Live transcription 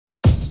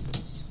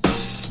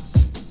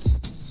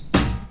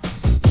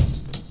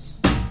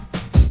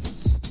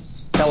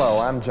Hello,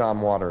 I'm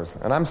John Waters,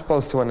 and I'm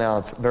supposed to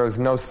announce there is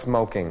no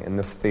smoking in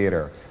this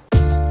theater,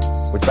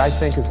 which I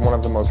think is one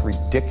of the most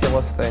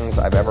ridiculous things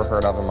I've ever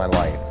heard of in my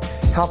life.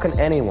 How can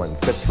anyone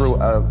sit through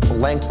a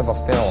length of a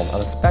film, and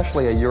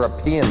especially a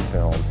European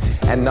film,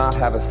 and not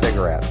have a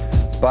cigarette?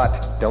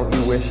 But don't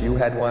you wish you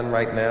had one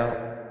right now?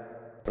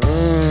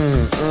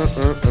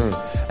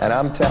 And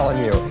I'm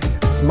telling you,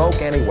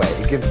 smoke anyway.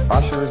 It gives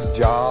ushers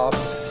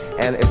jobs,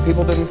 and if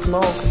people didn't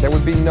smoke, there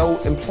would be no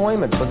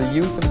employment for the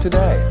youth of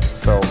today.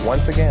 So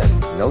once again,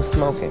 no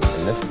smoking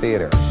in this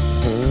theater.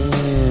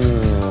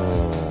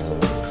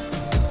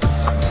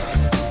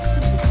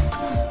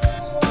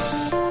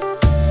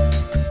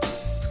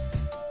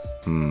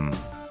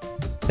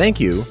 Thank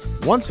you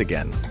once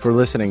again for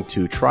listening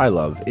to Try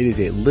Love. It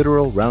is a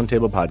literal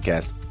roundtable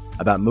podcast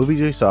about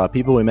movies we saw,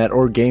 people we met,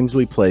 or games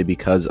we play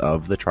because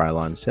of the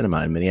Trylon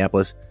Cinema in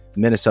Minneapolis,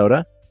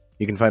 Minnesota.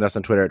 You can find us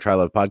on Twitter at Try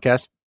Love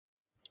Podcast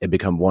and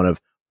become one of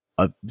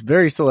a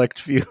very select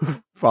few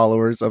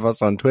followers of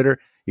us on Twitter.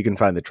 You can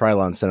find the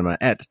Trylon Cinema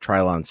at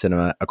Trylon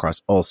Cinema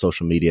across all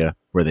social media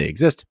where they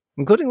exist,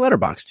 including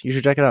Letterboxd. You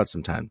should check it out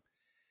sometime.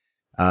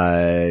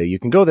 You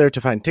can go there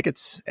to find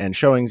tickets and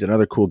showings and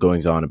other cool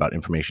goings-on about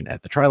information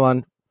at the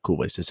Trylon, cool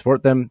ways to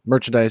support them,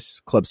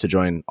 merchandise, clubs to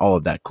join, all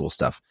of that cool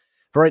stuff.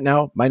 For right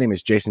now, my name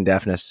is Jason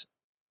Daphnis,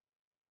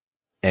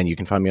 and you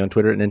can find me on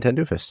Twitter at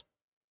Nintendoofus.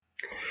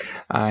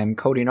 I'm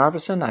Cody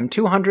Narveson. I'm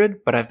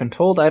 200, but I've been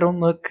told I don't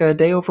look a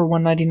day over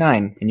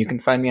 199, and you can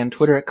find me on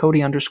Twitter at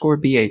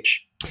Cody_BH.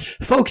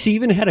 Folks, he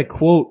even had a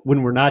quote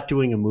when we're not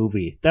doing a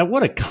movie.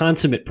 What a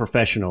consummate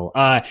professional.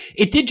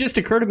 It did just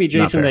occur to me,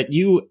 Jason, that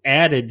you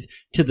added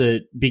to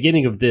the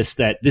beginning of this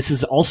that this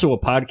is also a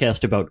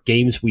podcast about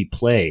games we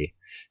play,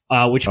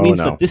 which means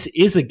that this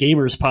is a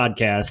gamers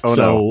podcast.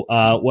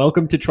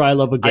 Welcome to Try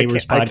Love, a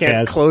gamers podcast. I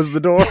can't close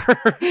the door.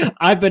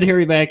 I've been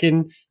Harry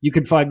Mackin. You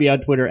can find me on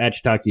Twitter at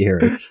Shiitake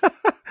Harry.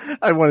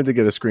 I wanted to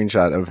get a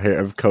screenshot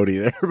of Cody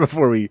there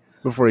before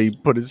he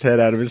put his head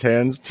out of his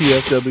hands.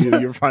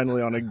 TFW, you're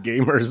finally on a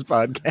gamers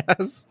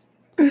podcast.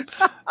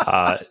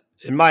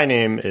 And my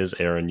name is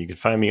Aaron. You can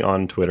find me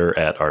on Twitter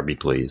at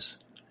RBPlease.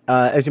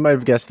 As you might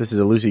have guessed, this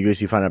is a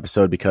loosey-goosey fun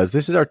episode because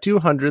this is our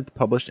 200th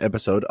published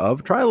episode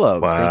of Try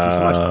Love. Wow. Thank you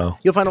so much.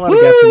 You'll find a lot of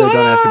gaps in there.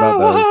 Don't ask about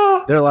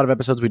those. There are a lot of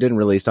episodes we didn't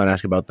release. Don't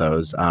ask about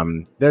those.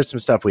 There's some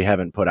stuff we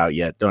haven't put out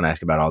yet. Don't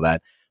ask about all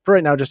that. For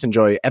right now, just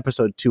enjoy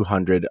episode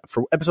 200.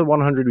 For episode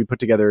 100, we put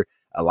together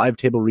a live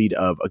table read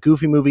of a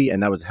Goofy movie,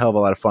 and that was a hell of a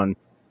lot of fun.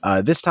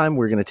 This time,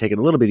 we're going to take it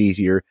a little bit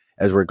easier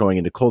as we're going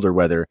into colder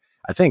weather.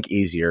 I think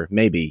easier,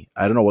 maybe.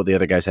 I don't know what the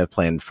other guys have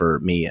planned for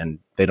me, and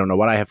they don't know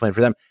what I have planned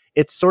for them.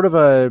 It's sort of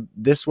a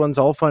this one's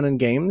all fun and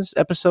games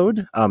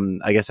episode.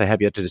 I guess I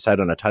have yet to decide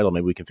on a title.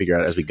 Maybe we can figure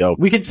it out as we go.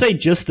 We could say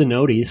just the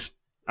Noteys.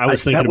 I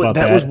was thinking about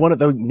that. That was one of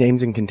the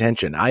names in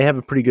contention. I have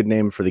a pretty good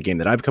name for the game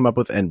that I've come up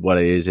with, and what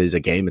it is a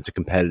game. It's a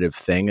competitive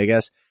thing, I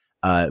guess.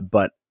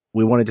 But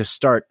we wanted to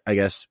start, I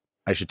guess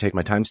I should take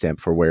my timestamp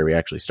for where we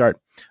actually start.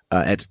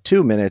 At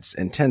 2 minutes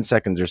and 10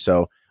 seconds or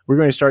so, we're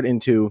going to start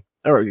into,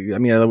 I'm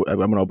going to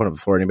open up the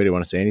floor. Anybody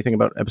want to say anything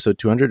about episode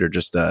 200 or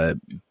just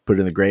put it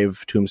in the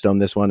grave, tombstone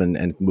this one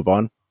and move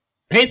on?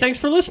 Hey, thanks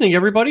for listening,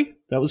 everybody.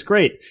 That was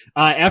great.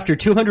 After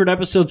 200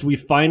 episodes, we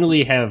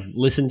finally have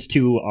listened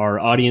to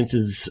our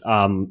audience's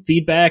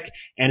feedback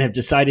and have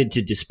decided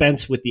to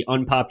dispense with the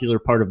unpopular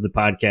part of the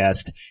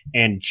podcast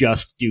and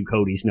just do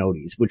Cody's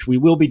Noteys, which we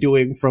will be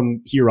doing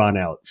from here on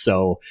out.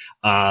 So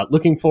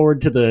looking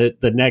forward to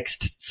the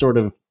next sort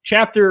of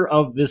chapter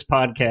of this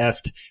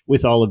podcast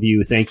with all of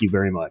you. Thank you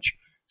very much.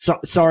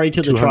 Sorry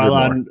to the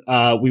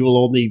Trylon. We will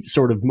only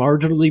sort of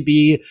marginally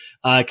be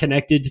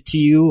connected to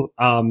you,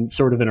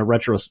 sort of in a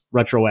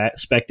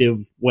retrospective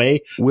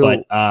way. We'll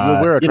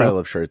wear our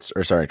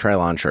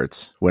Trylon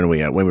shirts when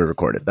we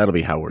record it. That'll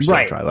be how we're still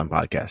Trylon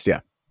podcast.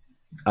 Yeah.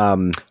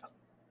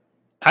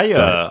 I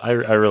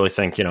really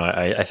think,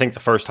 I think the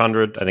first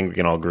 100, I think we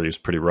can all agree is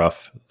pretty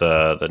rough.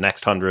 The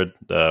next 100,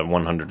 the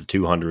 100 to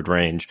 200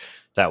 range,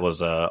 that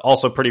was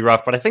also pretty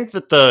rough. But I think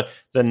that the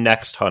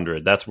next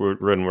 100, that's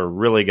when we're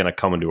really going to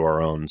come into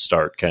our own,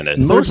 start kind of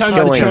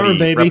killing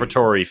the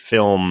repertory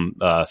film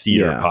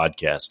theater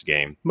podcast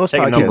game.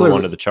 Taking number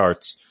one to the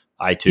charts,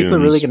 iTunes. People are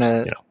really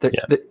going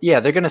to,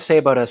 they're going to say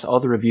about us, all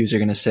the reviews are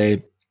going to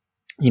say,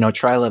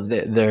 Try Love,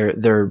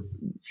 their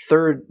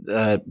third,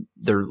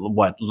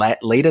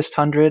 latest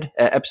 100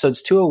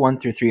 episodes 201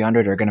 through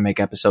 300 are going to make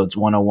episodes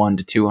 101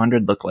 to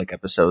 200 look like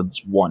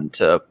episodes 1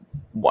 to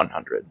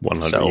 100.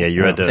 100. So, yeah,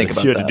 you had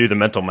to do the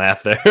mental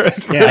math there.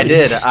 Yeah, I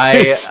did.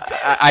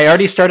 I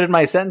already started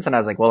my sentence and I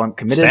was like, well, I'm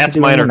committed to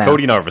doing the math.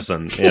 Cody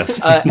Narveson. Yes.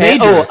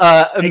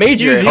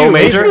 Major.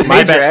 Major.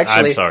 My bad.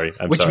 Actually, I'm sorry.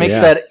 Which makes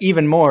that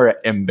even more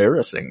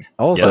embarrassing.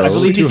 Also, I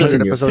believe he's a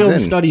film in.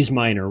 Studies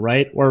minor,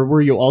 right? Or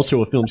were you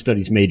also a film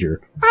studies major?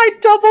 I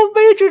double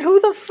majored. Who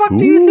the fuck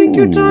do you think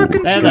you're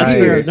talking to? That's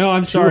fair. No,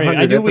 I'm sorry.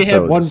 I knew we had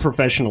episodes. one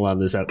professional on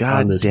this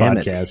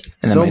podcast.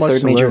 And then my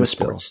third major was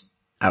sports.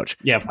 Ouch.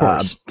 Yeah, of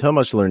course. So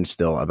much to learn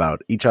still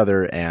about each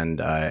other and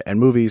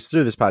movies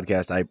through this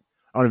podcast.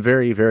 On a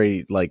very,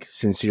 very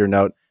sincere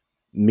note,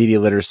 media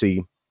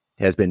literacy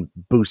has been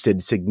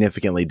boosted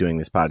significantly doing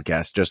this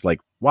podcast, just like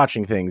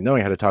watching things,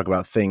 knowing how to talk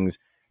about things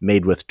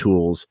made with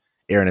tools.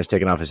 Aaron has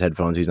taken off his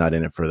headphones. He's not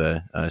in it for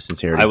the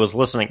sincerity. I was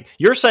listening.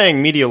 You're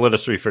saying media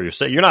literacy for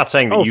yourself. You're not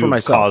saying that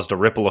you've caused a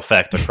ripple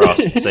effect across,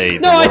 say,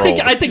 the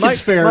world. I think it's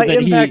fair my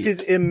that impact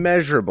is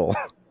immeasurable.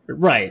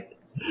 Right.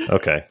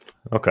 Okay.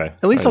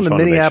 At least on the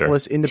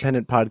Minneapolis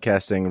independent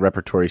podcasting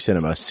repertory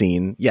cinema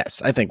scene,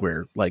 yes, I think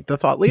we're like the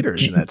thought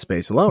leaders in that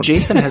space alone.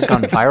 Jason has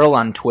gone viral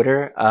on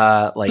Twitter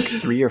like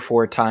 3 or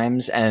 4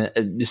 times, and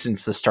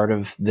since the start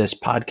of this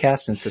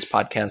podcast,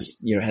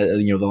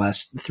 the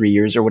last 3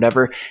 years or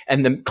whatever,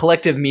 and the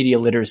collective media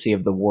literacy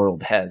of the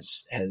world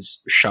has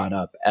shot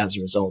up as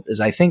a result. Is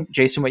I think,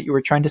 Jason, what you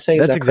were trying to say?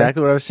 That's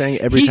exactly what I was saying.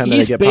 Every time that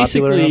I get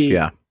popular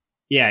enough,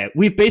 yeah,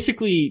 we've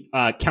basically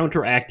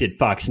counteracted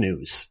Fox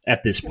News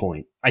at this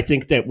point. I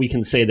think that we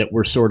can say that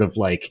we're sort of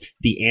like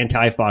the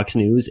anti-Fox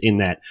News in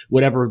that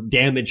whatever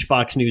damage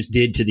Fox News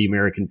did to the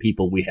American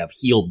people, we have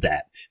healed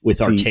that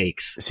with our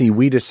takes. See,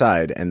 we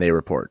decide and they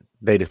report.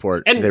 They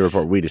report, and they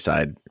report. We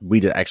decide.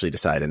 We actually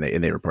decide and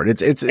they report.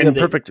 It's a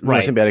perfect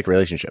symbiotic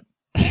relationship.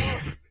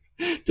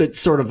 That's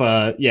sort of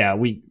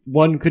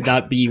one could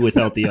not be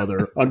without the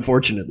other,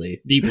 unfortunately,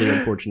 deeply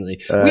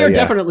unfortunately. We are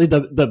definitely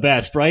the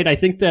best, right? I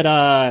think that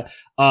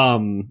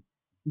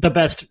the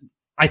best.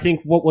 I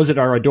think, what was it?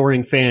 Our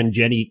adoring fan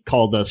Jenny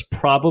called us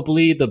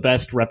probably the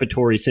best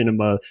repertory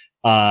cinema.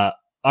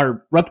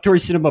 Our repertory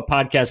cinema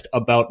podcast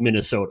about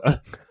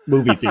Minnesota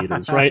movie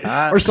theaters, right?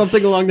 Or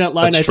something along that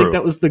line. I think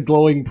that was the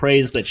glowing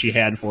praise that she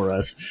had for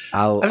us.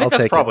 I think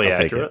that's probably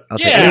accurate.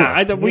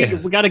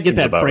 We got to get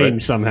that framed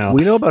right somehow.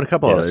 We know about a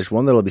couple others.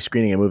 One that'll be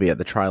screening a movie at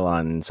the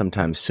Trilon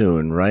sometime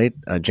soon, right?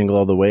 Jingle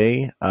All the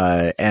Way.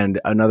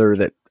 And another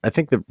that I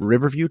think the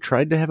Riverview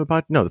tried to have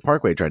the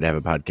Parkway tried to have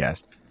a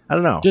podcast. I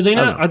don't know. Do they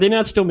not? Are they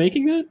not still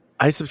making that?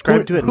 I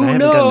subscribed to it and I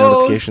haven't gotten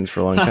notifications for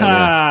a long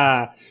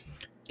time.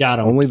 Got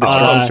him. Only the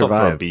strong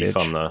survive. Beef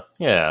on the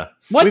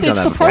What?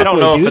 It's the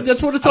Parkway, dude.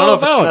 That's what it's all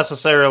about. It's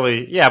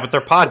necessarily, but their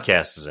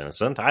podcast is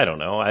innocent. I don't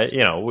know.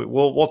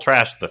 We'll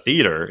trash the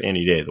theater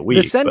any day of the week.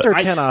 The center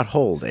cannot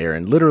hold,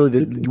 Aaron.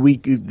 Literally,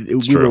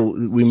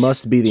 we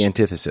must be the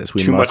antithesis.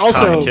 Too much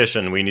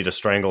competition. We need to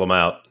strangle them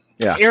out.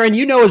 Yeah, Aaron,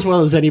 you know as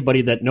well as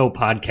anybody that no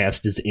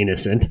podcast is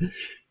innocent.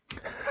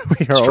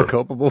 We are all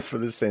culpable for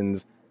the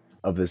sins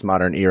of this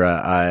modern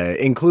era,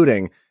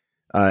 including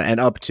and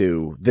up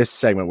to this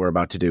segment we're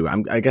about to do.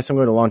 I guess I'm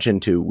going to launch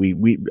into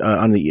we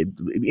on the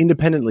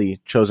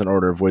independently chosen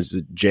order of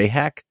was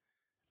J-Hack,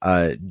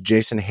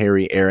 Jason,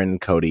 Harry, Aaron,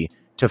 Cody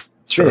to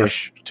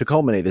finish to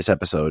culminate this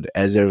episode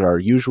as there's our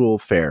usual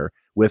fare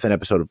with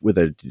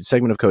a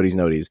segment of Cody's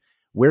Noteys,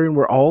 wherein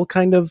we're all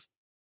kind of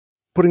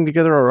putting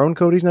together our own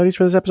Cody's Noteys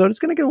for this episode. It's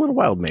going to get a little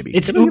wild, maybe.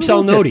 It's Oops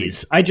All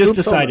Noteys. I just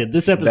decided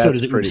this episode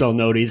is Oops All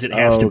Noteys. It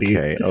has to be.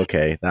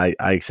 Okay. I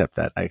accept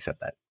that.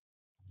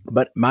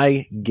 But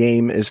my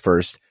game is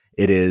first.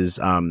 It is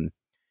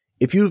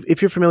if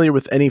you're familiar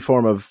with any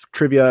form of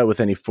trivia,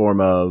 with any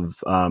form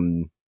of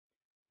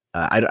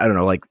I don't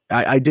know, like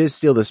I did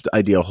steal this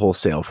idea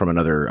wholesale from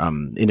another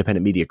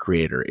independent media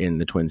creator in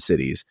the Twin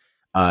Cities.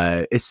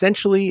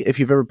 Essentially, if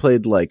you've ever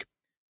played like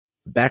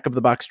back of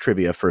the box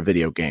trivia for a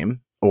video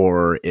game,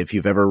 or if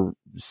you've ever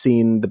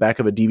seen the back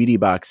of a DVD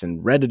box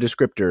and read a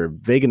descriptor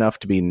vague enough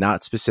to be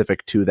not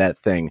specific to that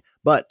thing,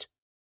 but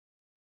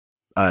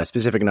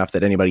specific enough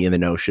that anybody in the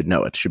know should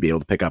know it, should be able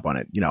to pick up on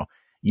it. You know,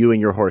 you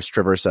and your horse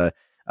traverse a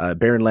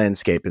barren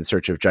landscape in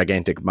search of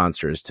gigantic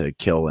monsters to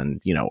kill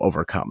and,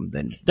 overcome.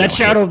 Then that's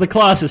Shadow of the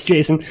Colossus,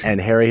 Jason. And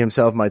Harry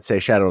himself might say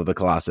Shadow of the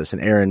Colossus,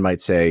 and Aaron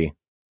might say...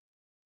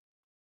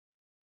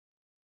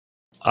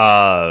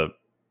 I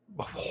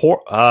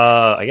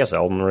guess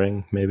Elden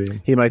Ring,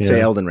 maybe. He might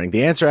say Elden Ring.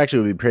 The answer actually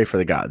would be Pray for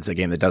the Gods, a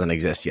game that doesn't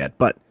exist yet,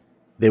 but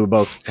they would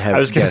both have. I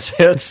was going to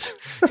say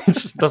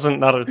it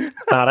doesn't not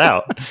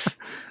out.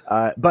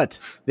 But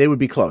they would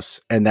be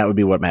close, and that would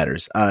be what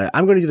matters.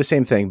 I'm going to do the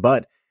same thing,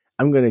 but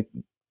I'm going to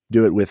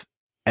do it with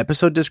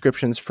episode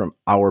descriptions from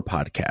our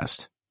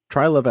podcast.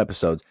 Trial of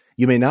episodes.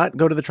 You may not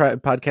go to the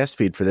podcast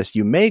feed for this.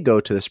 You may go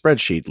to the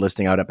spreadsheet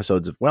listing out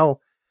episodes of,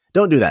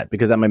 don't do that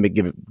because that might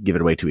give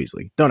it away too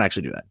easily. Don't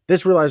actually do that.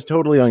 This relies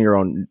totally on your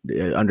own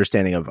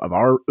understanding of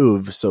our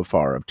oeuvre so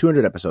far of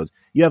 200 episodes.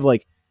 You have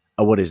like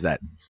what is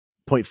that?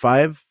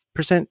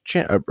 0.5%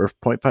 chance or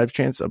 0.5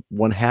 chance, a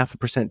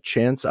 0.5%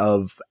 chance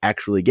of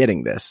actually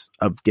getting this,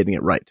 of getting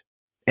it right.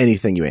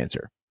 Anything you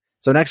answer.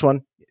 So next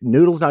one,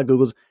 Noodles Not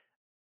Googles.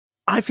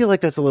 I feel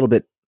like that's a little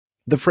bit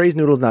the phrase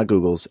Noodles Not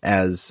Googles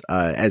as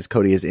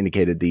Cody has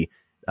indicated the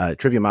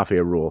Trivia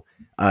Mafia rule.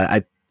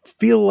 I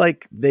feel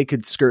like they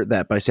could skirt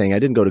that by saying I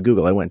didn't go to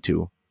Google. I went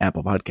to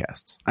Apple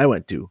Podcasts. I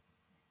went to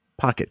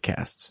Pocket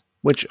Casts,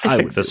 which I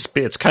think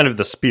it's kind of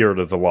the spirit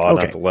of the law,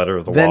 not the letter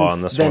of the law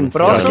on this one.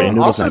 But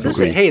also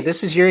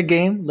this is your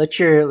game. Let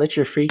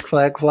your freak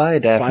flag fly,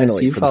 Daphne.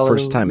 Finally, for the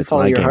first time, it's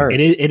my game. Heart.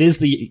 It is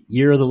the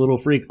year of the little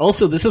freak.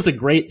 Also, this is a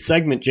great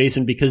segment,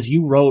 Jason, because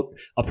you wrote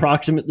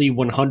approximately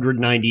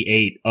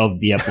 198 of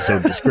the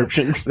episode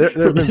descriptions. there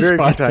have been very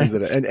few times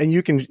that, and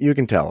you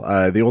can tell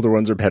the older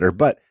ones are better,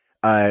 but.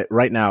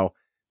 Right now,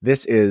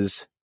 This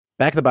is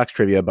Back of the Box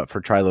trivia, but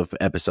for Trilove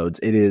episodes.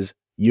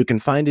 You can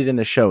find it in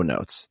the show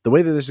notes. The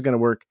way that this is going to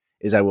work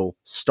is I will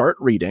start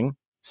reading,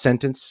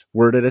 sentence,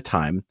 word at a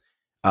time,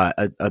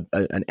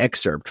 an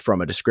excerpt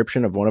from a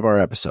description of one of our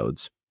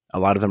episodes. A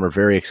lot of them are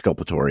very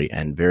exculpatory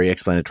and very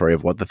explanatory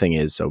of what the thing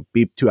is, so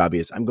be too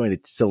obvious. I'm going to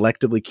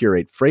selectively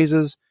curate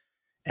phrases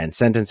and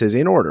sentences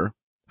in order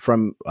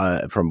from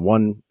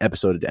one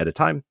episode at a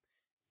time.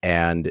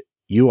 And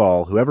you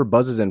all, whoever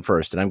buzzes in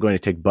first, and I'm going to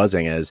take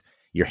buzzing as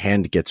your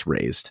hand gets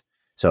raised.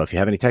 So if you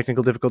have any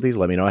technical difficulties,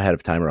 let me know ahead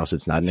of time, or else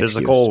it's not an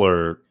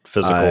physical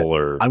excuse.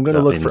 or I'm going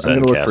to look for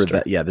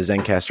that. Yeah, the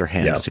Zencastr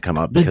hand to come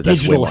up, because the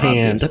that's way digital more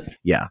hand. obvious.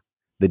 Yeah,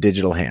 the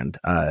digital hand.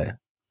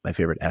 My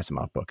favorite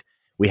Asimov book.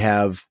 We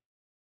have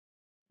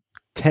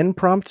 10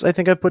 prompts I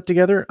think I've put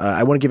together.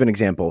 I want to give an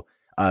example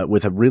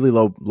with a really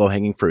low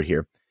hanging fruit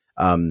here.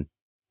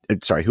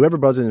 Whoever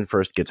buzzes in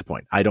first gets a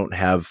point. I don't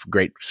have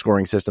great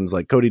scoring systems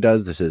like Cody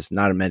does. This is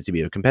not meant to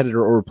be a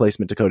competitor or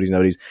replacement to Cody's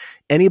Noteys.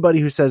 Anybody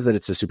who says that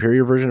it's a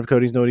superior version of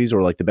Cody's Noteys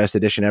or like the best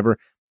edition ever,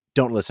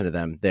 don't listen to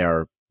them. They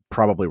are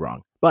probably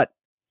wrong. But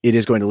it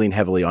is going to lean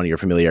heavily on your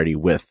familiarity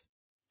with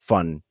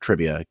fun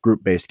trivia,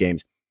 group-based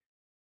games.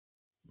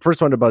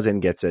 First one to buzz in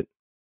gets it.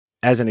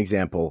 As an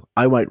example,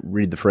 I might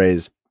read the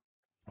phrase,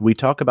 "We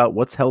talk about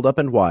what's held up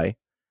and why,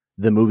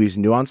 the movie's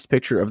nuanced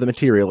picture of the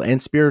material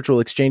and spiritual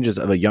exchanges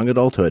of a young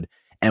adulthood,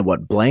 and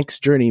what blank's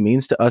journey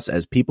means to us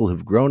as people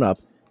who've grown up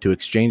to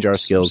exchange our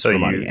skills for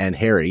money." And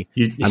Harry,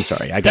 I'm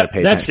sorry, I got to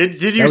pay attention.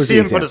 Did you see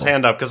him put his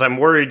hand up? Because I'm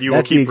worried you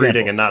will keep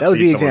reading and not see someone. That was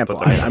the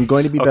example. I'm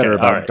going to be better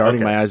about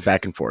darting my eyes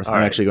back and forth.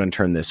 I'm actually going to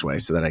turn this way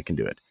so that I can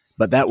do it.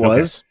 But that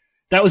was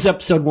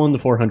episode 1, the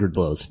 400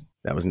 blows.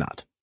 That was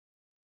not.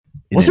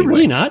 Was it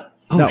really not?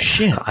 Oh, no.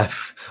 shit. I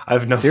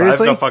have no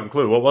fucking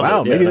clue. What was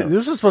it? Maybe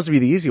this was supposed to be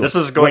the easy one. This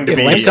is going to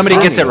be... If somebody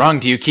gets it wrong,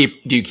 do you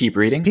keep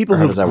reading? People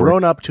who've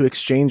grown up to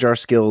exchange our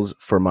skills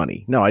for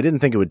money. No, I didn't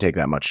think it would take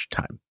that much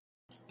time.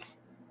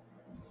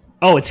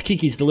 Oh, it's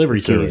Kiki's Delivery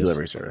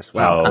Service.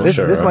 Wow.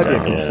 This might be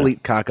a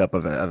complete cock-up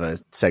of a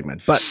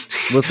segment, but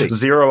we'll see.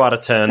 0 out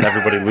of 10.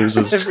 Everybody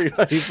loses.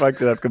 Everybody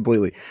fucks it up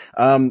completely.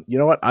 You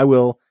know what? I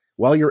will...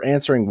 While you're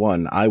answering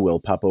one, I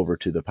will pop over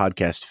to the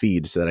podcast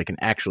feed so that I can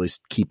actually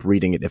keep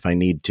reading it if I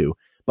need to.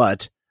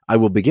 But I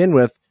will begin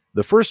with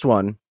the first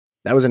one.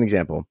 That was an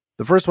example.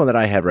 The first one that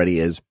I have ready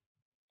is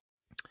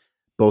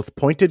both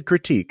pointed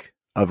critique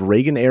of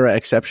Reagan-era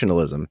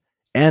exceptionalism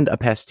and a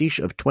pastiche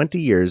of 20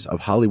 years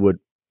of Hollywood.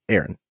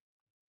 Aaron.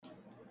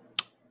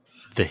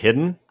 The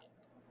Hidden?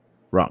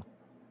 Wrong.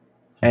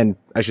 And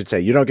I should say,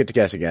 you don't get to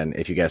guess again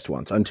if you guessed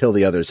once until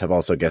the others have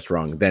also guessed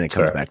wrong. Then it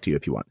comes back to you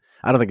if you want.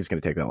 I don't think it's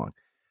going to take that long.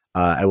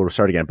 I will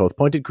start again. Both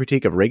pointed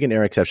critique of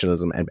Reagan-era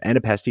exceptionalism and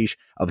a pastiche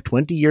of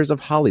 20 years of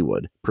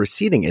Hollywood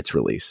preceding its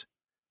release.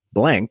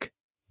 Blank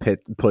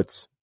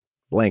pits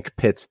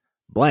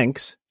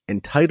blanks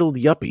entitled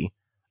Yuppie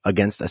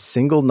against a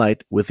single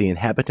night with the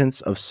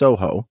inhabitants of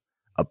Soho,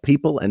 a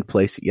people and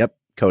place. Yep,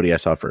 Cody, I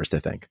saw first, I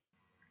think.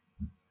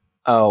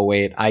 Oh,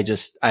 wait. I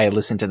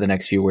listened to the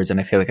next few words and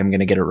I feel like I'm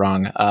going to get it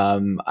wrong.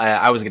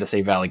 I was going to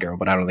say Valley Girl,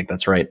 but I don't think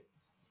that's right.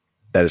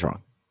 That is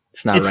wrong.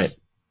 It's not right.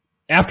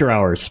 After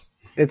Hours.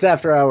 It's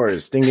After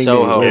Hours. Ding, ding,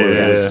 Soho. ding.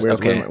 Yes.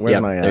 Where's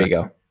my, there you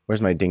go.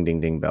 Where's my ding,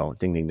 ding, ding bell?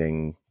 Ding, ding,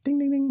 ding. Ding,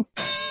 ding, ding.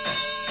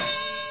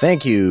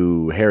 Thank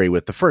you, Harry,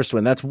 with the first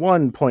one. That's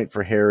 1 point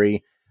for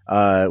Harry.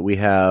 We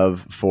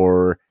have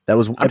that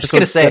was I'm just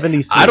going to say,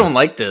 73. I don't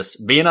like this.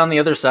 Being on the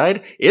other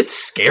side, it's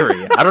scary.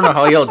 I don't know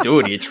how y'all do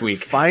it each week.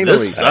 Finally.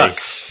 This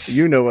sucks.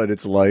 You know what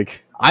it's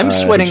like. I'm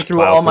sweating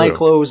through all my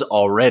clothes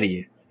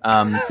already.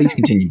 Please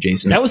continue,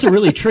 Jason. That was a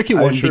really tricky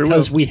one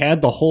because we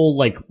had the whole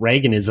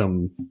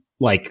Reaganism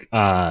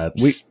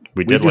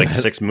we did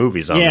 6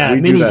 movies on that. Yeah,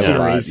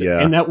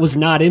 miniseries, and that was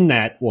not in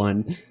that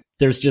one.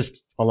 There's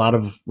just a lot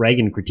of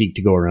Reagan critique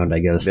to go around, I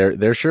guess.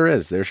 There sure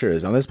is. There sure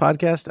is. On this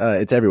podcast,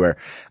 it's everywhere.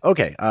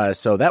 Okay,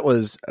 so that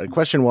was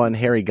question 1.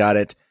 Harry got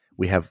it.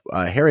 We have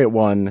Harry at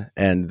 1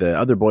 and the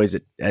other boys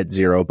at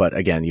 0, but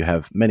again, you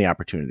have many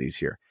opportunities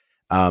here.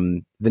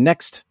 The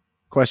next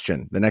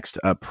question, the next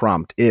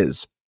prompt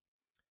is,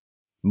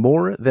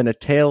 more than a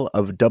tale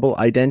of double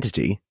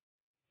identity,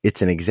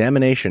 it's an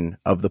examination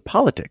of the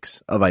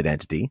politics of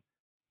identity,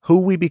 who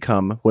we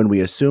become when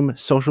we assume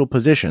social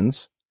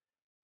positions.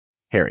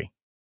 Harry.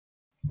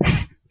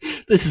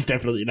 This is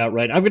definitely not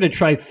right. I'm going to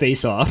try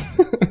Face Off.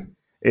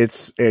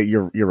 It's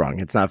you're wrong.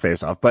 It's not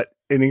Face Off, but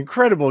an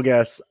incredible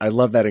guess. I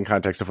love that in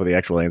context of what the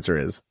actual answer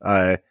is.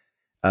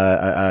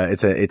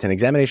 It's an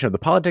examination of the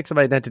politics of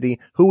identity,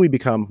 who we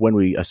become when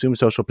we assume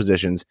social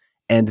positions,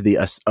 and the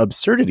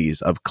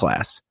absurdities of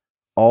class,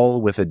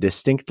 all with a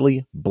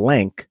distinctly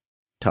blank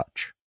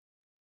touch.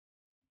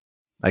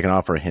 I can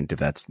offer a hint if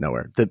that's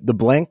nowhere. The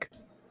blank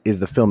is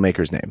the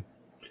filmmaker's name.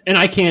 And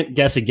I can't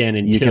guess again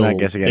until... You cannot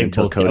guess again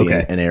until Cody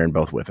and Aaron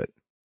both with it.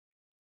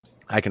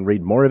 I can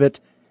read more of it.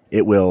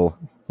 It will...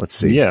 Let's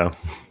see. Yeah.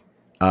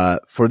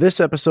 For this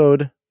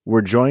episode,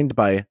 we're joined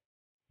by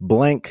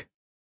blank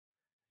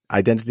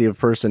identity of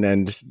person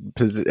and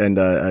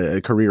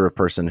a career of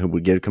person who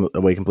would get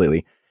away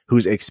completely,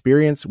 whose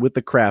experience with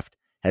the craft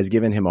has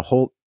given him a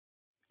whole...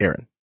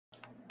 Aaron.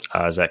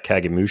 Is that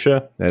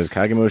Kagemusha? That is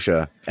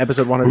Kagemusha.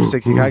 Episode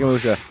 160,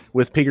 Kagemusha,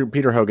 with Peter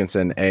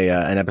Hoganson,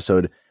 an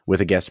episode with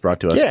a guest brought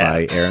to us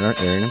by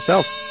Aaron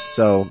himself.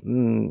 So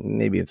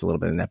maybe it's a little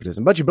bit of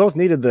nepotism. But you both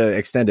needed the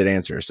extended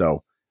answer,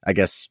 so I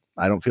guess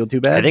I don't feel too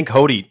bad. I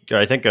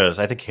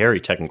think Harry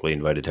technically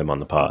invited him on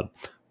the pod.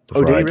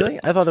 Oh, did he really?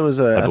 I thought it was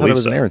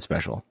an Aaron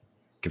special.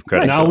 Give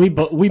credit. No, we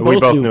both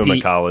knew him Pete.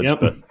 in college, Yep.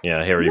 but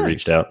yeah, Harry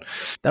reached out.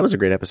 That was a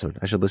great episode.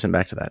 I should listen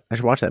back to that. I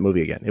should watch that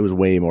movie again. It was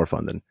way more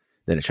fun than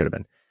it should have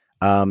been.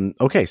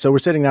 Okay, so we're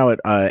sitting now at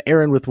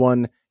Aaron with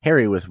 1,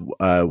 Harry with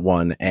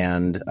 1,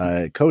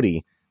 and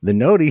Cody, the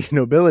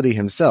nobility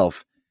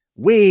himself,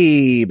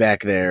 way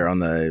back there on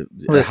the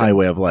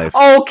highway of life.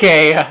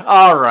 Okay,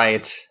 all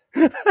right.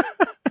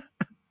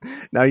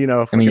 Now you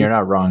know. I mean, you're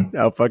not wrong.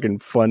 How fucking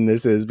fun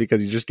this is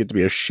because you just get to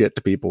be a shit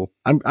to people.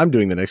 I'm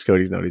doing the next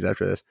Cody's Noteys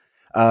after this.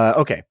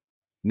 Okay,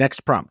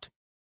 next prompt.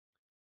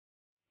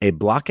 A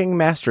blocking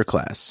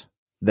masterclass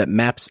that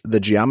maps the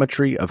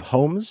geometry of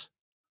homes,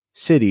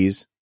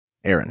 cities.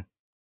 Aaron.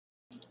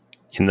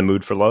 In the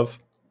mood for love?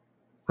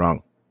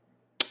 Wrong.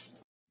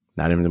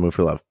 Not in the mood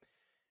for love.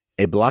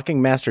 A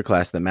blocking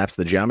masterclass that maps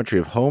the geometry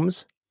of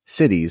homes,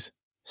 cities,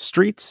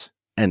 streets,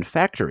 and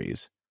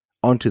factories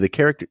onto the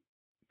character.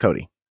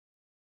 Cody.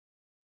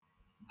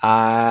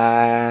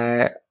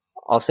 I'll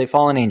say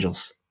Fallen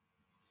Angels.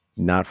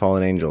 Not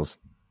Fallen Angels.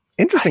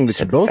 Interesting that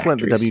you both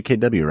went the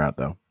WKW route,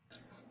 though.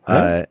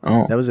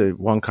 Oh. That was a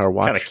one-car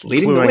watch. Kind of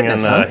Leading the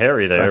witness, huh?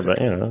 Harry there, Classic.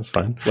 but that's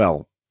fine.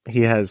 Well,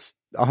 he has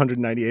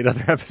 198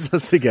 other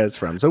episodes to guess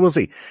from, so we'll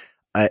see.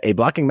 A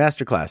blocking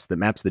masterclass that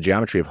maps the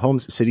geometry of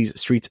homes, cities,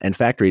 streets, and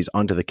factories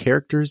onto the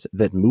characters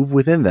that move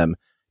within them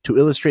to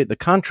illustrate the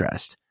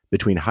contrast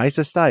between high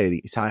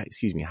society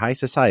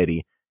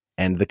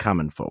and the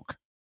common folk.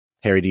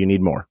 Harry, do you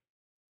need more?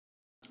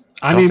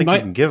 I don't think you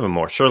can give him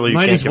more. Surely you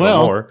might can't as give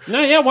well. him more. No,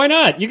 yeah, why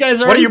not? You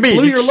guys What do already you mean?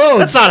 blew your loads.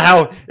 That's not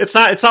how. It's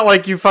not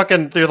like you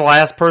fucking. You're the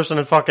last person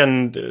in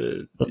fucking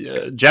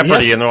Jeopardy,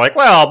 Yes. and they're like,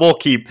 "Well,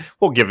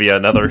 we'll give you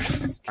another."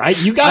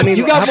 You got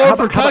more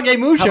for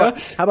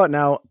Kagemusha. How about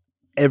now?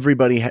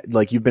 Everybody,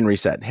 you've been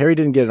reset. Harry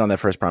didn't get it on that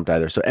first prompt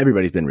either, so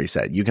everybody's been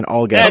reset. You can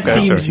all get. That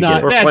seems sure.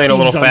 not. We're That playing a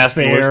little seems fast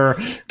and unfair.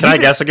 Can I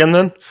guess again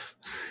then?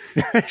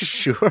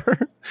 Sure.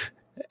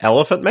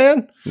 Elephant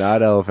Man?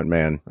 Not Elephant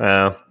Man.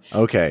 Oh.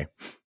 Okay.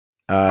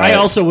 I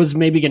also was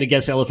maybe going to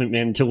guess Elephant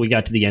Man until we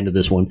got to the end of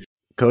this one.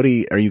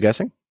 Cody, are you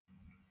guessing?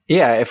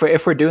 Yeah, if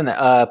we're doing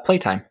that,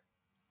 playtime.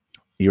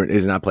 It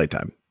is not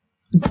playtime.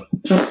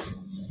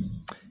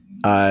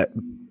 I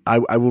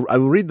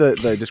will read the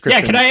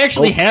description. Yeah, can I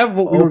actually have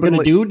what we were going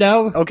to do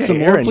now? Okay, some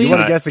Aaron, more, you please?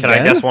 wanna guess Can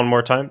again? I guess one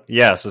more time?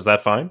 Yes. Is that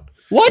fine?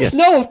 What? Yes.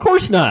 No, of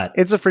course not.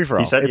 It's a free for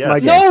all. He said it's yes. my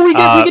game. No, we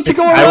get to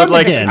go around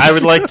again. I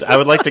would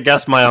like to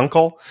guess my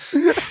uncle.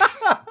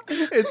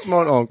 It's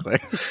mon oncle.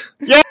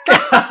 Yeah.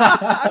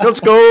 Let's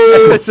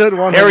go. Episode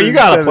Harry, you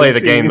got to play the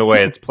 117. game the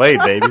way it's played,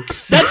 baby.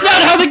 That's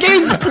not how the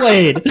game's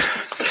played.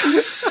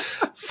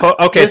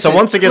 Okay, so Listen,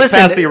 once it gets listen.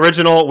 past the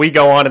original, we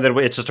go on, and then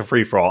it's just a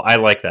free for all. I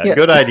like that. Yeah.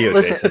 Good idea,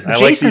 Listen, Jason. I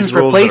Jason's like these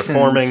rules that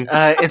are replacements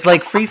forming. is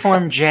like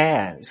freeform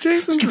jazz.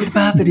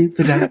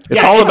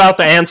 It's all about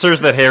the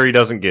answers that Harry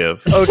doesn't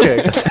give.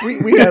 Okay,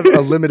 we have a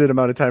limited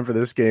amount of time for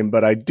this game,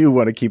 but I do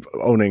want to keep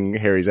owning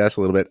Harry's ass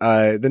a little bit.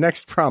 The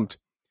next prompt.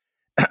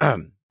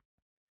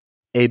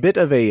 A bit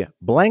of a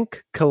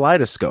blank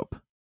kaleidoscope,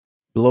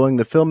 blowing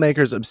the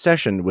filmmaker's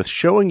obsession with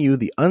showing you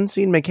the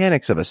unseen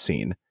mechanics of a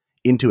scene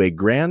into a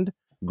grand,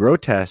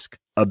 grotesque,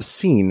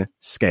 obscene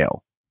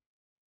scale.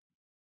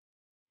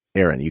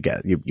 Aaron, you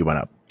went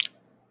up.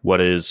 What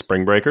is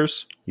Spring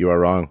Breakers? You are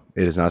wrong.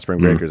 It is not Spring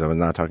Breakers. I was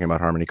not talking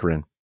about Harmony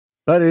Korine.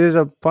 But it is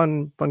a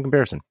fun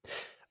comparison.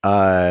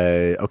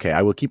 Okay,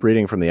 I will keep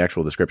reading from the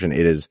actual description.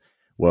 It is,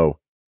 whoa.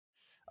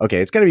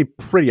 Okay, it's going to be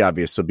pretty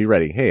obvious, so be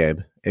ready. Hey, Abe.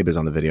 Abe is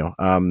on the video.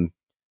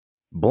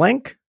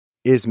 Blank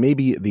is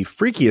maybe the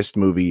freakiest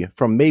movie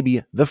from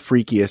maybe the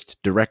freakiest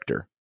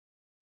director.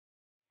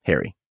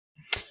 Harry.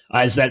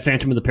 Is that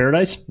Phantom of the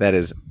Paradise? That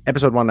is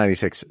episode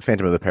 196,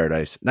 Phantom of the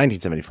Paradise,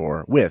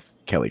 1974, with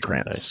Kelly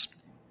Krantz. Nice.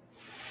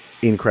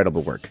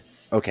 Incredible work.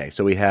 Okay,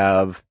 so we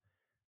have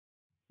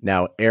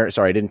now Aaron.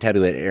 Sorry, I didn't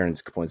tabulate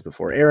Aaron's points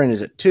before. Aaron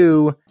is at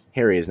 2.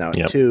 Harry is now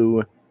at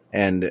 2.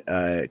 And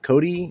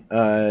Cody,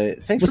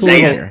 thanks for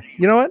being here.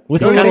 You know what?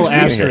 With Cody, a little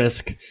thanks for being here.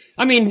 asterisk.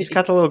 I mean, He's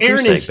got the little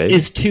Aaron goose egg, baby.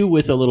 is 2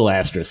 with a little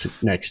asterisk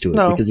next to it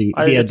because he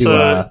had it's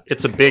to.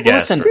 it's a big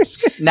Listen,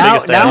 asterisk. now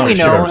Biggest we asterisk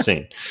you've know. ever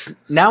seen.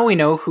 Now we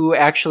know who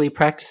actually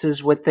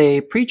practices what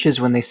they preaches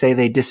when they say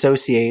they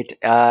dissociate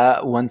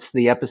once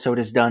the episode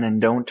is done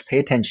and don't pay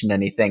attention to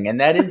anything.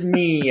 And that is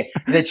me,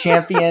 the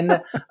champion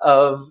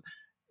of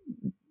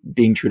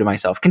being true to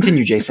myself.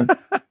 Continue, Jason.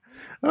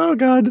 Oh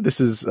God,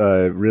 this is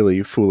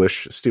really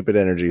foolish, stupid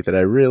energy that I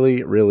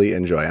really, really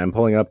enjoy. I'm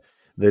pulling up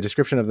the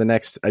description of the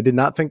next. I did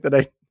not think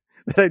that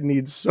I'd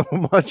need so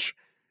much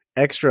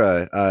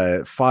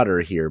extra fodder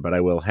here, but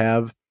I will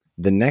have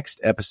the next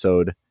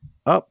episode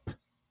up.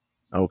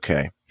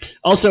 Okay.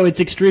 Also, it's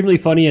extremely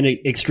funny and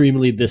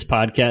extremely this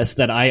podcast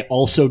that I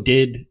also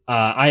did.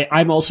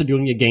 I'm also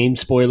doing a game,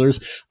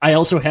 spoilers. I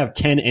also have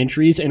 10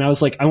 entries, and I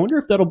was like, I wonder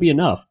if that'll be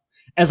enough.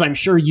 As I'm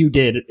sure you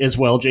did as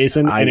well,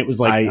 Jason. And it was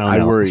like,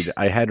 I worried.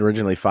 I had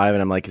originally 5,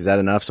 and I'm like, is that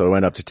enough? So I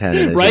went up to 10,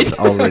 and it's Right? just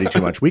already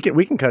too much. We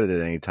can cut it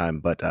at any time,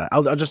 but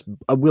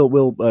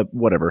we'll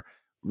whatever.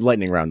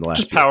 Lightning round the last.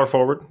 Just few. power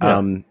forward.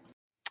 Yeah.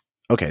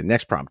 Okay,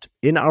 next prompt.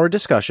 In our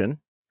discussion,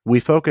 we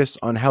focus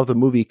on how the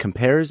movie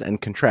compares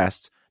and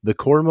contrasts the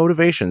core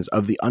motivations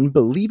of the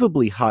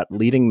unbelievably hot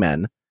leading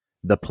men,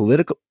 the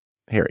political...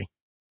 Harry.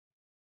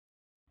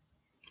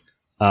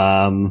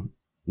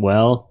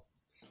 Well,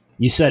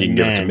 you said You can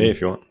men. give it to me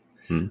if you want.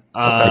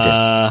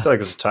 I I feel like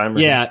there's a timer.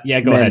 yeah,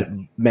 go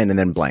ahead. Men and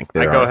then blank.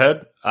 I go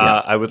ahead.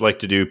 I would like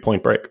to do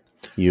Point Break.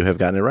 You have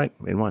gotten it right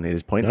in one. It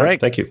is Point All right,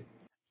 Break. thank you.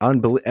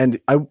 And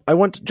I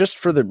want, just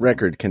for the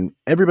record, can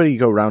everybody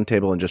go round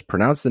table and just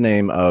pronounce the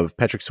name of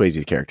Patrick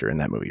Swayze's character in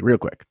that movie real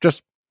quick?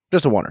 Just a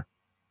oneer.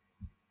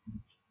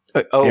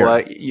 Go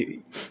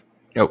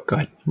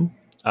ahead.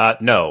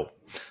 No,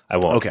 I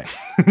won't. Okay.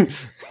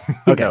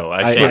 Okay. No,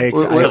 I shan't. I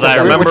Because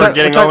I remember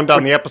getting owned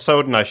on the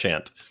episode, and I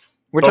shan't.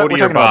 We're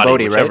talking about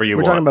Bodhi, right? Whichever you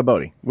We're want. talking about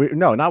Bodhi.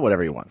 No, not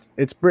whatever you want.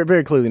 It's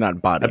very clearly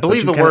not Bodhi. I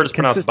believe the word is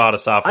pronounced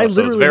Bodhisattva,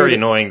 so it's very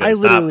annoying that it's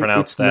not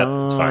pronounced that.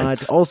 It's fine.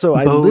 Also,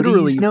 I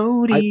Bodhi's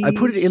literally I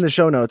put it in the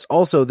show notes.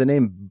 Also, the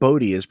name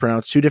Bodhi is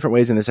pronounced 2 different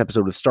ways in this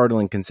episode with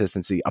startling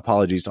consistency.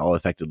 Apologies to all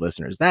affected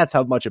listeners. That's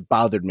how much it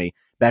bothered me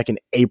back in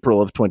April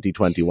of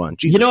 2021.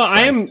 Jesus Christ.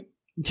 I am...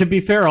 To be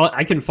fair,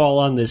 I can fall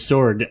on this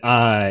sword.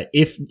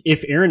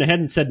 If Aaron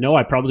hadn't said no,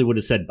 I probably would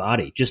have said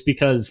body, just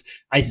because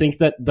I think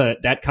that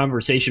that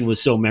conversation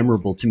was so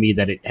memorable to me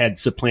that it had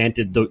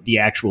supplanted the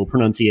actual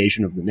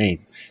pronunciation of the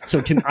name.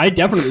 So I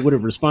definitely would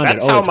have responded.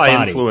 That's how it's my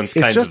body. influence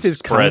It's kind just of his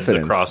spreads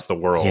confidence. across the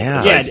world.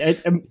 Yeah.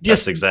 Just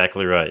That's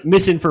exactly right.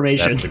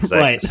 misinformation. That's exactly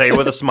Right. Say it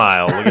with a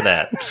smile. Look at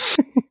that.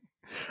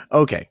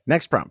 Okay,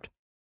 next prompt.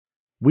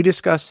 We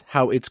discuss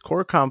how its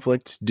core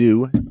conflicts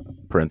do,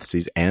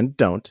 parentheses, and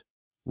don't,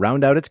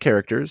 round out its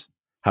characters,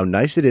 how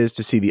nice it is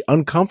to see the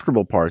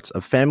uncomfortable parts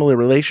of family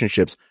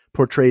relationships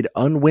portrayed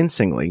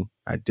unwincingly.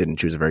 I didn't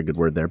choose a very good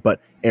word there,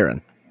 but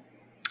Aaron.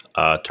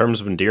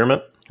 Terms of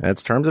endearment.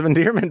 That's terms of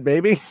endearment,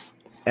 baby.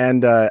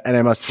 And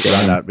I must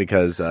round out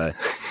because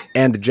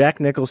and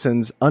Jack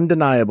Nicholson's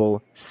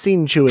undeniable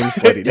scene-chewing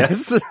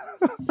sluttiness.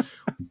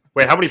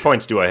 Wait, how many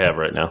points do I have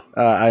right now?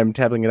 I'm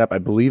tabbing it up. I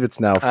believe it's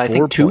now 4 I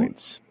think 2.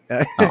 points.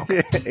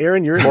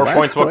 Aaron, you're in 4 last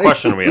points. What place.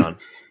 question are we on?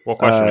 What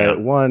question are we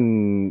on?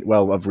 1,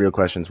 well, of real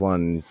questions.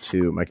 1,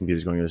 2, my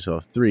computer's going to so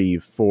 3,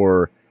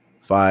 4,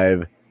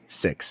 5,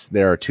 6.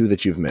 There are 2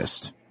 that you've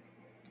missed.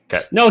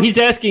 Okay. No, he's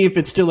asking if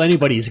it's still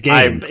anybody's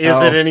game.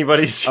 Is it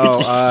anybody's?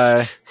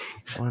 1,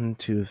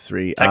 2,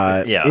 3.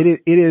 Yeah. It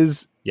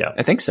is Yeah.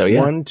 I think so.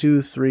 Yeah. 1,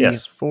 2, 3,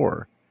 Yes.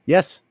 4.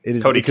 Yes, it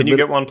is. Cody, can you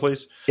get one,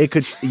 please? You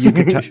could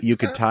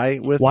tie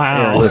with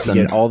Wow. Aaron Listen.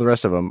 to get all the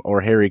rest of them, or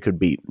Harry could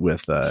beat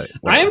with. I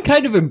am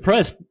kind of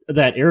impressed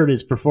that Aaron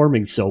is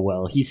performing so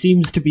well. He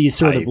seems to be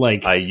sort of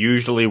like... I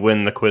usually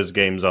win the quiz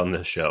games on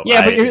this show.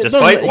 Yeah, but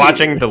despite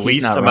watching the he's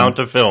least not amount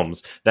of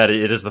films, that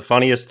it is the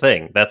funniest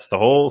thing. That's the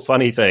whole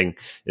funny thing,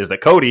 is that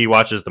Cody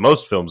watches the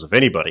most films of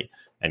anybody.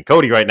 And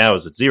Cody right now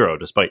is at 0,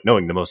 despite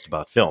knowing the most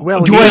about film.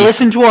 Well, Do I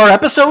listen to our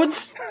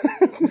episodes?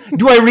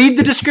 Do I read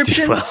the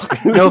descriptions?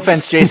 No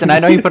offense, Jason. I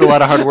know you put a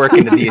lot of hard work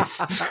into these.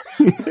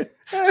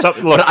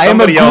 Look, I am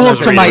a somebody ghoul else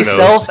is to reading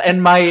myself those.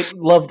 and my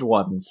loved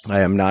ones.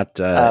 I am not.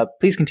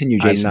 Please continue,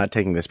 Jason. I'm not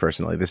taking this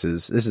personally. This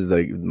is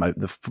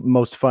the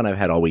most fun I've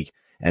had all week,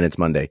 and it's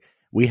Monday.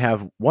 We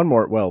have 4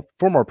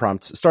 more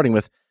prompts, starting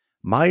with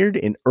mired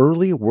in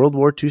early World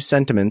War II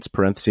sentiments,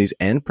 parentheses,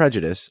 and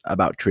prejudice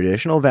about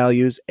traditional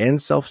values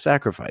and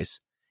self-sacrifice.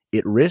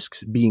 It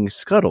risks being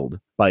scuttled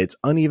by its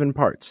uneven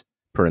parts,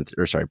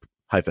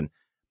 hyphen,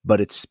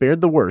 but it's spared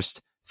the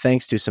worst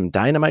thanks to some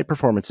dynamite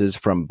performances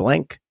from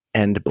blank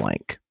and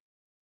blank.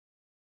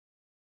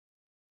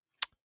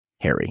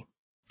 Harry.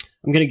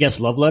 I'm going to guess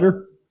Love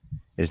Letter.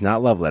 Is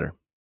not Love Letter.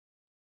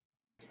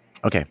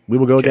 Okay, we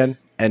will go again,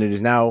 and it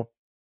is now,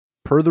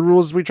 per the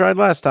rules we tried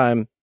last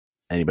time,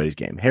 anybody's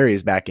game. Harry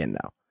is back in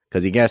now,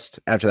 because he guessed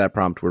after that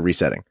prompt, we're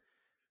resetting.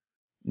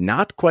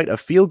 Not quite a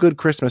feel-good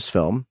Christmas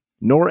film,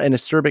 nor an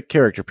acerbic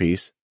character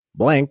piece,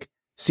 blank,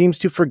 seems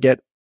to forget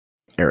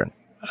Aaron.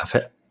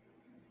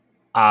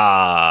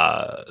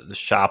 The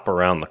Shop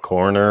Around the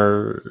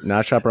Corner.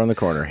 Not Shop Around the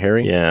Corner.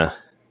 Harry? Yeah.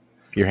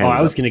 Your hand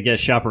I was up. going to guess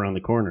Shop Around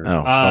the Corner.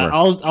 Oh, bummer.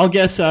 I'll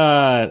guess,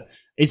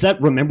 is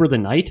that Remember the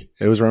Night?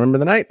 It was Remember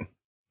the Night.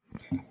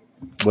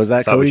 Was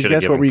that Thought we Cody's should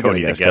have guess? What were you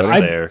given going to Cody the guess, guess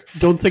Cody? there.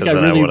 Don't think I 'cause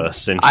then really... I would have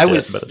cinched I it,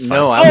 was but it's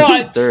no, fine. I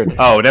was third.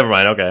 Oh, never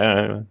mind.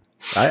 Okay.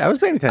 I was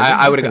paying attention.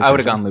 I would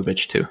have gone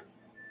Lubitsch too.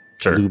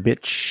 Sure. Blue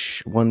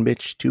bitch, 1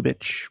 bitch, 2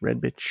 bitch, red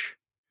bitch.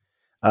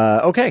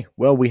 Okay,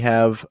 well, we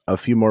have a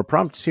few more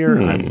prompts here.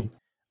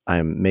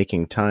 I'm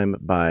making time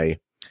by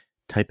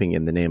typing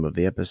in the name of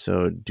the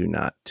episode. Do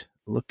not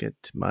look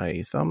at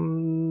my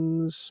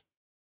thumbs.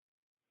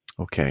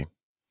 Okay,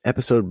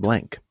 episode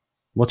blank.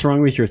 What's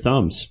wrong with your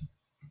thumbs?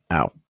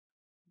 Ow.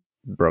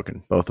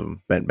 broken. Both of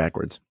them bent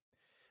backwards.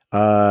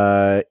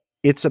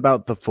 It's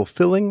about the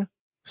fulfilling,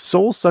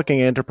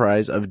 soul-sucking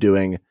enterprise of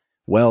doing,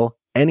 well,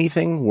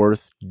 anything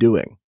worth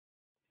doing.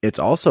 It's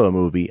also a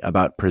movie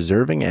about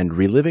preserving and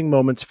reliving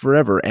moments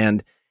forever,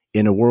 and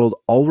in a world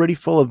already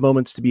full of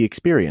moments to be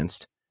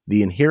experienced,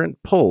 the inherent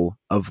pull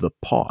of the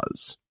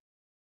pause.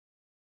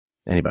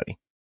 Anybody?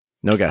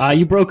 No guesses.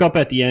 You broke up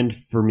at the end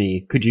for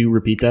me. Could you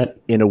repeat that?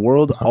 In a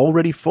world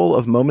already full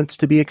of moments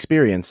to be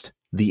experienced,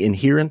 the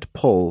inherent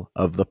pull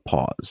of the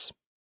pause.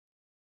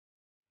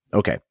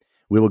 Okay,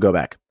 we will go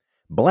back.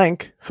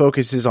 Blank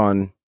focuses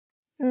on,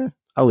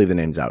 I'll leave the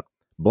names out.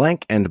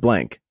 Blank and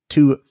Blank,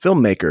 two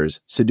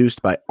filmmakers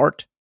seduced by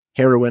art,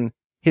 heroin,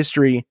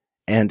 history,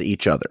 and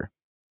each other.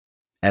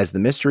 As the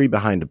mystery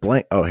behind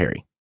Blank... Oh,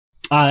 Harry.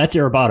 That's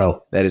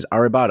Arabato. That is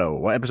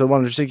Arabato, episode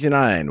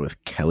 169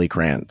 with Kelly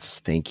Krantz.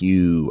 Thank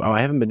you. Oh,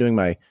 I haven't been doing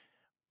my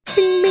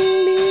ding,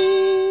 ding,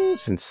 ding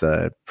since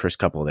the first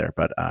couple there,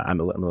 but I'm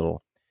a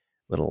little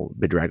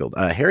bedraggled.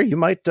 Harry, you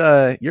might,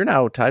 you're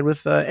now tied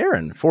with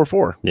Aaron,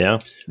 4-4. Yeah.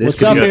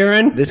 What's up,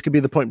 Aaron? This could be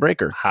the point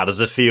breaker. How does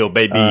it feel,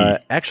 baby?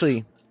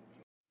 Actually,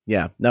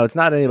 yeah, no, it's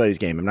not anybody's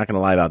game. I'm not going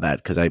to lie about that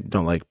because I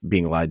don't like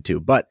being lied to,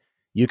 but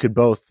you could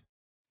both,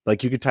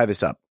 you could tie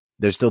this up.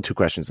 There's still 2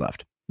 questions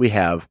left. We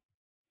have,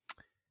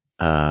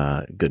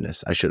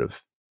 goodness,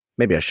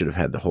 maybe I should have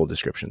had the whole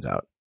descriptions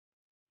out.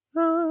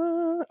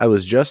 I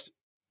was just,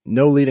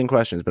 no leading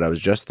questions, but I was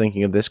just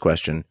thinking of this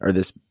question, or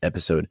this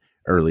episode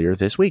earlier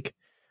this week.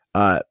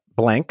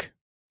 Blank,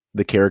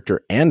 the character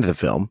and the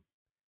film,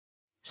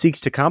 seeks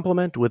to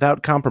complement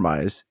without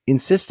compromise,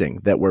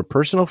 insisting that where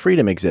personal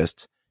freedom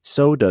exists,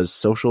 so does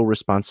social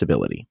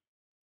responsibility.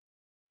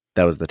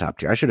 That was the top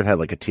tier. I should have had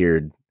a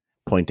tiered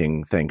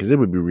pointing thing, because it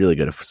would be really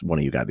good if one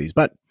of you got these.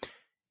 But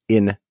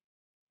in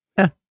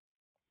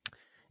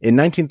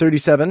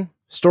 1937,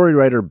 story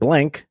writer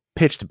Blank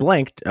pitched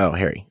Blank. Oh,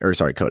 Cody.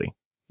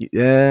 Do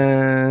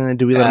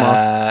we let him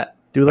off?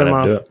 Do we let him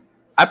off?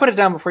 I put it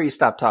down before you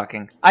stop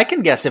talking. I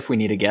can guess if we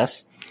need a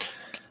guess.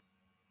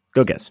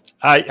 Go guess.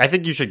 I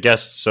think you should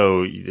guess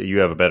so you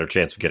have a better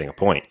chance of getting a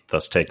point,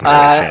 thus taking a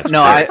chance.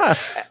 No,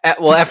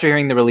 well, after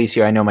hearing the release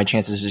here, I know my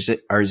chances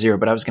are 0,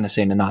 but I was going to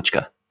say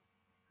Nanochka.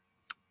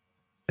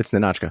 It's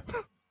Nanochka.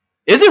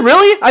 Is it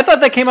really? I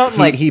thought that came out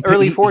in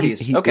early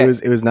 40s. Okay. It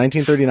was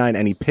 1939,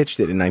 and he pitched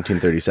it in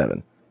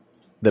 1937.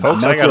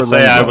 Folks, I gotta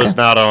say, I was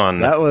not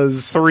on that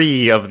was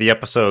 3 of the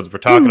episodes we're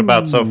talking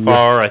about so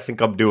far. I think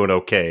I'm doing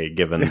okay,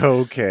 given the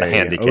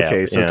handicap.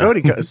 Okay, so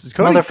Cody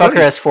motherfucker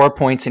has 4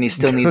 points, and he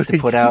still needs to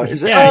put out. He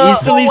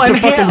still needs to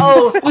fucking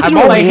listen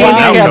to my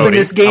handicap in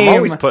this game. I'm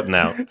always putting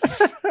out. I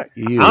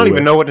don't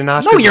even know what Nanochka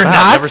is. No, you're about.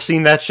 not. I've never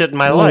seen that shit in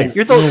my life.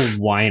 You're the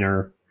little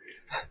whiner.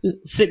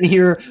 Sitting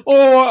here,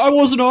 I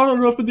wasn't on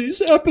enough of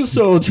these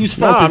episodes. Whose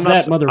fault is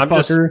that,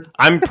 motherfucker?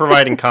 I'm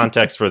providing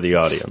context for the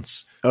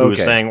audience.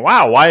 Who's saying,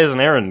 wow, why hasn't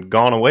Aaron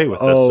gone away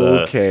with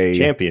this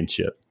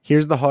championship?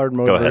 Here's the hard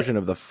mode version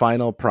of the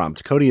final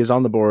prompt. Cody is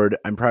on the board.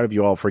 I'm proud of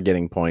you all for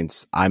getting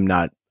points. I'm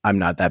not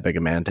that big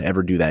a man to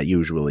ever do that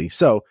usually.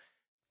 So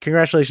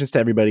congratulations to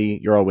everybody.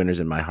 You're all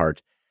winners in my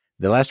heart.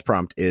 The last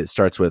prompt is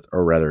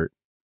curated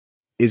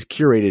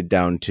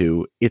down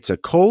to, it's a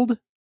cold,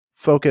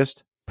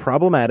 focused,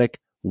 problematic,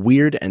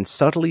 weird, and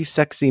subtly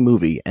sexy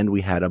movie, and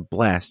we had a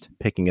blast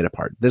picking it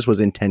apart. This was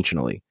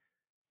intentionally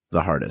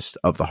the hardest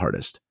of the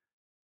hardest.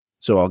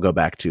 So I'll go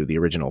back to the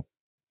original,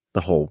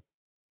 the whole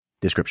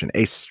description.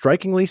 A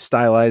strikingly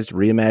stylized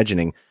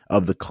reimagining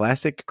of the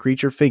classic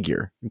creature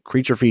feature.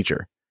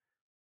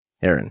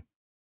 Aaron.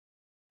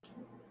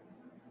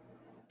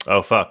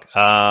 Oh, fuck.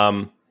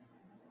 All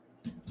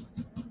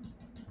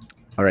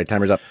right,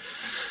 timer's up.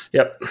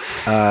 Yep.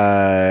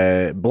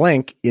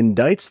 Blank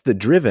indicts the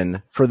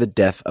driven for the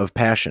death of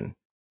passion.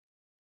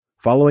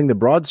 Following the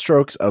broad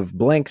strokes of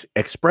Blank's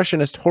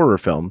expressionist horror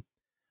film,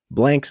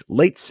 Blank's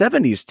late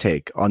 70s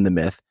take on the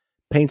myth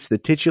paints the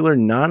titular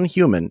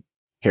non-human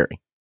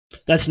Harry.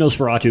 That's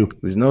Nosferatu.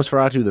 It was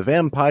Nosferatu the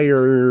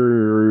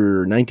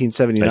Vampire,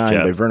 1979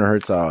 by Werner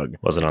Herzog.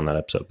 Wasn't on that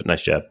episode, but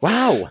nice job.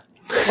 Wow.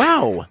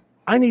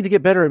 I need to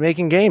get better at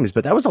making games,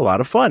 but that was a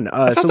lot of fun.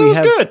 I thought that was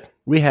good.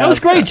 That was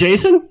great,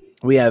 Jason.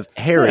 We have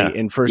Harry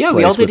in first place. Yeah,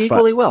 we all did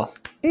equally well.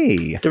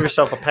 Hey. Give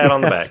yourself a pat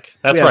on the back.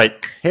 That's right.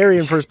 Harry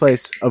in first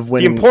place of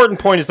winning. The important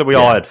point is that we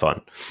all had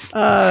fun.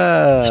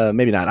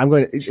 Maybe not. I'm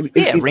going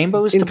to...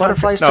 rainbows to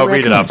butterflies to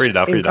raccoons. Read it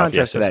off. In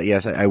contrast to that,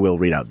 yes, I will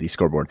read out the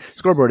scoreboard.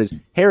 Scoreboard is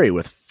Harry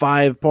with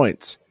 5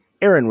 points.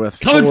 Aaron with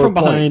 4 coming from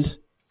points.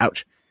 behind.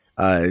 Ouch.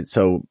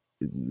 So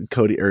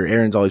Cody or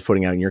Aaron's always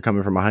putting out and you're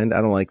coming from behind.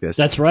 I don't like this.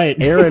 That's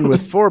right. Aaron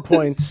with 4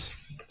 points.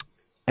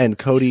 And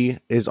Cody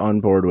is on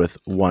board with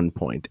 1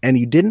 point. And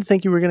you didn't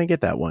think you were going to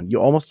get that one. You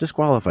almost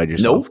disqualified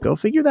yourself. Nope. Go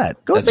figure that.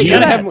 You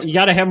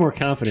gotta have more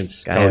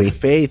confidence. Gotta have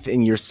faith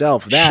in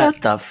yourself.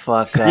 Shut the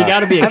fuck up. You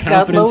gotta be I've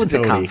got loads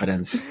of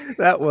confidence.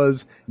 That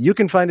was, you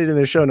can find it in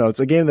the show notes,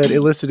 a game that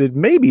elicited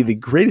maybe the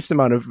greatest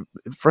amount of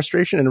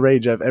frustration and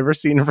rage I've ever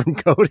seen from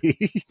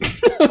Cody.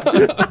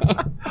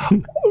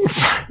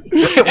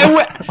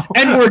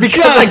 and we're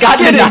because I got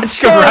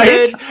Nanochka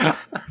right.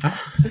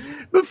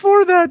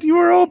 Before that, you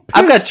were all pissed.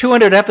 I've got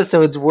 200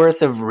 episodes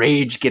worth of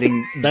rage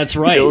getting That's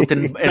right. built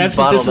and That's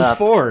what this is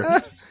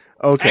for.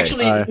 Okay.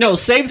 Actually, no,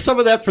 save some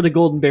of that for the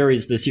golden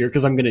berries this year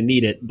because I'm going to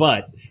need it,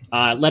 but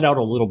let out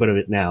a little bit of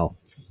it now.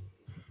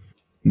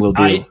 Will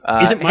do.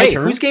 Is it my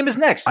turn? Whose game is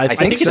next? I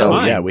think it's so.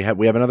 mine. Yeah, we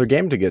have another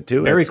game to get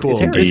to. Very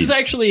cool. It's This is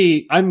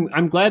actually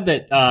I'm glad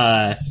that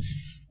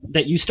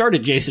that you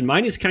started, Jason.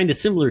 Mine is kind of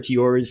similar to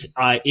yours.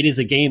 It is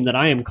a game that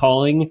I am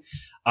calling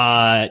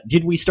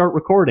did we start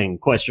recording? ?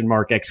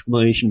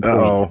 Exclamation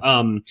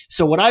point.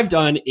 So what I've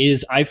done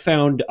is I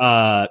found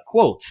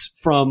quotes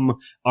from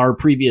our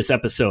previous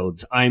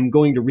episodes. I'm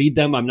going to read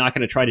them. I'm not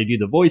going to try to do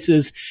the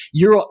voices.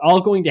 You're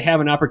all going to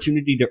have an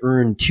opportunity to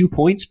earn 2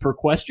 points per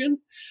question.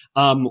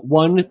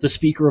 One, the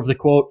speaker of the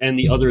quote, and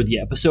the other, the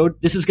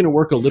episode. This is going to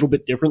work a little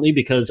bit differently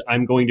because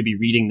I'm going to be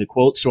reading the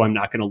quote, so I'm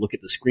not going to look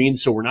at the screen.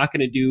 So we're not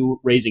going to do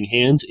raising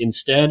hands.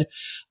 Instead,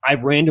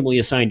 I've randomly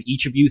assigned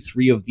each of you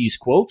 3 of these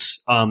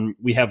quotes.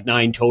 We have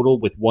 9 total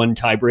with 1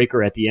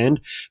 tiebreaker at the end.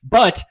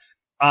 But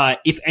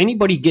if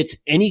anybody gets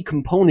any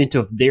component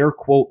of their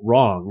quote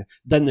wrong,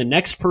 then the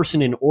next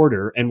person in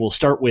order, and we'll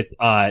start with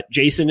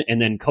Jason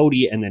and then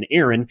Cody and then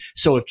Aaron.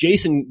 So if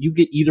Jason, you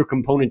get either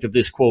component of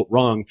this quote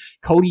wrong,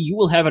 Cody, you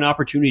will have an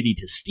opportunity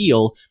to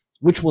steal,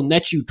 which will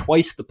net you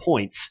twice the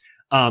points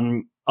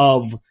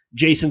of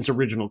Jason's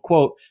original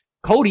quote.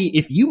 Cody,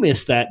 if you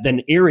miss that,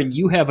 then Aaron,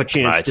 you have a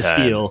chance to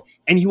steal,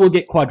 and you will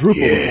get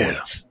quadruple the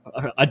points.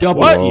 A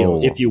double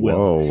steal, if you will.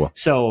 Whoa.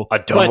 So A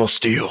double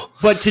steal.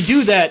 But to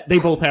do that, they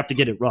both have to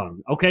get it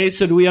wrong. Okay,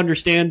 so do we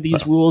understand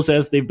these rules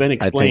as they've been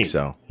explained? I think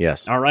so,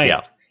 yes. All right.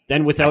 Yeah.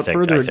 Then without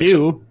further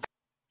ado,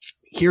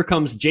 here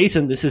comes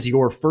Jason. This is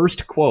your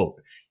first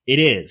quote. It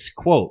is,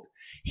 quote,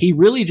 "He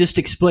really just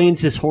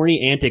explains his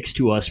horny antics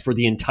to us for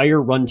the entire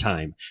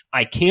runtime.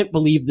 I can't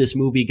believe this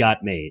movie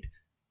got made."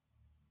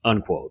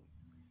 Unquote.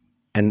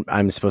 And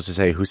I'm supposed to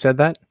say who said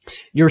that?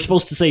 You're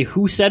supposed to say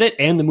who said it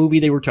and the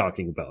movie they were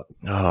talking about.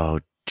 Oh,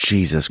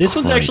 Jesus This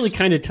Christ. one's actually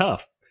kind of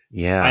tough.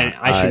 Yeah.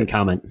 I shouldn't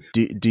comment.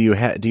 Do you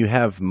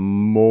have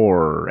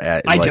more?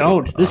 I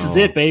don't. This is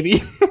it,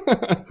 baby.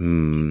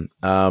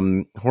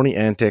 Horny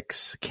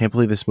antics. Can't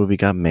believe this movie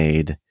got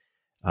made.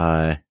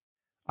 I'm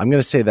going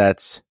to say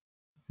that's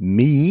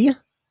me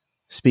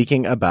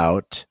speaking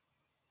about,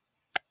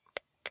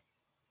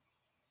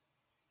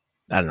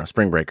 I don't know,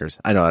 Spring Breakers.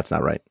 I know that's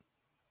not right.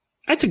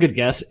 That's a good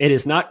guess. It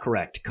is not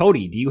correct.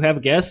 Cody, do you have a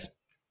guess?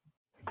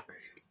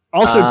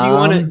 Also,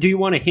 do you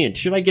want a hint?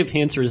 Should I give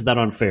hints or is that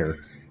unfair?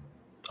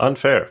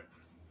 Unfair.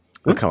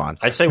 Oh, come on.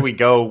 I say we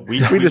go. We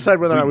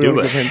decide whether or not we do will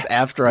it. give hints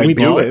after I We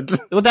do do it.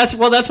 Well, that's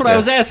what I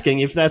was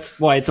asking. If that's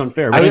why it's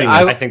unfair. But anyway.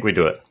 I think we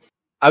do it.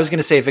 I was going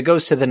to say, if it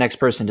goes to the next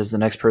person, does the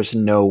next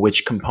person know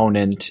which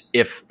component,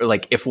 if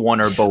one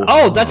or both?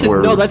 Oh, that's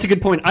a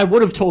good point. I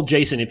would have told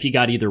Jason if he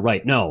got either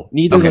right. No,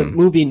 neither the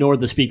movie nor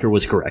the speaker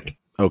was correct.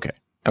 Okay.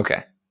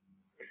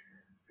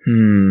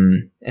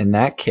 In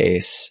that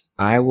case,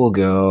 I will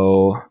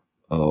go.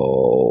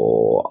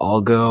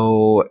 I'll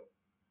go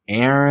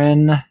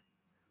Aaron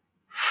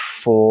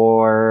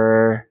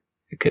for.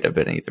 It could have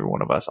been either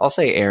one of us. I'll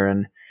say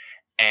Aaron.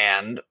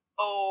 And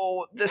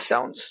this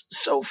sounds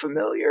so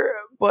familiar,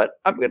 but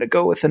I'm going to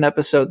go with an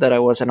episode that I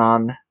wasn't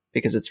on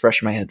because it's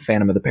fresh in my head.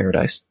 Phantom of the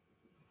Paradise.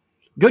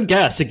 Good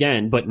guess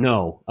again, but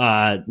no.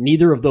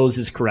 Neither of those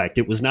is correct.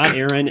 It was not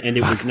Aaron, and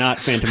it was not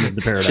Phantom of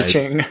the Paradise.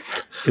 Cha-ching.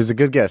 It was a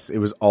good guess. It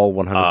was all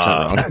 100%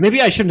 wrong.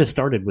 Maybe I shouldn't have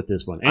started with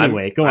this one.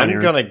 Anyway, go on, I'm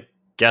Aaron. going to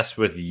guess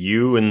with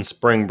you and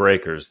Spring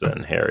Breakers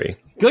then, Harry.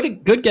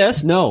 Good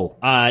guess. No,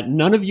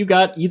 none of you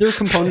got either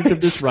component of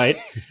this right.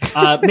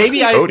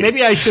 Maybe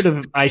I should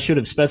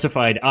have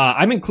specified.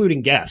 I'm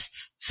including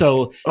guests,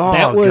 so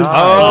that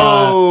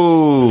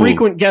was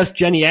frequent guest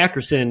Jenny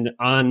Ackerson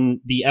on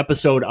the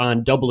episode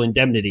on Double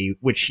Indemnity,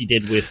 which she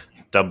did with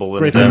Double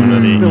Griffin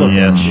Indemnity.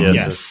 Phillips.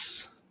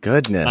 Yes.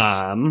 Goodness.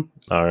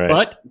 All right,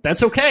 but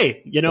that's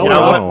okay. You know,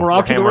 we're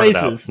off to the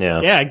races.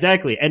 Yeah,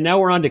 exactly. And now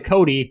we're on to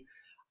Cody.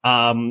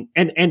 And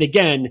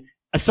again,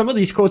 some of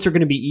these quotes are going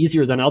to be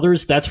easier than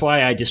others. That's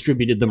why I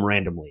distributed them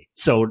randomly.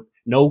 So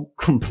no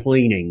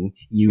complaining,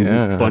 you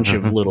bunch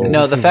of little.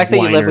 No, the fact that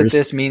you live with whiners.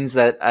 this means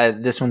that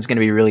this one's going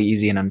to be really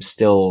easy, and I'm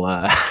still.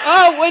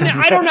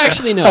 I don't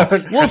actually know.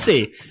 We'll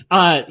see.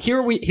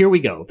 Here we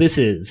go. This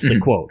is the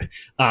quote.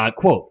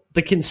 Quote.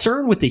 "The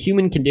concern with the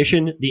human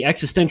condition, the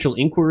existential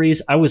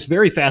inquiries, I was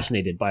very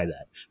fascinated by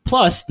that.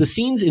 Plus, the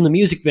scenes in the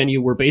music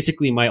venue were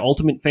basically my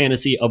ultimate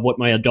fantasy of what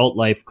my adult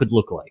life could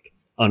look like."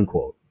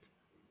 Unquote.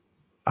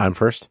 I'm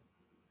first?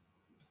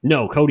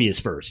 No, Cody is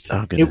first.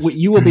 Oh, goodness.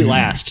 You will be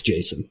last,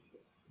 Jason.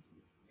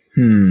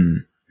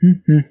 I'm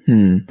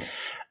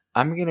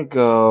gonna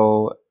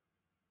go.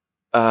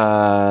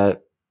 I'm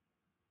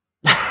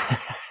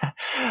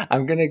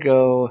gonna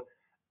go.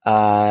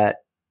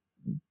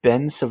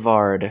 Ben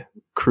Savard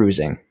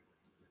cruising.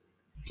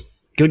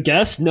 Good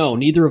guess. No,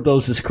 neither of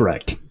those is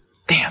correct.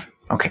 Damn.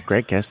 Okay.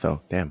 Great guess,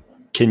 though. Damn.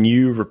 Can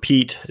you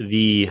repeat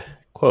the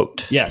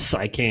quote? Yes,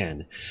 I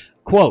can.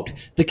 Quote,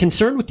 the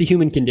concern with the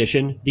human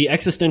condition, the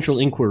existential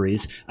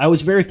inquiries, I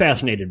was very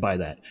fascinated by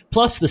that.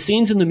 Plus, the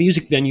scenes in the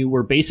music venue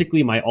were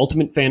basically my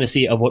ultimate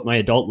fantasy of what my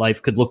adult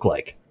life could look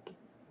like.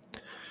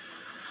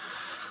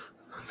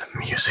 The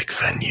music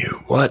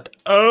venue. What?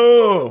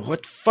 Oh,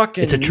 what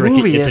fucking It's a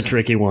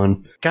tricky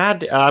one.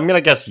 God, I'm going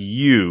to guess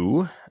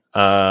you,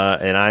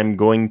 and I'm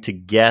going to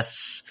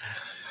guess...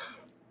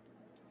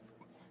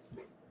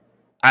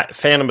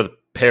 Phantom of the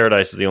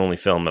Paradise is the only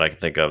film that I can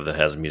think of that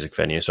has a music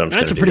venue, so I'm just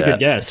That's a pretty good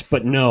guess,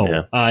 but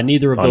no,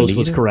 neither of those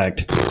was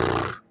correct.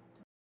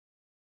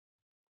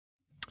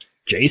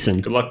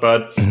 Jason. Good luck,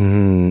 bud.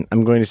 I'm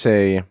going to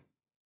say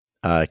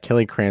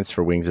Kelly Krantz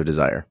for Wings of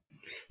Desire.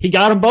 He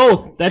got them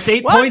both. That's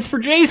 8 points for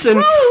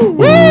Jason.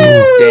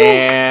 Woo!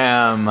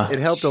 Damn. It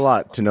helped a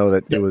lot to know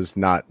that it was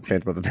not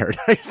Phantom of the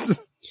Paradise.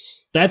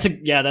 That's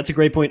a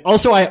great point.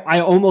 Also,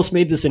 I almost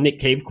made this a Nick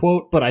Cave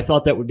quote, but I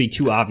thought that would be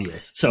too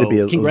obvious. So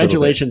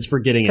congratulations for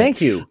getting it. Thank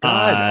you.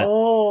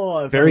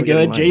 God. Very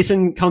good.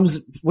 Jason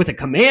comes with a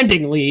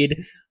commanding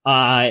lead,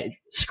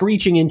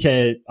 screeching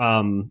into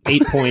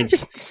 8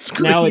 points.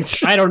 Now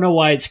I don't know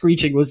why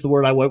screeching was the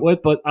word I went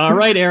with, but all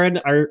right, Aaron,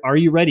 are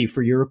you ready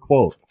for your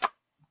quote?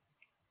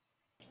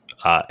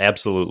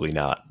 Absolutely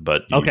not,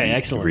 but okay,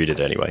 excellent. Read it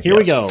anyway. Here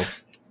we go.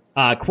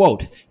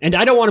 Quote, and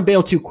I don't want to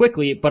bail too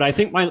quickly, but I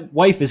think my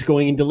wife is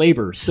going into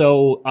labor,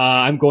 so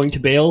I'm going to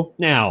bail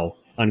now,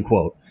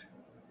 unquote.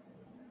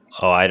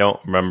 Oh, I don't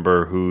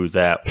remember who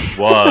that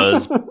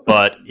was,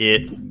 but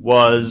it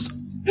was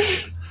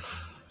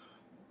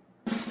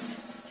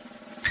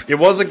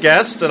a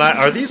guest, and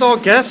are these all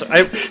guests?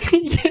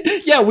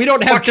 Yeah, we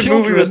don't have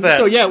children, movie was that?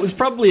 So yeah, it was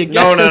probably a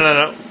guest.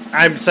 No.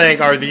 I'm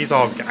saying, are these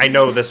all... I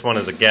know this one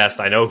is a guest.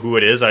 I know who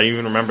it is. I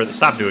even remember...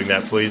 Stop doing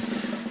that, please.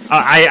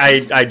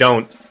 I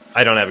don't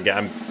have a guess.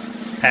 I'm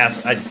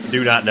pass. I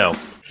do not know.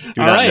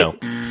 All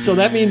right. So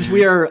that means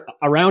we are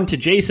around to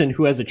Jason,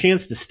 who has a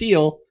chance to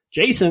steal.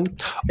 Jason.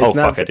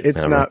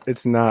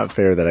 It's not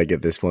fair that I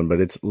get this one, but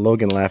it's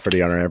Logan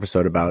Lafferty on our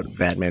episode about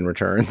Batman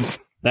Returns.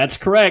 That's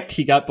correct.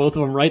 He got both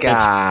of them right.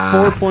 That's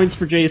 4 points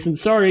for Jason.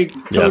 Sorry,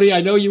 Cody. Yes.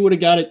 I know you would have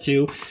got it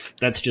too.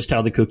 That's just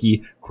how the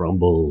cookie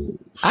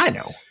crumbles. I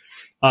know.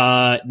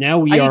 Now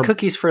we I eat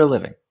cookies for a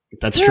living.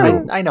 That's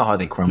true. I know how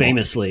they crumble.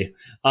 Famously.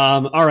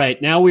 All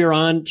right. Now we are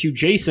on to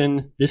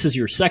Jason. This is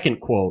your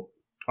second quote.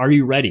 Are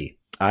you ready?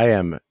 I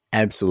am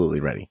absolutely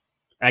ready.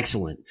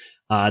 Excellent.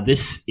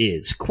 This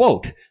is,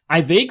 quote,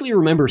 I vaguely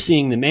remember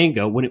seeing the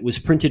manga when it was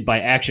printed by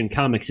Action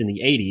Comics in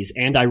the 80s,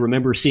 and I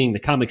remember seeing the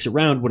comics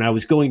around when I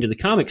was going to the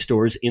comic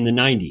stores in the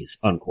 90s,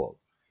 unquote.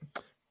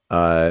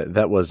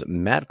 That was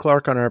Matt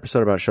Clark on our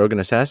episode about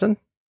Shogun Assassin.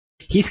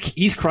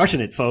 He's crushing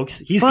it, folks.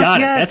 He's got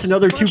it. That's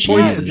another 2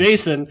 points for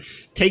Jason.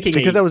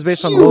 Because that was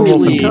based on Lone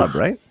Wolf and Cub,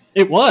 right?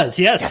 It was,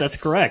 yes,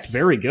 that's correct.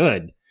 Very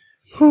good.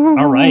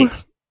 All right.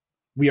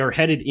 We are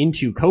headed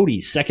into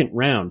Cody's second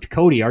round.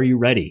 Cody, are you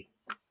ready?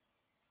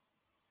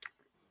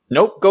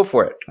 Nope, go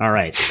for it. All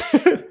right.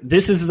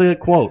 This is the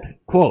quote.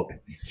 Quote,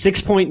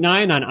 6.9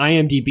 on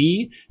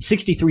IMDb,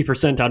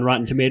 63% on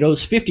Rotten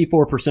Tomatoes,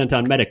 54%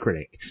 on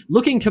Metacritic.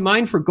 Looking to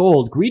mine for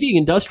gold, greedy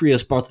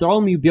industrious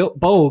Bartholomew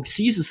Bogue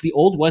seizes the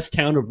old west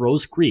town of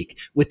Rose Creek.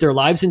 With their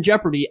lives in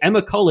jeopardy,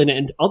 Emma Cullen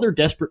and other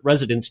desperate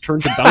residents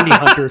turn to bounty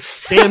hunter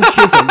Sam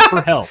Chisholm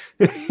for help.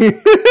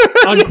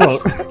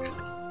 Unquote.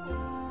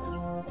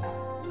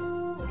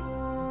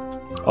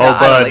 Oh,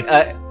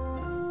 bud.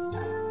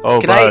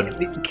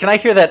 Can I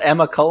hear that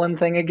Emma Cullen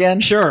thing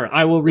again? Sure,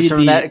 I will read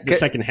the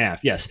second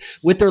half. Yes.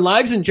 With their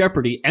lives in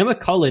jeopardy, Emma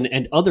Cullen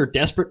and other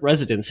desperate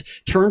residents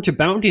turn to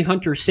bounty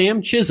hunter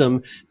Sam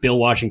Chisholm, Bill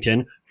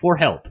Washington, for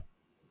help.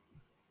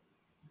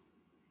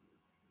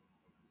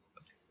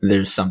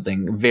 There's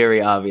something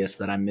very obvious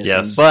that I'm missing.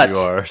 Yes, but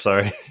you are.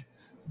 Sorry.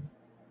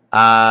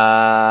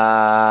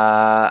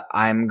 I'm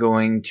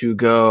going to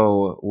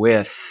go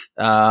with...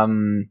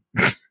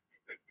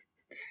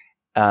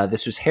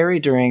 this was Harry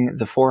during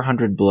the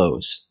 400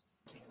 blows.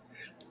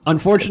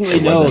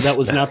 Unfortunately, no, that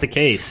was not the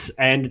case,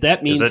 and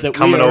that means is it that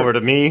coming we are... over to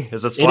me?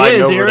 Is it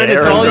sliding over Aaron, to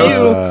it's Aaron?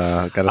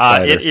 all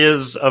you. It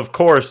is, of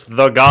course,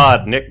 the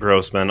God Nick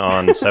Grossman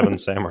on Seven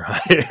Samurai.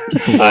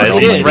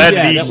 He's read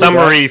the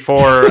summary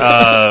for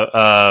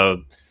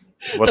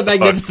the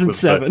Magnificent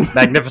Seven.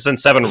 Magnificent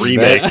Seven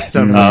remake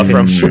from.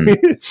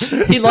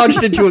 He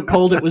launched into it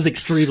cold. It was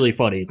extremely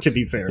funny, to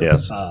be fair.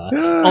 Yes.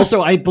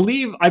 Also, I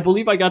believe I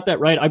got that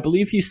right. I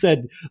believe he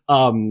said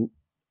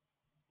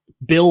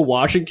Bill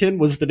Washington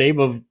was the name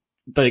of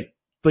the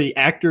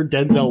actor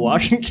Denzel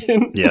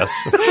Washington. Yes.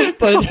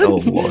 But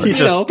he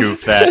just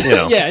goofed that.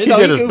 He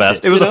did his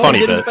best. It was a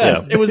funny bit. Yeah.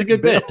 It was a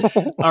good bit.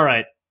 All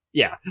right.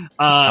 Yeah.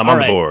 I'm on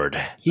the board.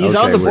 He's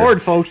on the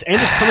board, folks,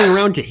 and it's coming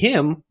around to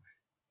him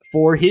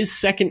for his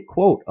second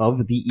quote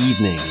of the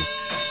evening.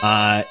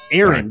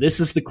 Aaron, this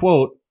is the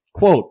quote.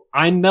 Quote,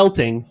 I'm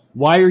melting.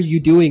 Why are you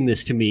doing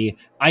this to me?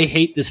 I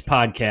hate this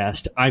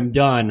podcast. I'm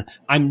done.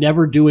 I'm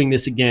never doing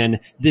this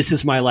again. This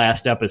is my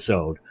last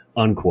episode.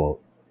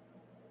 Unquote.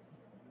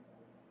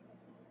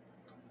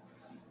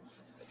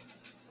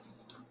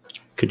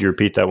 Could you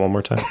repeat that one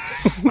more time?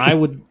 I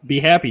would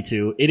be happy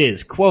to. It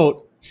is,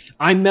 quote,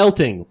 I'm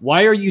melting.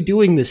 Why are you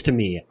doing this to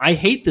me? I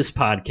hate this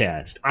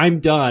podcast.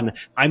 I'm done.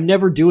 I'm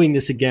never doing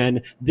this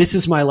again. This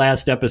is my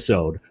last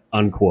episode,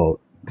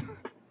 unquote.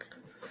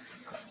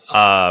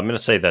 I'm going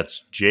to say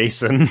that's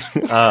Jason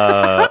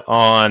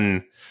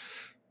on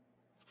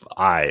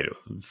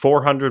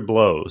 400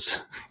 blows.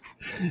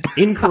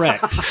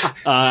 Incorrect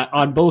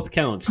on both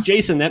counts.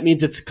 Jason, that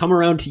means it's come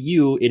around to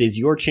you. It is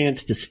your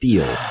chance to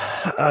steal.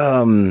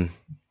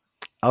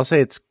 I'll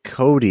say it's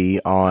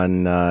Cody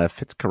on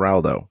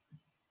Fitzcarraldo.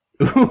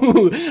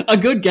 Ooh, a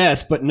good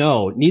guess, but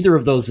no, neither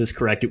of those is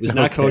correct. It was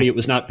not Cody. It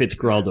was not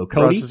Fitzcarraldo.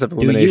 Cody,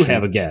 do you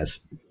have a guess?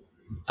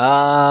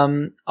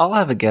 I'll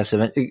have a guess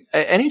of it.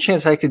 Any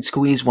chance I could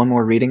squeeze one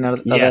more reading out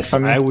of that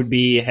from you? I would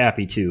be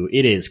happy to.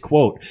 It is,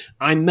 quote,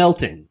 I'm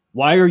melting.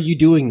 Why are you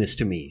doing this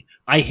to me?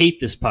 I hate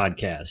this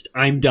podcast.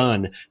 I'm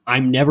done.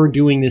 I'm never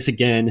doing this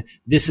again.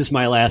 This is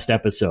my last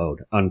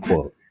episode,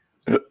 unquote.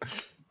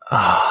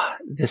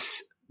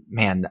 This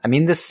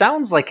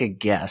sounds like a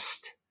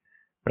guest,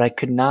 but I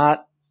could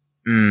not.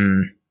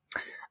 I'm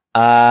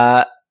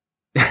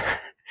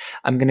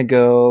going to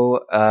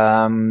go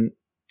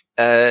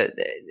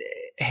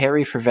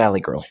Harry for Valley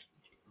Girl.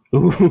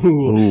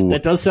 Ooh,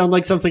 that does sound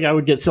like something I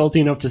would get salty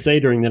enough to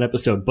say during that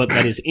episode, but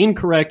that is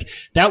incorrect.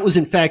 That was,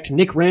 in fact,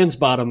 Nick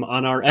Ransbottom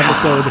on our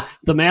episode,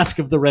 The Mask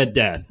of the Red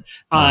Death.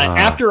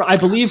 After, I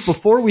believe,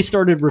 before we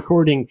started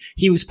recording,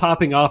 he was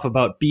popping off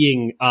about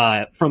being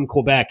from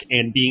Quebec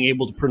and being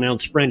able to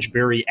pronounce French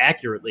very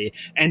accurately,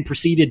 and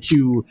proceeded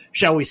to,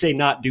 shall we say,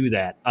 not do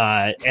that.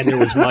 And there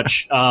was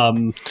much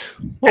we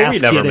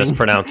never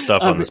mispronounce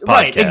stuff on this podcast.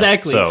 Right,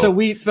 exactly. So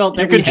we felt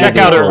that you can check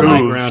out our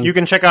oeuvre. You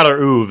can check out our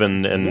oeuvre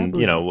and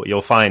you know, you'll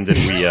find that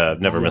we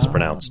never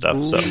mispronounce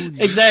stuff. So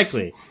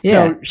exactly.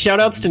 Yeah. So shout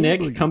outs to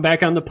Nick. Come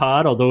back on the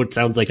pod, although it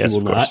sounds like he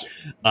will not.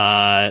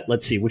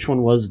 Let's see, which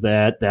one was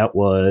that? That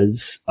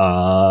was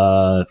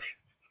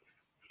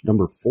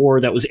number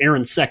 4. That was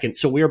Aaron's second.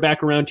 So we are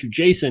back around to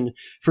Jason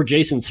for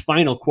Jason's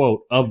final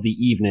quote of the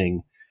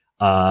evening.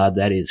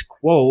 That is,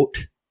 quote,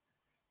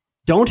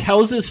 don't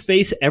houses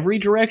face every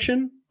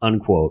direction?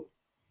 Unquote.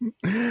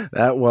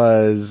 That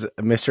was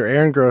Mr.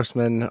 Aaron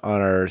Grossman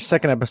on our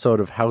second episode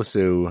of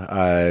Hausu.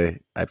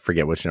 I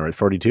forget which number,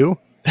 42?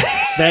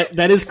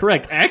 That is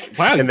correct.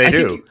 Wow, and they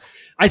do.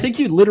 I think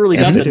you literally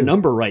got the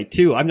number right,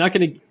 too. I'm not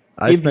going to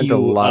I spent a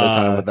lot of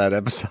time with that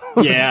episode.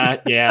 yeah,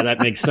 that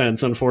makes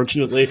sense,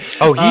 unfortunately.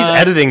 Oh, he's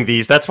editing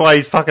these. That's why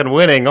he's fucking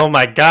winning. Oh,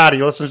 my God.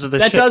 He listens to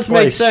this shit That does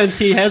twice. make sense.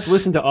 He has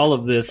listened to all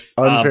of this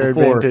Unfair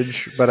before.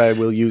 advantage, but I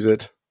will use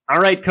it. All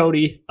right,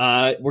 Cody,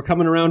 we're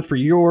coming around for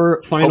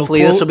your final Hopefully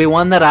quote. this will be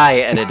one that I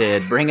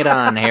edited. Bring it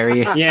on, Harry.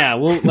 Yeah,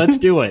 well, let's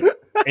do it.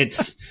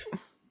 It's,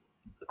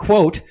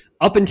 quote,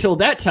 up until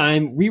that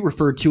time, we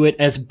referred to it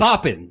as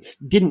boppins,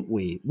 didn't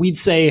we? We'd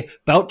say,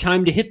 about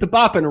time to hit the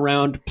boppin'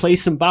 around, play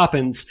some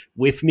boppins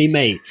with me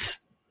mates,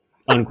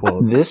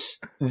 unquote. This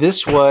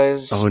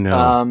was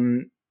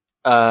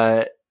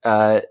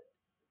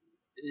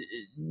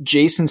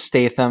Jason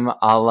Statham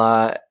a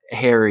la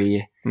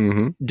Harry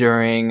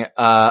during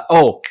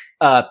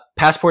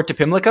Passport to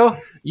Pimlico?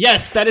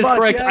 Yes, that is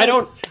correct.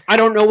 Yes. I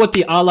don't know what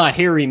the a la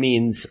Harry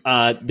means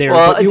there,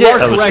 Well, but you are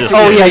correct.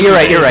 Oh yeah,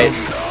 you're right.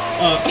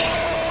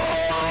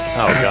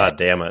 Oh, God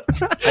damn it.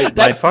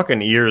 My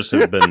fucking ears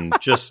have been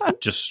just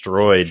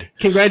destroyed.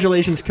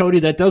 Congratulations, Cody.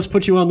 That does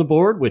put you on the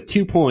board with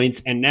 2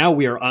 points. And now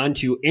we are on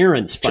to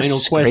Aaron's final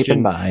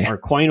question. Our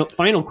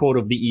final quote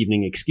of the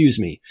evening, excuse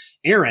me.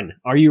 Aaron,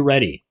 are you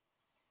ready?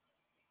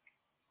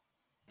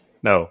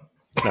 No.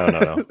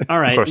 All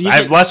right. Of course.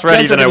 I'm less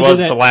ready than I was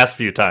the last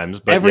few times.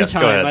 But every yes,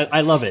 time. go ahead.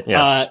 I love it.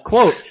 Yes.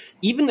 Quote,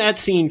 even that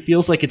scene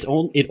feels like it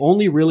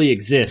only really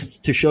exists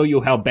to show you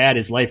how bad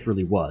his life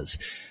really was.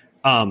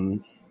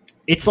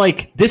 It's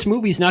like, this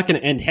movie's not going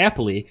to end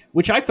happily,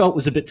 which I felt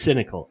was a bit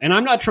cynical. And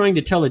I'm not trying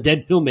to tell a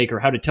dead filmmaker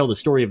how to tell the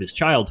story of his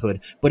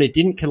childhood, but it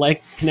didn't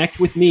connect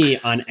with me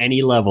on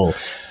any level.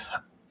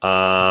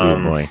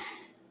 Oh, boy.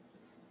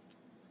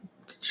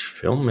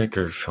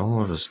 Filmmaker film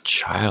of his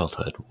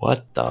childhood.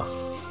 What the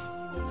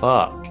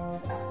fuck?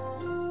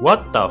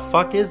 What the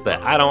fuck is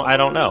that? I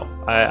don't know.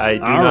 I do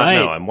not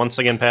know. I'm once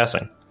again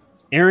passing.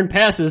 Aaron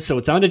passes, so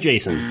it's on to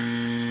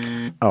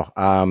Jason.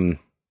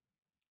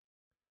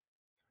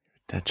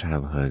 Dead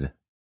childhood.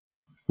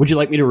 Would you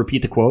like me to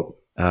repeat the quote?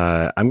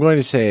 I'm going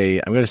to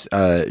say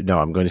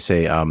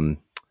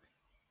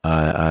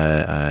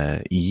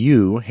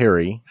you,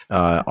 Harry,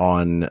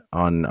 on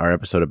our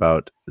episode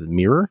about the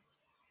mirror.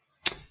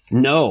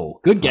 No.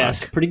 Good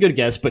guess. Pretty good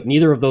guess, but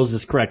neither of those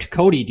is correct.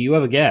 Cody, do you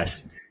have a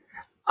guess?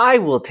 I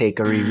will take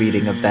a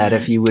rereading of that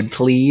if you would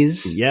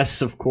please.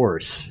 Yes, of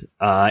course.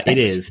 It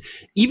is.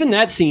 Even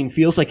that scene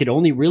feels like it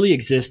only really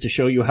exists to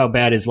show you how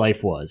bad his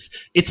life was.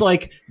 It's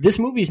like, this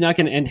movie's not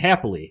going to end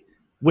happily,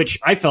 which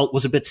I felt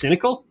was a bit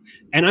cynical.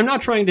 And I'm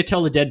not trying to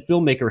tell a dead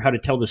filmmaker how to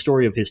tell the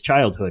story of his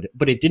childhood,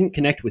 but it didn't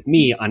connect with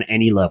me on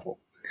any level.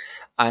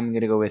 I'm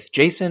going to go with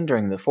Jason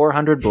during the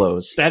 400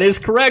 blows. That is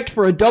correct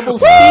for a double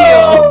steal.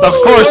 Of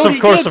course, Cody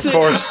of course, gets of it.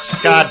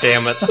 course. God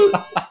damn it.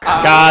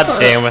 God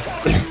damn it.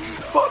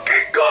 Fucking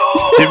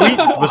go! Did we?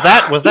 Was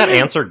that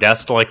answer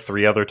guessed like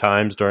 3 other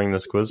times during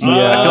this quiz?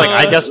 Yeah. I feel like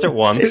I guessed it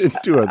once.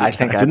 I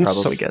think I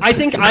probably guessed I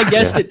think I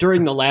guessed it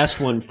during the last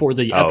one for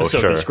the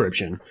episode sure.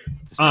 description.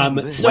 So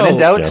When in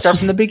doubt, yes. start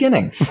from the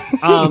beginning.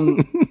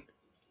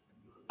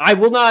 I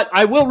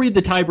will read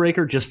the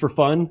tiebreaker just for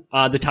fun.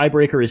 The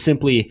tiebreaker is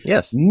simply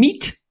Yes.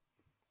 meat.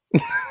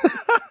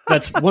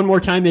 That's one more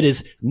time. It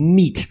is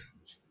meat.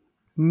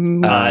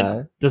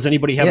 Does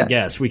anybody have yeah. a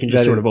guess? We can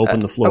just That sort is- of open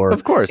the floor.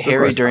 Of course.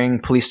 Harry during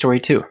Police Story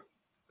 2.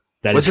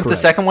 That Was is it the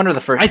correct. second one or the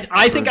first?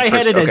 I think the I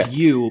had first- it as okay.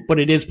 you, but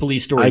it is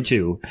Police Story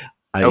 2.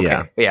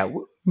 Okay. Yeah.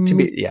 To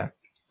be, yeah.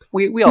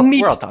 We're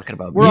all talking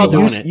about We're all meat.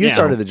 doing You, it. you yeah.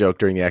 started the joke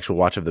during the actual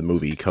watch of the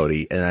movie,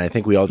 Cody, and I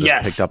think we all just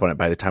Yes. picked up on it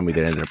by the time we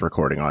ended up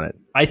recording on it.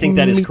 I think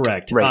that is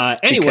correct. Right.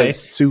 Anyway,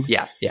 Because- So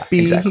Yeah, Be-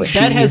 exactly.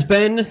 that has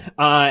been.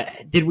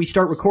 Did we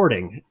start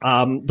recording?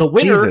 The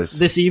winner Jesus.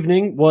 this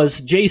evening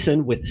was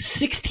Jason with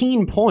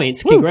 16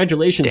 points.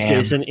 Congratulations, Damn.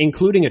 Jason,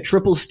 including a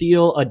triple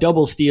steal, a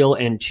double steal,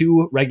 and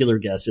 2 regular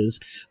guesses.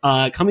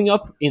 Coming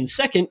up in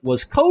second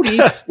was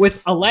Cody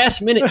with a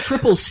last-minute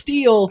triple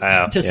steal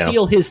to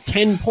seal his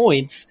 10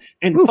 points.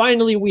 And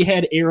finally, we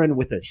had Aaron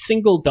with a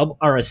single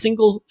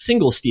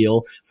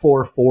steal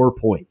for 4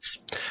 points.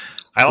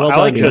 I Well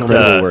like done,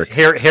 that work.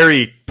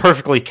 Harry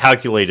perfectly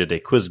calculated a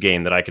quiz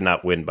game that I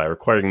cannot win by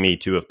requiring me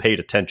to have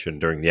paid attention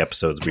during the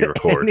episodes we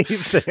record.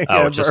 anything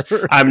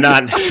I'm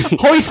not.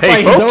 Hoist by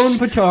Hey, his folks. own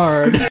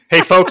petard.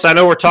 Hey, folks, I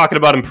know we're talking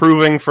about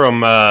improving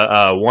from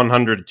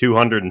 100 to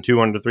 200 and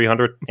 200 to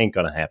 300. Ain't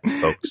gonna happen,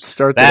 folks.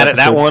 Starts that at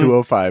episode one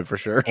 205 for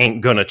sure.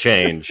 ain't gonna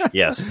change.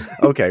 Yes.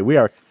 Okay, we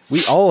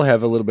all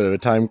have a little bit of a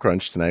time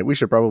crunch tonight. We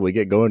should probably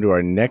get going to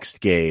our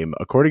next game.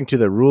 According to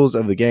the rules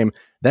of the game,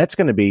 that's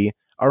going to be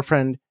our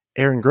friend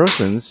Aaron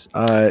Grossman's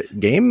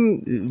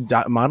game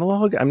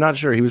monologue. I'm not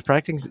sure. He was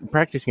practicing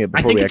it before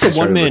I think we it's actually a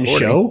started one-man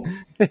recording.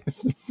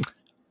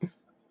 show.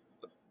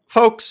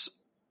 Folks,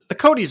 the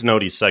Cody's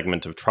Noteys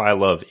segment of Try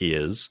Love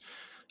is,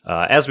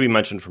 as we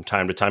mentioned from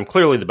time to time,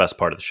 clearly the best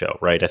part of the show,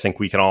 right? I think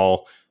we can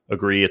all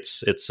agree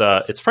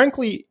it's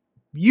frankly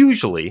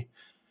usually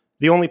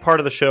the only part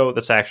of the show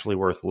that's actually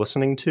worth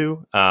listening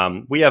to.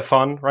 We have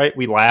fun, right?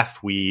 We laugh.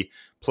 We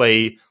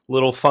play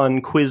little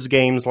fun quiz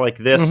games like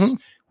this. Mm-hmm.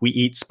 We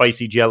eat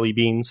spicy jelly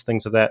beans,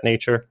 things of that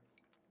nature.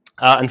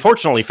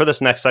 Unfortunately, for this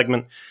next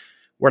segment,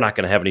 we're not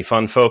going to have any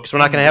fun, folks. We're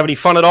not going to have any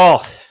fun at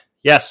all.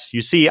 Yes,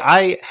 you see,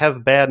 I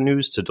have bad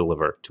news to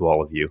deliver to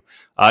all of you.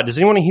 Does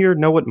anyone here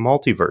know what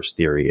multiverse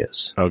theory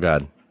is? Oh,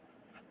 God.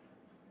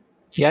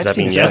 Yeah, I've Does that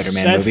seen a mean yes?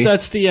 Spider-Man movie.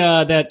 That's the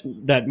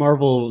that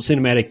Marvel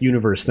Cinematic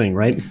Universe thing,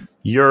 right?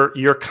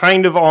 You're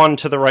kind of on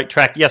to the right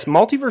track. Yes,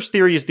 multiverse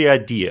theory is the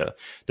idea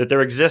that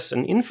there exists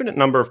an infinite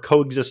number of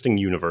coexisting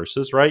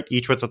universes, right?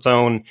 Each with its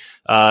own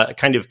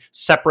kind of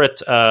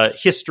separate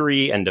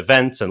history and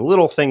events and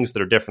little things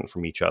that are different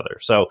from each other.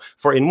 So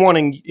in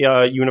one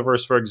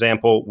universe, for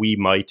example, we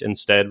might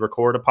instead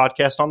record a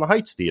podcast on the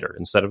Heights Theater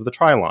instead of the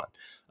Trilon.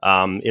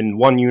 In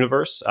one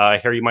universe,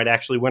 Harry might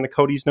actually win a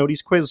Cody's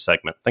Noteys quiz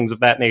segment, things of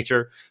that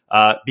nature.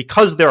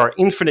 Because there are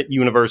infinite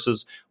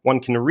universes, one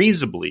can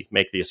reasonably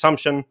make the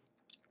assumption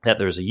that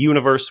there's a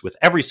universe with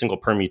every single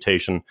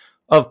permutation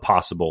of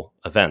possible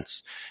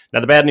events.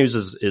 Now, the bad news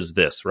is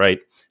this, right?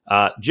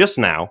 Just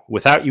now,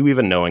 without you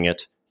even knowing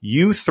it,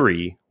 you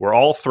three were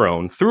all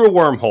thrown through a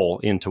wormhole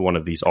into one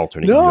of these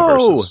alternate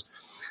universes.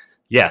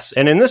 Yes,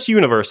 and in this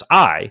universe,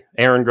 I,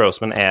 Aaron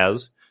Grossman,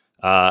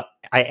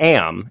 I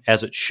am,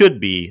 as it should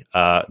be,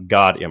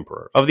 God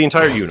Emperor of the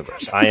entire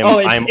universe. I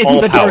am. It's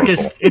all the powerful.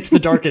 darkest. It's the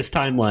darkest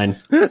timeline.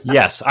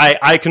 Yes,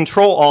 I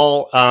control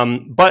all.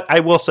 But I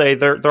will say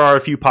there are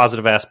a few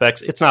positive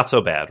aspects. It's not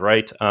so bad,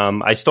 right?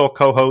 I still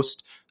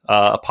co-host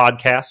a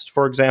podcast,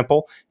 for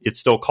example. It's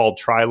still called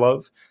Try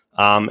Love.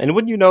 And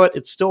wouldn't you know it,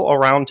 it's still a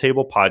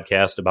roundtable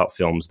podcast about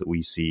films that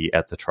we see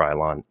at the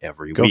Trilon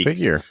every Go week.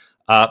 figure.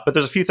 But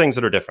there's a few things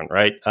that are different,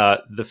 right?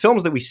 The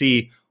films that we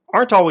see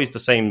aren't always the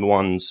same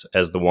ones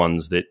as the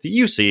ones that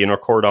you see and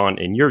record on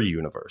in your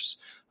universe.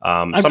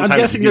 I'm Sometimes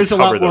guessing we do there's a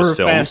cover lot more those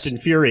films Fast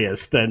and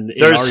Furious than in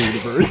There's- our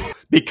universe.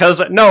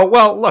 because no,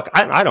 well, look,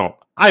 I don't.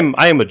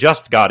 I am a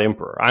just God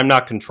Emperor. I'm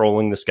not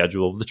controlling the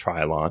schedule of the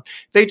Trilon.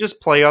 They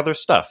just play other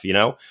stuff, you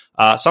know.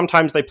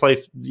 Sometimes they play,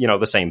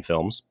 the same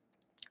films.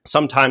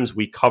 Sometimes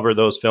we cover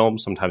those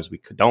films. Sometimes we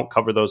don't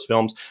cover those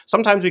films.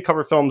 Sometimes we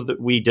cover films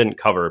that we didn't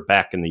cover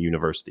back in the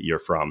universe that you're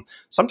from.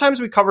 Sometimes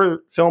we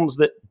cover films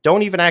that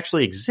don't even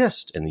actually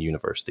exist in the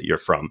universe that you're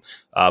from,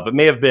 but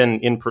may have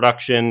been in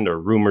production or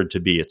rumored to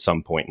be at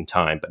some point in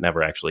time, but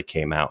never actually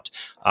came out.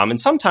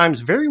 And sometimes,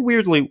 very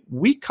weirdly,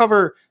 we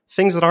cover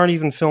things that aren't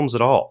even films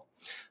at all.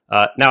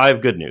 Now, I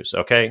have good news,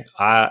 okay?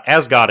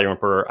 As God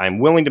Emperor, I'm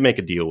willing to make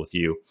a deal with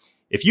you.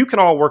 If you can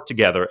all work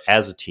together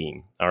as a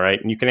team, all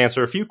right, and you can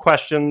answer a few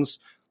questions,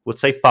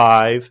 let's say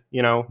 5,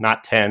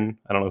 not 10.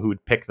 I don't know who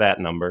would pick that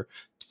number.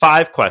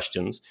 5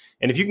 questions.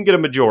 And if you can get a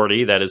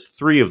majority, that is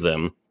 3 of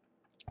them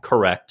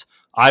correct,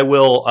 I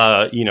will,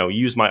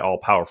 use my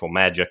all-powerful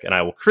magic, and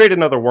I will create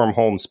another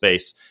wormhole in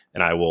space,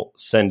 and I will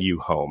send you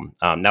home.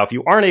 Now, if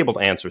you aren't able to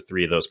answer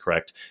 3 of those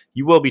correct,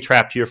 you will be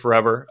trapped here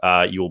forever.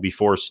 You will be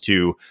forced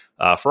to,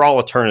 for all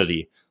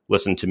eternity,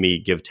 listen to me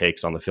give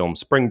takes on the film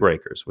Spring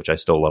Breakers, which I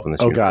still love in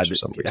this universe for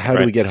some reason. How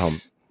do we get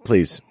home?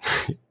 Please.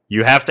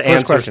 You have to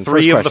answer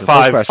 3 of the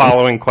 5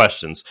 following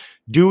questions.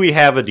 Do we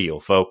have a deal,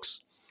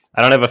 folks?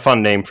 I don't have a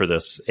fun name for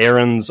this.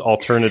 Aaron's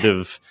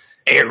alternative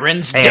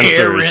Aaron's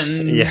answers.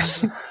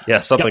 Darren's. Yeah,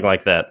 something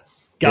like that.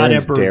 God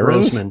Aaron's Emperor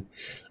Darren's? Grossman.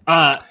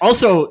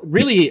 Also,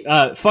 really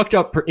fucked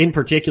up in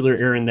particular,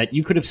 Aaron, that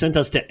you could have sent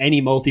us to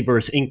any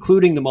multiverse,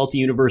 including the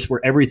multi-universe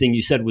where everything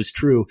you said was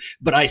true,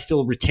 but I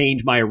still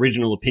retained my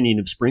original opinion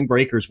of Spring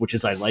Breakers, which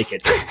is I like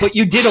it. But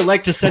you did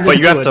elect to send us to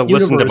But you have to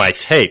listen to universe my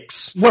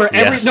takes. where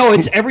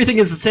Yes. everything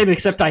is the same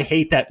except I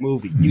hate that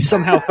movie. You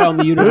somehow found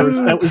the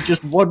universe that was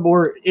just one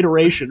more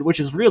iteration, which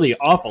is really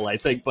awful, I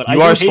think. But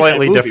You I are do hate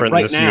slightly that movie different right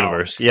in this now.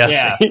 universe. Yes.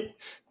 Yeah.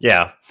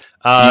 Yeah.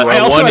 You I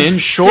are also one have inch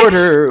 6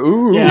 shorter.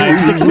 Ooh. Yeah, I have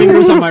 6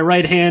 fingers on my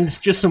right hand.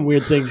 Just some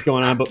weird things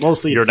going on, but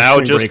mostly You're it's the now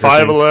Spring just Breaker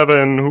thing.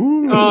 5'11".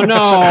 Ooh. Oh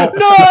no!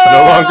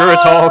 No longer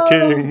a tall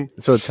king.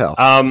 So it's hell.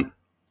 All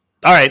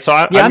right, so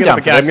I'm down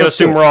going for this. to Let's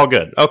assume do it. we're all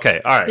good. Okay,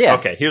 all right. Yeah.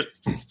 Okay,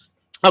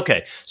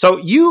 okay. So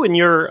you and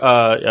your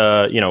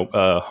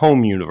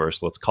home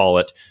universe, let's call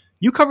it.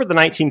 You covered the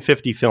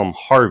 1950 film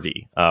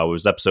Harvey. It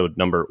was episode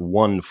number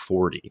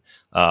 140.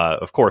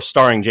 Of course,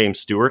 starring James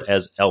Stewart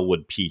as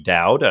Elwood P.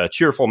 Dowd, a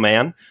cheerful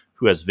man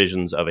who has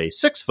visions of a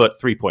 6-foot,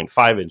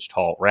 3.5-inch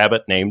tall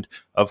rabbit named,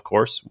 of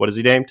course, what is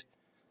he named?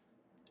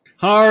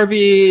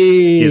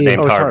 Harvey. He's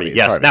named Oh, it's Harvey. Harvey.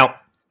 Yes. Harvey. Now,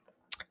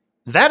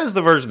 that is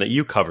the version that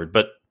you covered,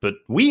 but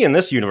we in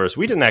this universe,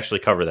 we didn't actually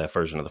cover that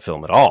version of the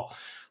film at all.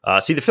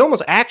 See, the film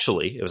was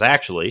actually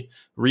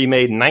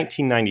remade in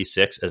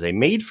 1996 as a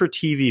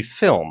made-for-TV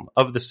film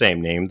of the same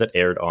name that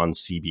aired on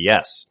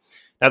CBS.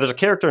 Now, there's a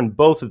character in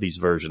both of these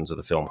versions of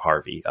the film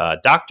Harvey,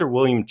 Dr.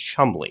 William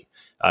Chumley.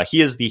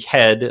 He is the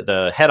head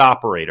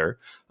operator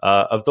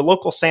of the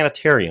local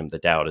sanitarium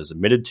that Dowd is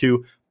admitted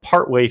to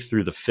partway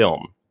through the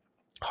film.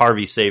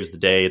 Harvey saves the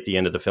day at the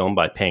end of the film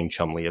by paying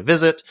Chumley a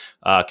visit,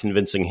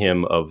 convincing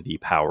him of the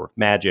power of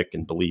magic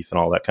and belief and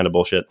all that kind of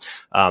bullshit.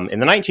 In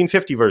the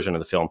 1950 version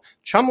of the film,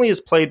 Chumley is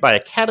played by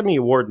Academy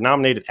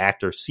Award-nominated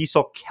actor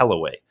Cecil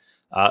Kellaway.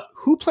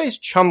 Who plays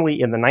Chumley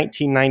in the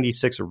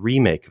 1996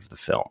 remake of the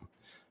film?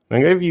 I'm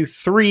going to give you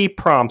 3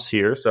 prompts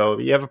here, so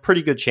you have a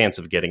pretty good chance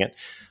of getting it.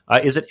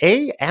 Is it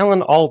A,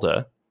 Alan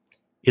Alda?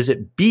 Is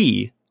it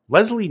B,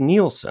 Leslie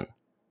Nielsen?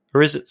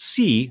 Or is it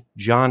C,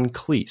 John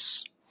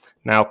Cleese?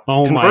 Now,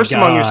 converse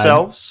among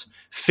yourselves.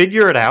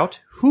 Figure it out.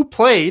 Who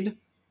played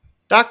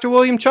Dr.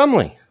 William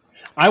Chumley?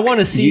 I want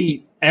to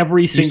see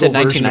every single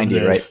version of 1990,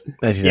 this. right?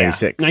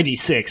 1996. Yeah,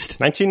 96.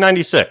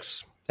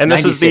 1996. And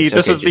this is 96,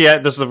 this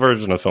is the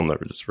version of the film that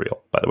was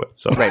real, by the way.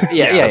 So Right.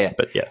 Yeah.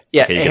 But yeah.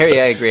 Yeah, Okay, you get Harry,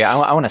 that. I agree.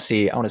 I want to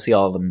see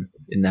all of them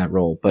in that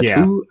role. But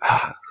Yeah. who?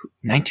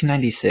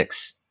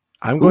 1996.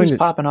 I'm Who going was to.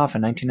 popping off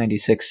in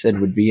 1996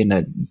 and would be in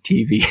a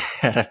TV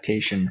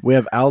adaptation? We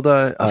have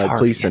Alda, Of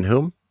Harvey. Cleese, and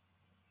whom?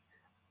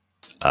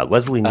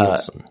 Leslie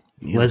Nielsen.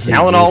 Leslie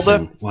Alan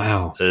Nielsen. Alda?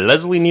 Wow.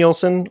 Leslie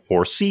Nielsen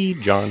or C,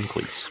 John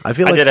Cleese. I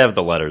feel I like- did have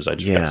the letters. I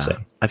just got to Yeah, say.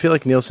 I feel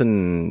like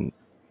Nielsen.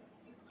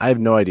 I have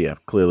no idea.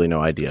 Clearly,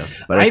 no idea.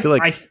 But I feel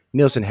like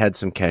Nielsen had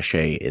some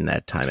cachet in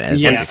that time.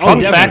 As Yeah. like a Fun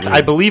Oh, fact, definitely.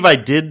 I believe I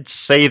did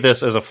say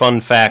this as a fun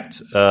fact,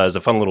 as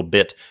a fun little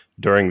bit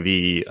during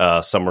the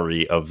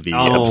summary of the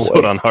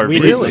episode on Harvey.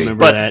 we didn't remember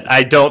but that.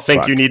 I don't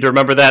think Fuck. you need to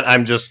remember that.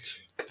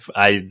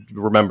 I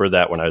remember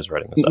that when I was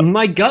writing this up.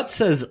 My gut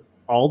says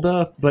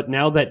Alda, but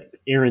now that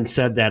Aaron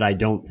said that, I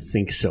don't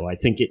think so. I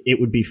think it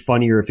would be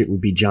funnier if it would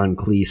be John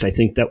Cleese. I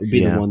think that would be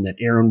Yeah. the one that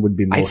Aaron would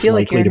be I most feel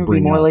like likely Aaron to would be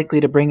bring more up. likely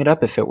to bring it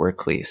up if it were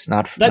Cleese.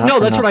 That's for what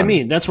I nothing.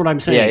 mean. That's what I'm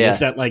saying. Yeah, yeah. Is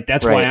that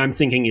that's why Right. I'm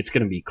thinking it's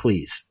going to be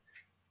Cleese.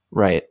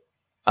 Right.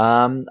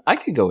 I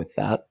could go with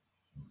that.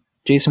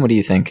 Jason, what do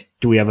you think?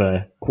 Do we have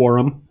a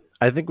quorum?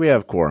 I think we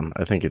have quorum.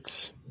 I think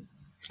it's.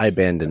 I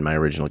abandoned my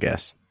original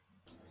guess.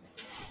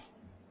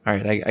 All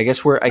right. I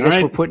guess we're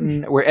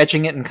right. we're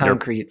etching it in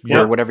concrete Yep.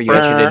 or whatever you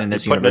etched it in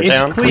this You're putting it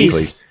universe. It's down.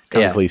 Cleese.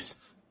 Come Yeah. Cleese.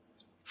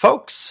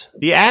 Folks,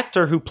 the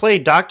actor who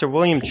played Dr.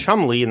 William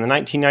Chumley in the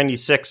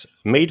 1996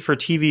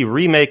 made-for-TV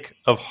remake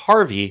of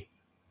Harvey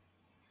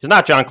is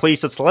not John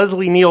Cleese, it's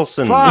Leslie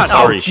Nielsen. Fuck.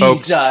 Sorry, Oh,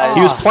 folks. Jesus.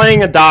 He was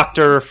playing a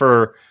doctor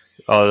for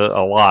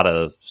a lot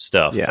of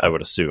stuff, Yeah. I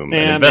would assume. Yeah,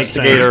 An that makes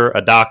investigator,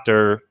 a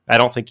doctor. I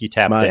don't think he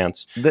tap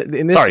dance.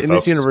 In Sorry, this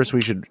folks. universe,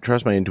 we should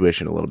trust my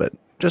intuition a little bit.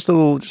 Just a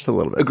little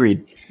bit.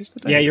 Agreed.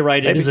 Yeah, you're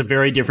right. It is a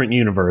very different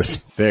universe.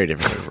 Very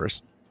different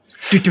universe.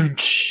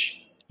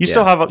 You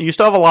still have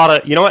a lot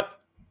of, you know what?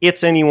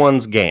 It's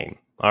anyone's game.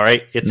 All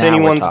right, it's Now we're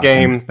anyone's talking.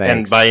 game, and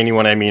Thanks. by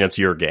anyone I mean it's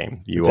your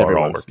game. You It's are all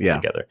everyone's, working yeah.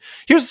 together.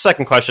 Here's the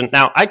second question.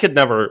 Now, I could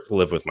never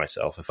live with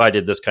myself if I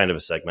did this kind of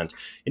a segment.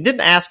 It didn't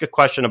ask a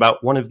question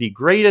about one of the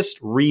greatest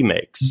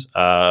remakes,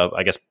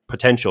 I guess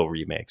potential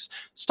remakes,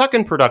 stuck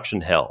in production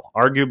hell.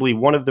 Arguably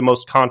one of the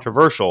most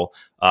controversial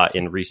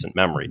in recent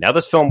memory. Now,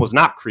 this film was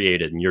not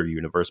created in your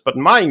universe, but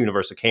in my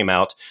universe, it came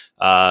out,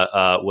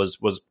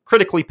 was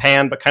critically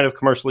panned, but kind of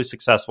commercially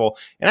successful,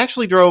 and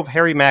actually drove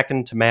Harry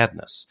Mackin to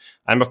madness.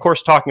 I'm, of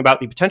course, talking about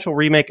the potential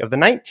remake of the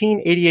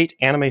 1988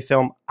 anime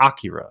film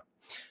Akira.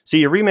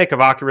 See, a remake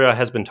of Akira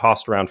has been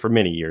tossed around for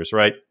many years,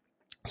 right?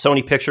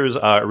 Sony Pictures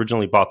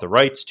originally bought the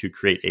rights to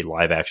create a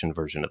live-action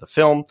version of the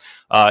film,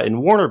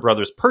 and Warner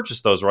Brothers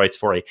purchased those rights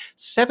for a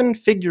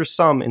 7-figure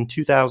sum in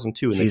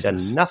 2002, and they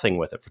did nothing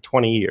with it for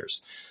 20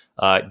 years.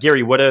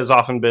 Gary Whitta has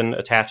often been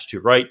attached to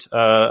write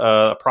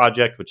a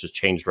project, which has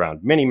changed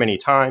around many, many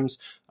times.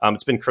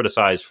 It's been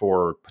criticized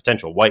for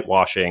potential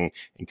whitewashing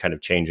and kind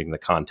of changing the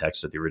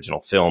context of the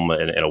original film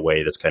in a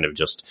way that's kind of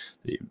just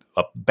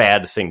a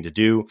bad thing to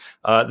do.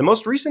 The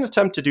most recent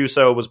attempt to do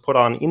so was put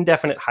on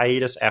indefinite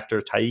hiatus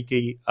after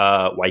Taika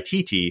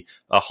Waititi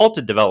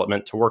halted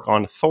development to work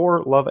on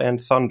Thor: Love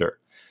and Thunder.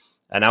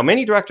 And now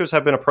many directors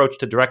have been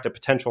approached to direct a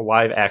potential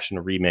live-action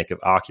remake of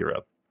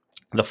Akira.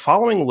 The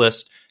following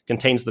list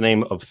contains the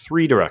name of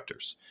 3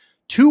 directors.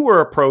 2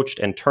 were approached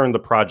and turned the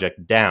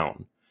project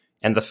down.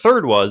 And the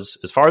third was,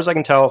 as far as I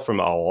can tell from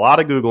a lot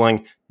of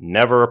Googling,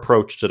 never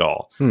approached at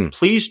all.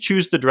 Please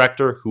choose the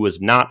director who was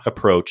not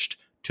approached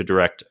to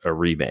direct a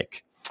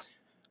remake.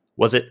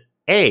 Was it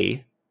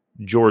A,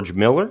 George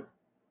Miller?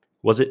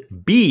 Was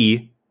it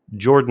B,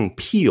 Jordan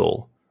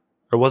Peele?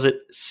 Or was it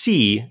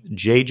C,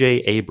 J.J.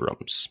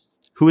 Abrams?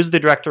 Who is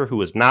the director who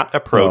was not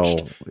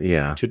approached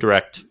to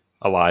direct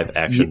a live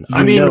action?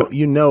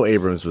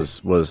 Abrams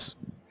was.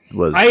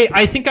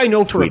 I think I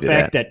know for a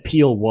fact that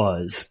Peele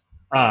was.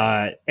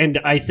 And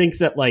I think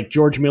that like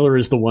George Miller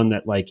is the one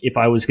that like if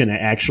I was going to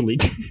actually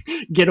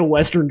get a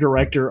Western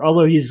director,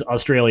 although he's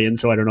Australian,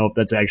 so I don't know if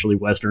that's actually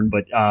Western,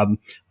 but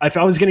if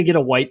I was going to get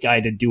a white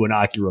guy to do an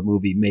Akira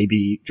movie,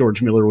 maybe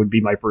George Miller would be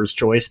my first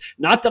choice.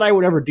 Not that I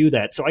would ever do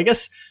that. So I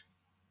guess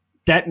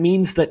that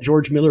means that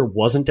George Miller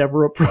wasn't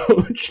ever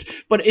approached,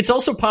 but it's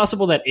also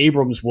possible that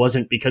Abrams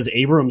wasn't because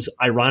Abrams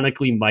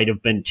ironically might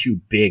have been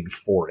too big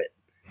for it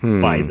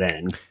by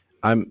then.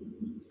 I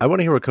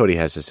want to hear what Cody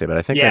has to say, but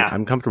I think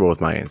I'm comfortable with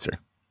my answer.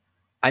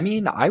 I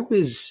mean, I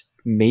was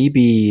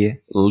maybe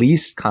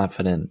least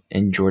confident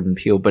in Jordan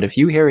Peele, but if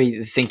you,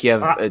 Harry, think you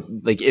have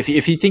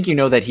if you think you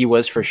know that he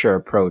was for sure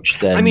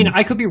approached, then I mean,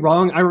 I could be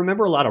wrong. I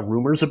remember a lot of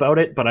rumors about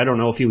it, but I don't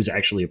know if he was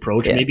actually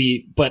approached. Yeah.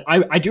 Maybe, but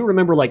I do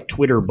remember like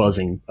Twitter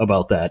buzzing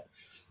about that.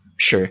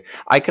 Sure.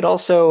 I could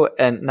also,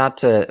 and not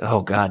to,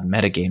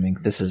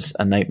 metagaming. This is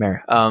a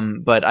nightmare.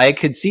 But I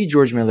could see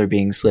George Miller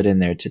being slid in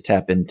there to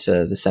tap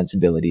into the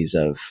sensibilities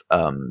of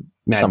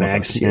Mad some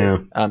Max, of us here.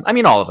 Yeah. I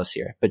mean, all of us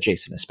here, but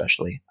Jason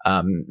especially.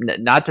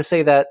 Not to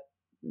say that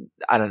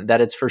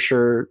that it's for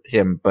sure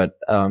him, but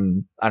I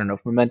don't know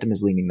if momentum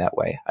is leaning that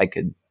way. I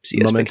could see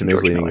momentum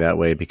is leaning that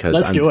way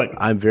because do it.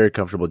 I'm very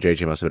comfortable.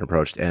 JJ must have been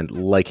approached, and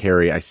like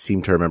Harry, I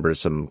seem to remember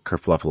some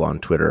kerfluffle on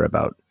Twitter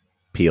about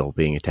Peele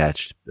being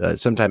attached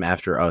sometime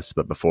after us,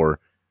 but before.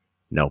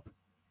 Nope.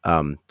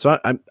 So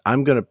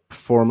I'm going to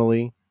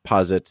formally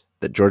posit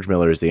that George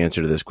Miller is the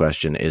answer to this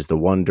question, is the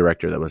one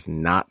director that was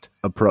not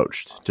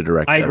approached to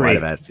direct a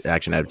live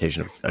action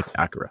adaptation of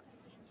Akira.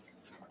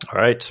 All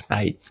right.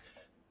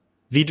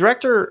 The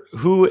director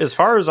who, as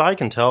far as I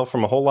can tell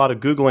from a whole lot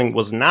of Googling,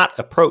 was not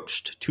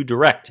approached to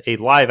direct a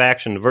live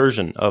action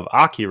version of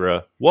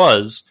Akira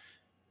was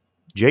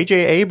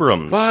J.J.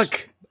 Abrams.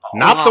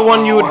 Not the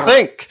one you would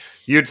think.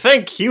 You'd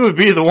think he would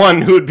be the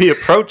one who would be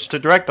approached to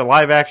direct a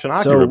live-action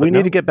Akira. So we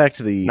need to get back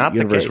to the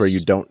universe where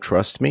you don't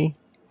trust me?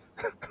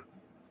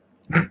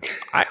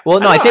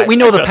 I think we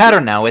know the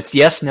pattern now. It's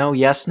yes, no,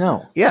 yes,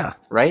 no. Yeah.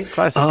 Right?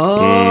 Classic.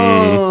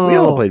 Oh. We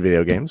all played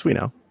video games. We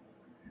know.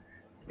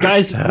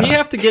 Guys, we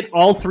have to get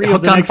all 3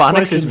 of the next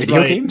questions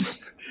video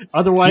games.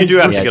 Otherwise, you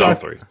do have we're to get all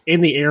stuck 3.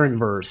 In the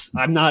Aaron-verse.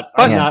 I'm not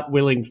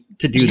willing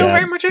to do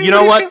that. You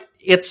know what?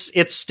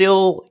 It's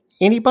still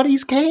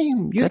anybody's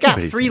game. You've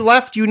got 3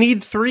 left. You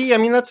need 3. I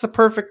mean, that's the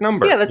perfect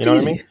number. Yeah, that's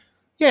easy. What I mean?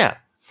 Yeah.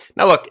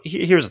 Now, look,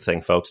 here's the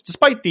thing, folks.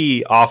 Despite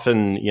the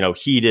often,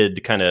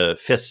 heated kind of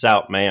fists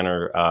out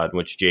manner in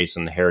which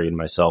Jason, Harry, and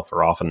myself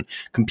are often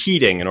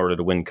competing in order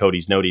to win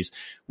Cody's Noteys,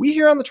 we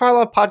here on the Try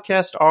Love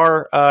podcast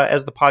are,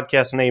 as the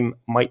podcast name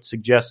might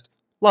suggest,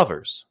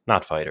 lovers,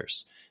 not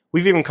fighters.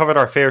 We've even covered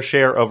our fair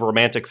share of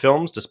romantic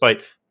films,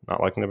 despite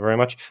not liking them very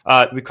much.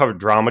 We've covered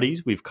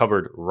dramedies. We've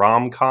covered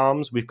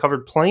rom-coms. We've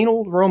covered plain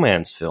old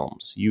romance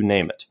films. You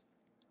name it.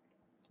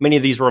 Many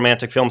of these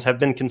romantic films have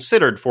been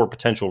considered for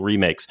potential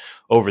remakes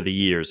over the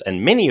years,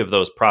 and many of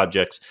those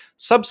projects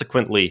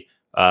subsequently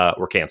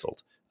were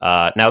canceled.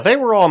 Now, they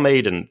were all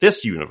made in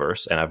this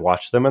universe, and I've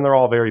watched them, and they're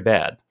all very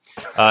bad.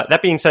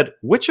 That being said,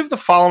 which of the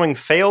following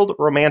failed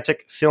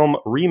romantic film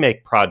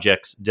remake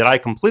projects did I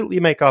completely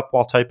make up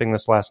while typing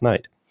this last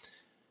night?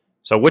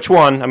 So which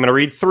one? I'm going to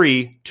read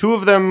 3. 2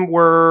 of them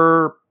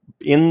were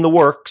in the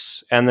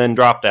works and then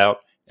dropped out,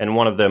 and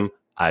one of them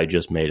I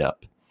just made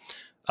up.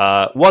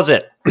 Was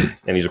it?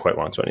 And these are quite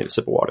long, so I need a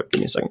sip of water.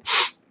 Give me a second.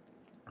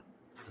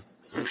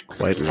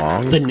 Quite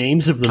long? The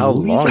names of the How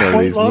movies long are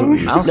quite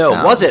long?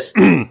 No, was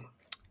it?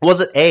 Was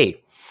it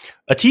A,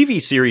 a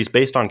TV series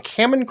based on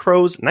Cameron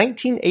Crowe's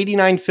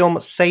 1989 film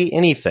Say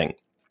Anything,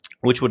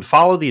 which would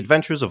follow the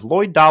adventures of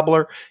Lloyd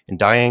Dobler and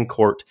Diane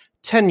Court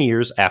 10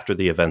 years after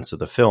the events of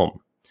the film?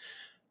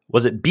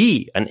 Was it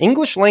B, an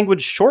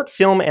English-language short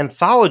film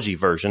anthology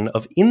version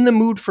of In the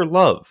Mood for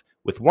Love,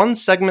 with one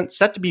segment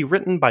set to be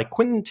written by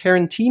Quentin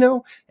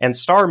Tarantino and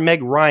star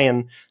Meg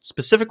Ryan,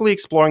 specifically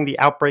exploring the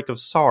outbreak of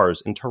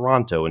SARS in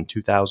Toronto in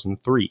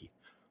 2003?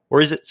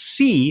 Or is it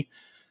C,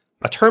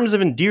 a Terms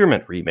of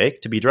Endearment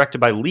remake to be directed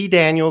by Lee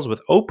Daniels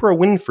with Oprah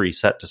Winfrey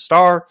set to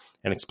star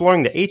and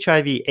exploring the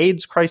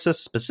HIV/AIDS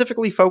crisis,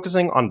 specifically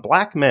focusing on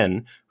black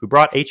men who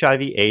brought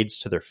HIV/AIDS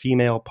to their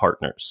female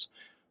partners?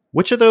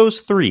 Which of those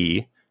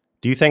three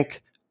do you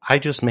think I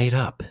just made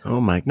up?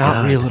 Oh my God.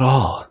 Not real at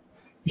all.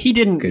 He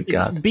didn't. Good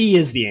God. B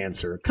is the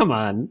answer. Come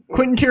on.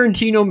 Quentin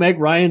Tarantino, Meg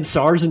Ryan,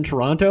 SARS in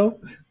Toronto?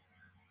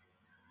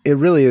 It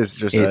really is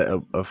just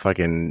a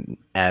fucking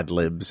ad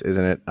libs,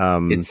 isn't it?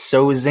 It's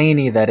so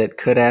zany that it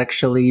could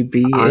actually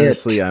be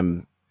honestly,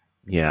 it.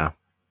 Yeah.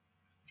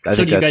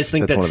 So do you guys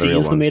think that C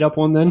is the made up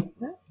one then?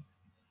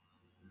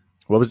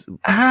 What was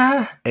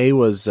A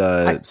was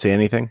Say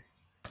Anything?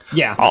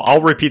 Yeah.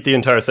 I'll repeat the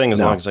entire thing as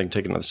long as I can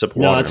take another sip of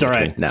water. No, that's all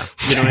right. No.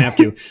 You don't have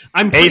to.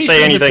 I'm A, pretty Say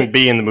sure Anything,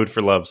 B, In the Mood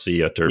for Love, C,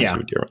 Terms of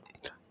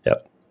Endearment.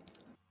 Yep.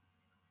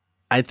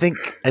 I think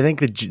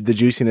the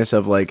juiciness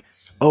of like,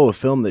 oh, a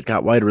film that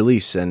got wide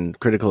release and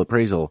critical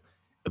appraisal,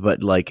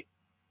 but like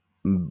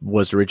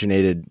was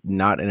originated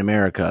not in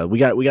America. We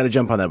got to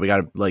jump on that. We got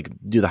to like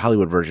do the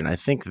Hollywood version. I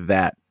think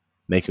that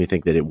makes me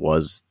think that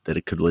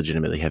it could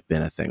legitimately have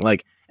been a thing.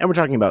 Like, and we're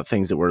talking about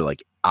things that were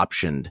like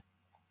optioned,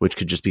 which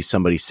could just be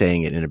somebody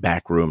saying it in a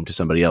back room to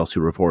somebody else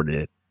who reported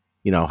it.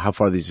 You know, how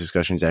far these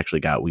discussions actually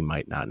got, we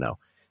might not know.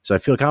 So I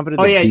feel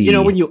confident. Oh, yeah. You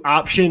know, when you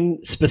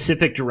option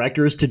specific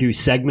directors to do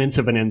segments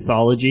of an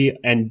anthology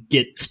and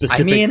get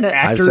specific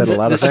actors. I've said a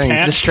lot of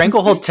things. The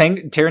stranglehold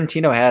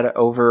Tarantino had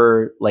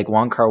over like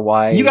Wong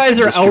Kar-wai. You guys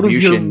are out of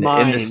your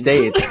minds. In the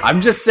States. I'm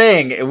just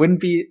saying it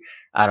wouldn't be.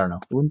 I don't know.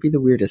 It wouldn't be the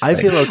weirdest thing.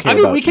 I feel okay. I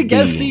mean, we could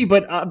guess C,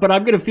 but I'm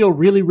going to feel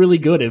really, really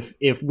good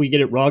if we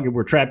get it wrong and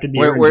we're trapped in the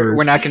universe.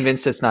 We're not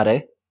convinced it's not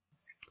A?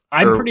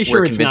 I'm pretty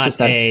sure it's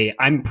not A.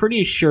 I'm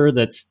pretty sure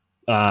that's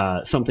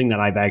something that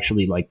I've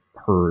actually like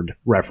heard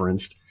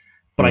referenced,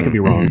 but I could be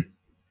wrong.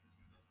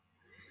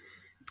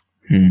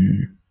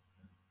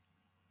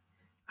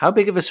 How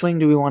big of a swing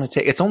do we want to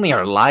take? It's only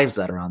our lives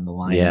that are on the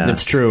line. Yeah,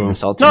 that's true.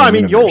 No, I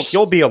mean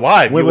you'll be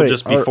alive. You will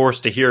just be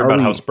forced to hear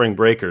about how Spring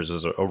Breakers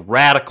is a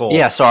radical,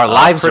 so our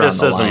lives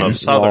criticism are on the line. of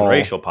Southern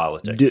racial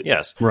politics.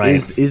 Yes, right.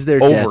 Is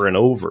there over death, and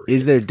over?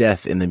 Is there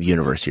death in the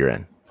universe you're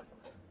in?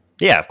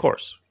 Yeah, of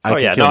course. I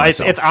yeah, no,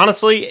 it's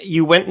honestly,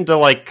 you went into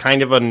like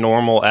kind of a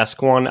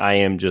normal-esque one. I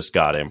am just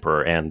God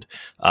Emperor, and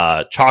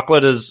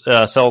chocolate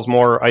sells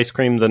more ice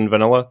cream than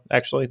vanilla.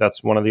 Actually,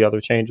 that's one of the other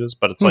changes,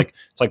 but it's like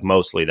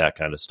mostly that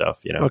kind of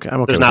stuff. You know, okay,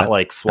 I'm okay there's with not that.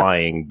 Like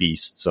flying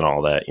beasts and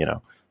all that. You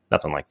know,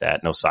 nothing like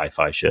that. No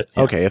sci-fi shit.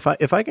 Okay, if I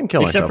can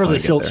kill except myself for the when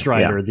Silt I get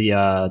Strider,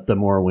 there. the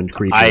Morrowind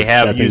creature. I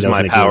have That thing used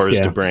my doesn't powers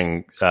exist, to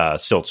bring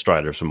Silt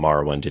Striders from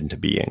Morrowind into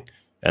being.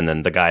 And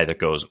then the guy that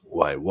goes,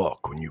 "Why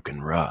walk when you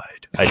can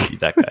ride?" I'd be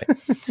that guy.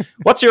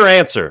 What's your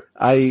answer?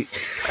 I'm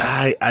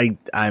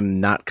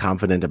not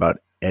confident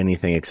about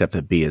anything except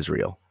that B is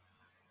real.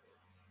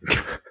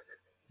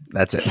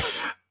 That's it.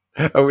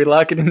 Are we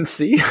locking in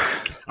C?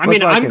 I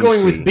mean, I'm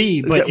going with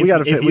B, but we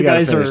gotta if you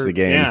guys finish are, the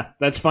game. yeah,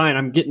 that's fine.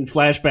 I'm getting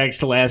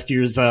flashbacks to last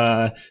year's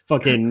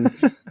fucking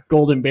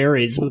golden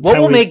berries. What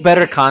will make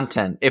better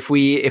content if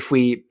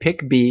we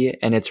pick B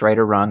and it's right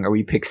or wrong, or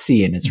we pick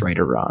C and it's right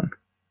or wrong?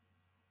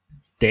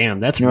 Damn,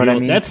 that's you know real. What I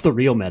mean? That's the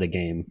real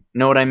metagame.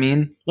 Know what I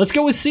mean? Let's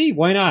go with C.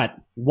 Why not?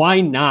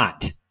 Why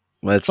not?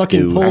 Let's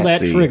fucking pull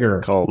that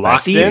trigger.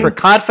 C for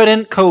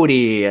confident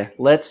Cody.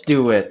 Let's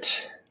do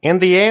it. And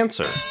the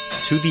answer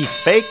to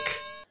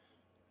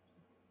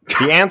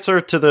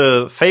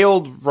the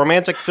failed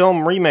romantic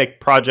film remake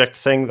project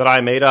thing that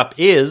I made up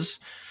is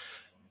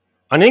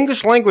an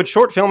English-language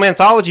short film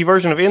anthology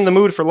version of In the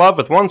Mood for Love,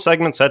 with one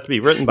segment set to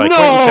be written by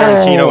Quentin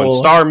Tarantino and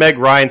star Meg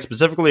Ryan,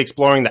 specifically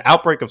exploring the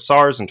outbreak of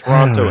SARS in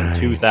Toronto in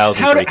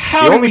 2003.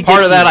 The only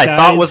part of that I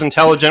thought was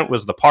intelligent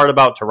was the part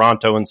about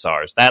Toronto and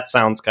SARS. That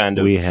sounds kind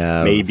of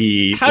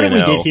maybe. How did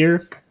we get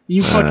here?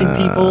 You fucking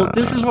people!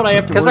 This is what I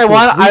have to. Because I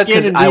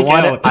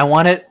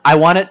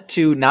want it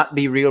to not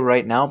be real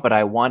right now, but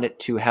I want it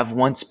to have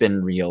once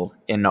been real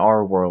in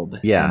our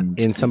world. Yeah,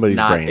 in somebody's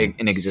brain,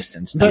 in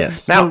existence.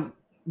 Yes. Now.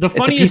 The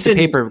funniest and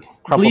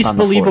least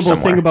believable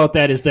thing about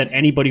that is that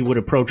anybody would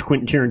approach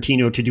Quentin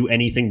Tarantino to do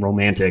anything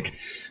romantic.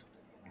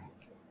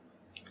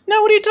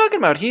 No, what are you talking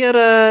about? He had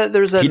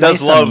there's a he nice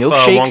does love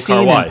milkshake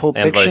scene in Pulp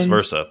and Fiction. Vice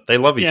versa. They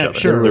love each other.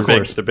 Sure, they're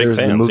big fans.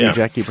 The movie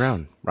Jackie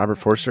Brown, Robert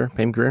Forster,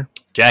 Pam Grier.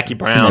 Jackie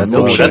Brown.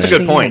 That's a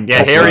good point.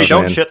 Yeah, Harry,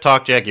 don't shit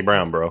talk Jackie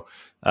Brown, bro.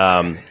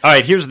 All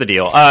right, here's the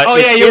deal.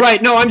 You're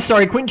right. No, I'm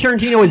sorry. Quentin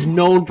Tarantino is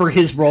known for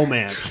his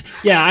romance.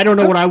 Yeah, I don't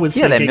know what I was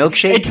thinking. That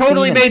milkshake. It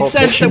totally made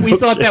sense that we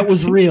thought that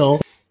was real.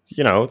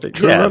 You know,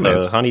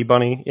 the honey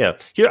bunny. Yeah.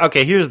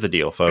 Here's the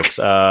deal, folks.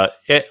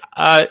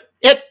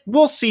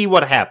 We'll see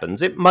what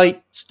happens.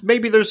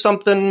 Maybe there's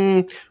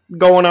something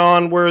going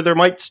on where there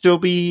might still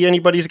be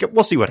anybody's.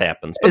 We'll see what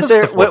happens.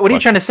 But what are you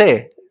trying to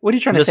say? What are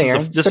you trying to say,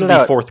 Aaron? This is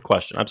the fourth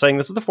question. I'm saying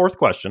this is the fourth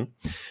question.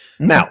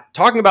 Mm-hmm. Now,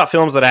 talking about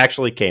films that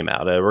actually came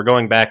out, we're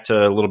going back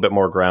to a little bit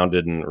more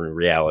grounded in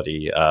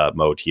reality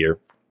mode here.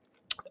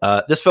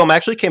 This film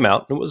actually came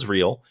out. It was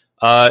real.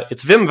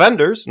 It's Wim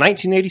Wenders'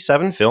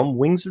 1987 film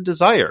Wings of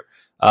Desire.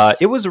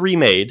 It was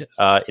remade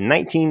in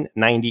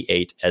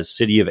 1998 as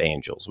City of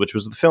Angels, which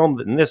was the film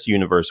that in this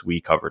universe we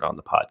covered on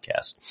the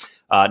podcast.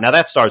 Now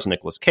that stars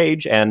Nicolas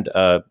Cage and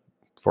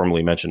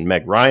formerly mentioned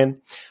Meg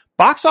Ryan.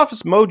 Box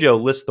Office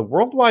Mojo lists the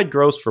worldwide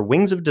gross for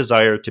Wings of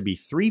Desire to be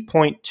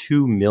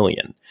 $3.2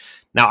 million.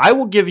 Now I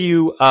will give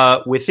you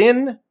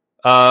within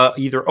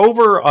either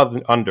over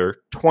or under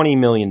 $20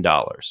 million.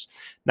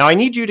 Now, I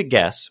need you to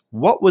guess,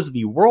 what was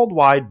the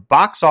worldwide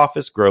box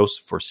office gross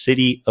for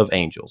City of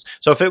Angels?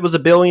 So if it was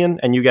 $1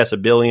 billion and you guess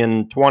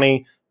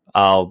 $1,020,000,000,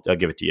 I'll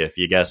give it to you. If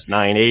you guess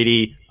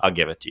 980, I'll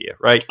give it to you,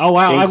 right? Oh,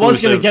 wow. I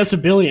was going to guess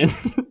 $1 billion.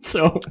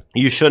 So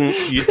you shouldn't.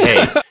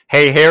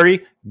 Hey,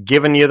 Harry,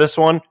 giving you this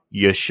one,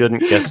 you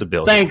shouldn't guess $1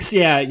 billion. Thanks.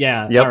 Yeah.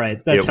 Yep, all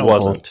right. That's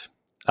helpful. Wasn't.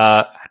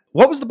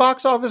 What was the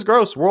box office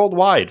gross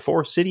worldwide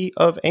for City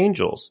of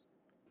Angels?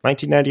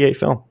 1998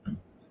 film.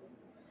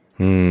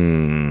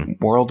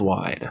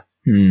 Worldwide.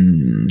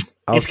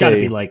 It's got to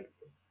be like,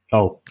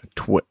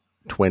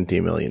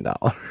 $20 million.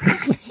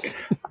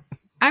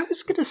 I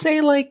was going to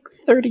say like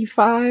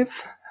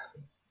 35,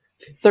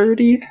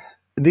 30.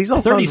 These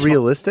all sound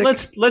realistic.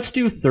 Let's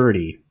do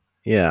 30.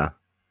 Yeah.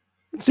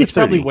 It's 30.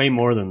 Probably way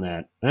more than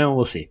that. Well,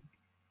 we'll see.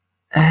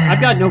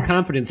 I've got no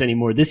confidence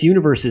anymore. This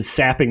universe is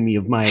sapping me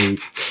of my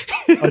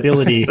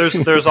ability.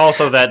 There's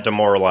also that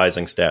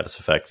demoralizing status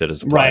effect that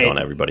is applied on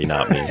everybody,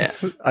 not me.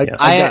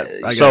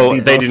 So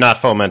they do not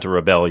foment a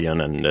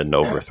rebellion and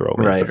overthrow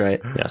me.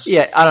 Right. Yes.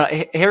 Yeah, I don't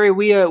know. Harry,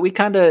 we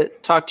kind of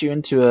talked you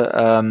into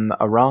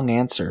a wrong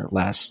answer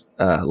last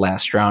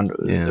round.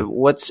 Yeah.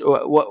 What's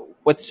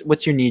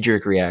your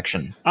knee-jerk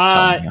reaction?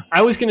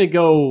 I was going to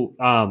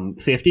go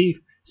 50.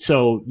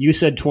 So you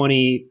said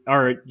 20,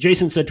 or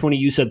Jason said 20,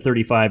 you said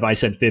 35, I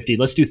said 50.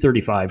 Let's do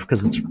 35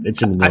 because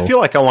it's in the middle. I feel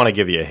like I want to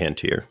give you a hint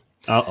here.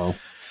 Uh-oh.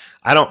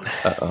 I don't.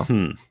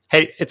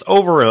 Hey, it's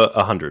over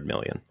 100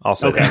 million. I'll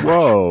say that.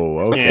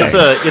 Whoa. Okay.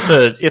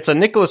 It's a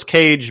Nicolas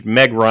Cage,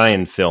 Meg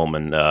Ryan film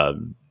in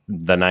the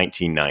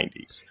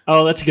 1990s.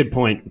 Oh, that's a good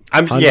point.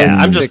 I'm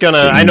just gonna.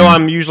 I know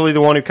I'm usually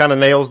the one who kind of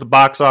nails the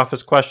box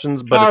office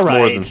questions, but it's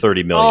more than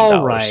 $30 million.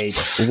 All right.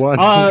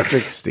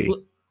 160.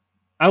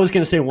 I was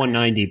going to say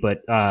 190,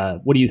 but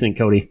what do you think,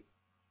 Cody?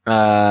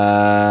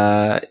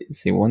 Let's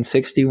see,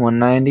 160,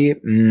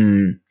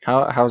 190.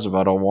 How's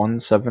about a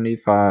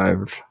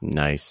 175?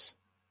 Nice.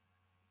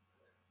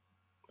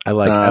 I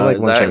like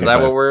 175. Is that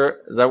what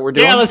we're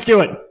doing? Yeah, let's do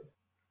it.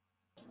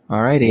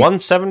 Alrighty.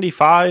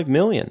 175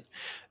 million.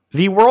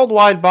 The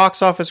worldwide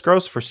box office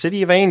gross for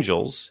City of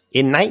Angels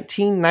in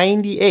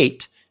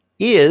 1998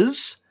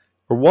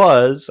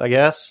 was, I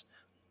guess,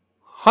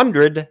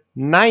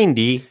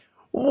 190.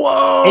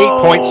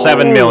 Whoa!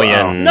 8.7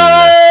 million.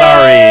 No!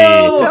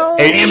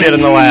 Sorry. Ate shit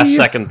in the last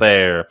second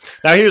there.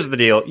 Now here's the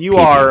deal. You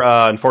are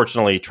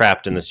unfortunately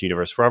trapped in this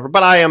universe forever,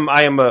 but I am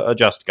a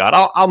just God.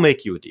 I'll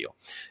make you a deal.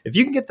 If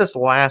you can get this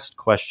last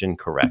question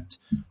correct,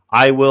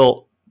 I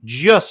will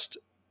just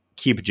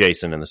keep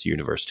Jason in this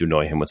universe to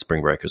annoy him with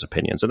Spring Breaker's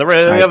opinions. And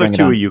the other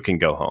two of you can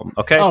go home.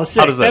 Okay? Oh,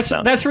 sick. How does that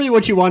sound? That's really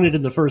what you wanted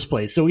in the first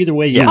place. So either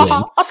way, you win.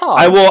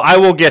 I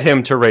will get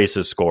him to raise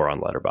his score on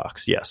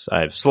Letterboxd. Yes,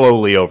 I've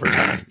slowly over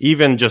time,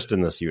 even just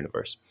in this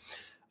universe.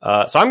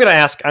 So I'm going to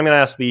ask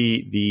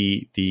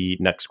the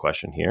next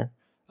question here.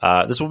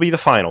 This will be the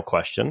final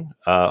question.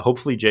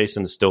 Hopefully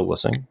Jason is still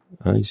listening.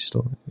 He's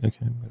still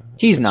okay.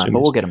 He's not,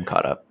 but we'll get him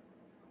caught up.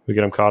 We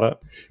get him caught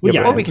up?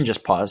 Or we can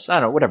just pause. I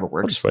don't know, whatever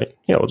works. We'll just wait.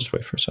 Yeah, we'll just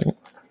wait for a second.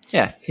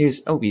 Yeah,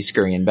 he's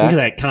scurrying back. Look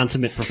at that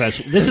consummate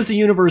professional. This is a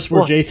universe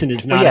where Jason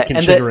is not a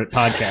considerate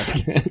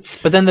podcast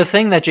guest. But then the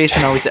thing that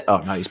Jason always said, no,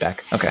 he's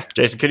back. Okay.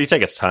 Jason, could you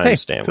take a time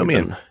stamp? Fill me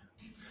in.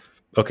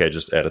 Okay,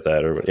 just edit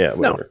that. Or whatever.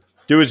 No.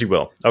 Do as you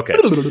will. Okay.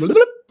 All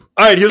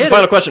right, here's the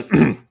final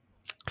question.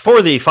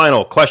 For the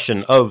final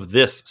question of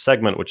this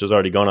segment, which has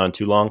already gone on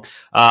too long,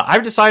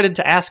 I've decided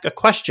to ask a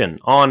question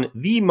on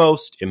the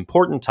most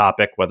important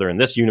topic, whether in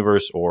this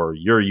universe or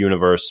your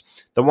universe,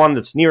 the one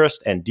that's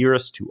nearest and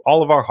dearest to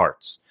all of our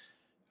hearts,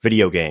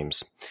 video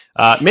games.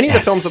 Many of the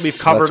films that we've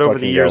covered over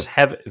the years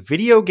have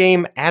video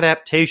game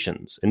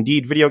adaptations.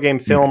 Indeed, video game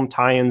film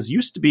tie-ins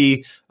used to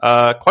be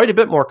quite a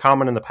bit more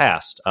common in the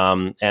past,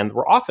 and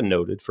were often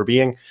noted for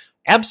being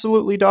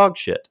absolutely dog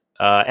shit.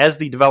 As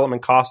the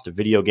development cost of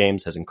video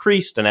games has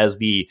increased and as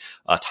the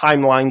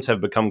timelines have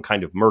become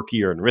kind of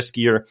murkier and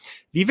riskier,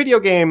 the video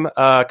game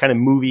kind of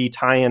movie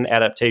tie-in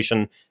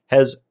adaptation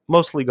has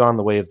mostly gone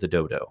the way of the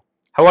dodo.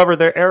 However,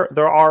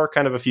 there are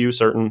kind of a few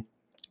certain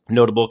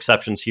Notable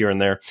exceptions here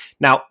and there.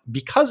 Now,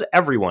 because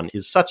everyone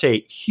is such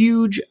a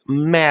huge,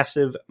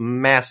 massive,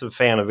 massive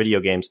fan of video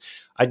games,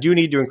 I do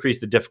need to increase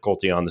the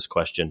difficulty on this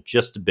question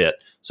just a bit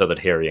so that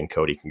Harry and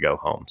Cody can go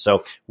home.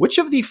 So, which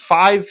of the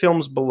 5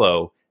 films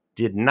below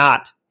did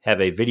not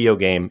have a video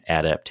game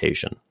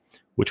adaptation?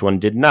 Which one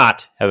did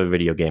not have a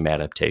video game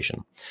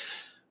adaptation?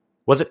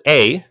 Was it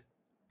A,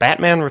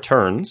 Batman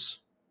Returns?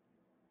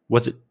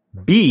 Was it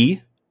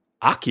B,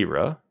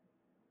 Akira?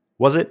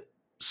 Was it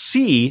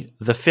C,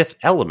 The Fifth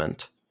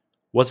Element?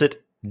 Was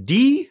it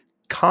D,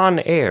 Con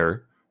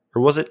Air?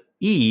 Or was it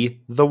E,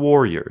 The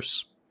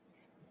Warriors?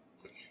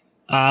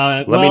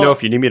 Let me know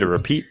if you need me to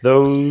repeat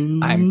those.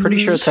 I'm pretty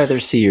sure it's either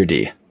C or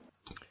D.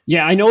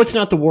 Yeah, I know it's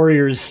not The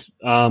Warriors,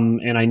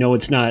 and I know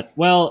it's not...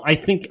 Well,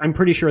 I'm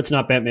pretty sure it's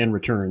not Batman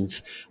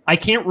Returns. I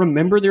can't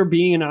remember there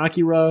being an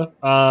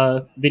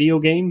Akira video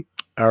game,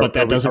 but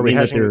that doesn't mean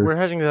that we're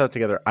hashing this out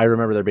together. I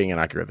remember there being an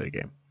Akira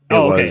video game.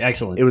 Okay,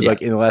 excellent. It was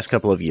like in the last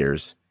couple of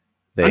years.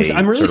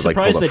 I'm really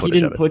surprised that he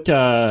didn't put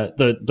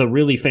the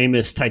really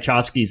famous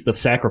Tchaikovsky's The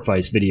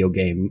Sacrifice video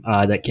game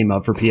that came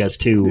out for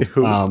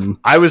PS2.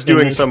 I was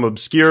doing some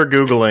obscure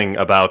Googling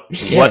about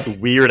what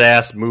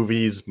weird-ass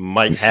movies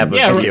might have a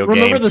video game.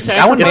 Remember The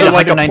Sacrifice?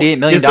 That one made $198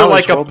 million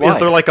worldwide. Is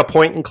there like a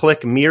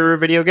point-and-click mirror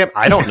video game?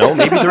 I don't know.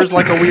 Maybe there's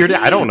like a weird...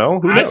 I don't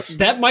know. Who knows?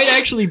 That might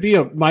actually be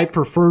my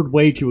preferred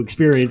way to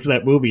experience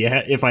that movie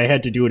if I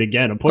had to do it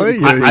again. A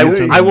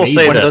point-and-click I will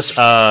say this.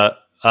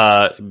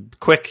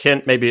 Quick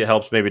hint, maybe it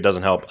helps, maybe it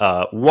doesn't help.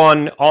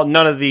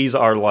 None of these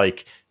are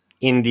like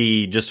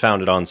indie, just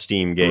founded on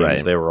Steam games.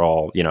 Right. They were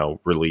all,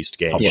 released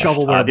games.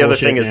 Shovelware the other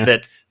bullshit, thing is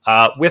that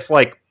with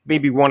like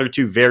maybe one or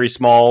two very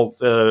small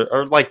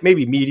or like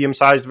maybe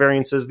medium-sized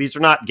variances, these are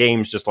not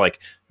games just like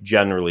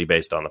generally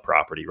based on the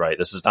property, right?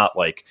 This is not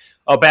like,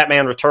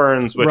 Batman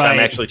Returns, which I'm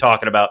actually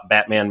talking about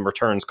Batman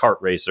Returns Kart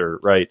Racer,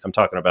 right? I'm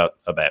talking about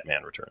a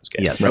Batman Returns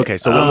game. Yes. Right? Okay.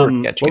 So what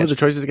were the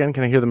choices again?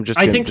 Can I hear them?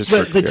 I think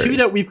the two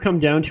that we've come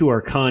down to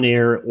are Con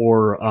Air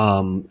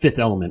or Fifth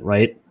Element,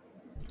 right?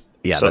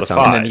 Yeah. So that's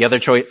and then the other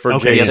choice for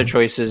the other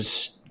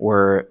choices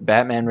were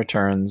Batman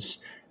Returns,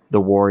 The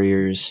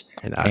Warriors,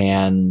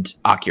 and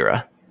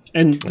Akira.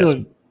 And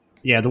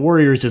the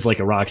Warriors is like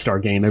a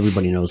Rockstar game.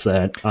 Everybody knows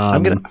that. I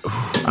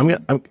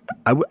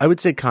would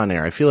say Con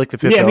Air. I feel like the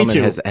Fifth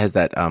Element has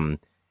that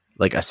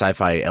like a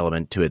sci-fi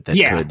element to it that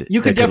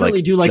you could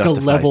definitely do like a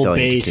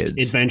level-based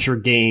adventure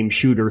game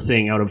shooter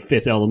thing out of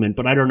Fifth Element,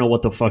 but I don't know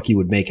what the fuck you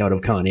would make out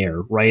of Con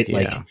Air, right? Yeah.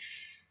 Like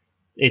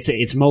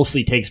it's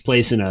mostly takes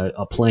place in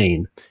a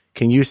plane.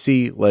 Can you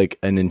see like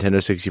a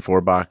Nintendo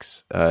 64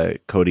 box,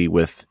 Cody,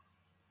 with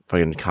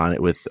fucking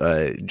with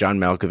John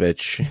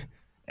Malkovich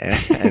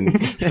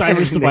and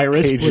Cyrus the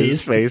Virus,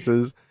 please.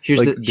 Faces.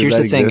 Here's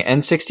the thing: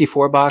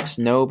 N64 box,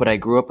 no, but I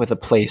grew up with a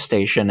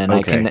PlayStation, and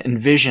I can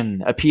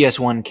envision a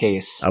PS1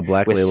 case, a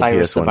black with label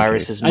Cyrus PS1 the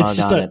Virus's mug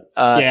on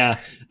it.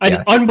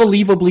 An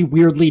unbelievably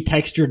weirdly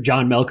textured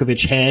John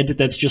Malkovich head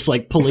that's just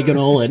like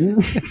polygonal and.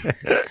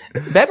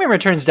 Batman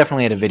Returns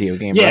definitely had a video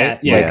game, right?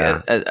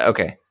 Yeah.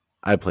 Okay,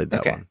 I played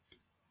that one.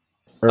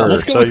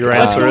 Let's go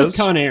with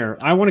Con Air.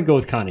 I want to go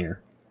with Con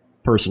Air,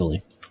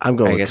 personally. I'm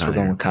going. I guess we're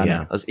going with Con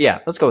Air.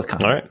 Let's go with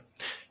Con Air. All right.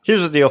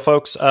 Here's the deal,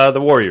 folks.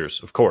 The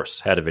Warriors, of course,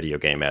 had a video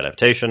game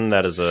adaptation.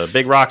 That is a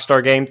big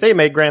Rockstar game. They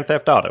made Grand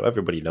Theft Auto.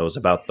 Everybody knows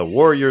about the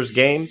Warriors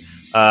game.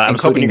 I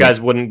was hoping you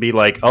guys wouldn't be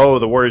like, "Oh,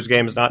 the Warriors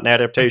game is not an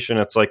adaptation.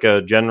 It's like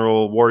a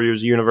general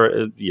Warriors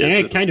universe."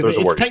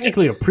 It's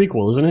technically a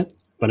prequel, isn't it?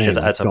 But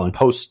anyway, it's a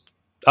post.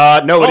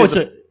 No, it is.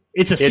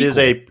 It's a sequel.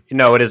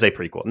 It is a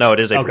prequel. No, it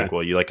is a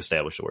prequel. You like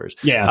establish the Warriors.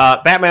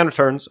 Yeah. Batman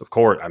Returns, of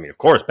course.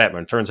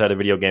 Batman Returns had a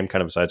video game,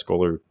 kind of a side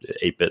scroller,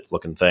 8-bit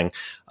looking thing.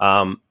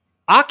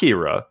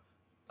 Akira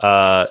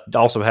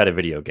also had a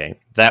video game.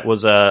 That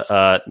was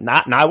I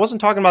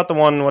wasn't talking about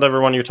whatever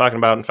one you're talking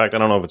about. In fact, I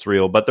don't know if it's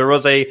real, but there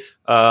was a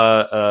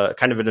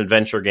kind of an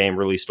adventure game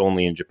released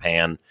only in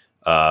Japan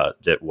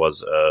that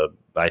was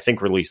I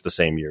think released the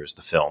same year as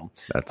the film.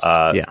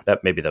 That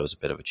was a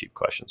bit of a cheap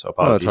question, so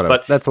apologies.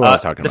 That's what I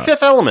was talking about. The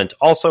Fifth Element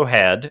also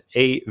had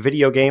a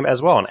video game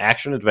as well, an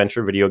action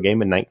adventure video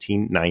game in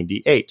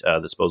 1998.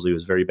 That supposedly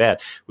was very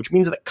bad, which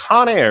means that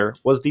Con Air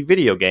was the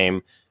video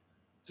game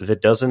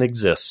that doesn't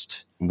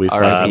exist. Which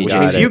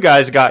means you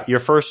guys got your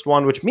first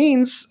one, which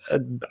means,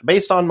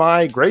 based on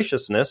my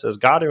graciousness as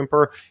God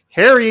Emperor,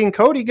 Harry and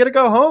Cody get to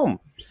go home.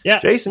 Yeah,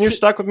 Jason, you're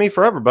stuck with me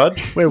forever, bud.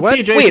 Wait, what?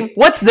 See, Jason? Wait,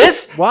 what's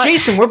this? What?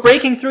 Jason, we're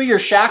breaking through your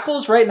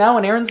shackles right now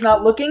and Aaron's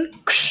not looking?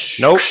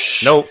 Nope.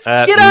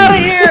 Get out of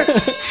here!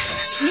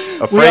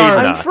 Afraid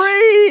not. I'm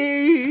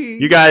free!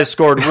 You guys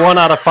scored 1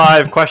 out of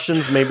 5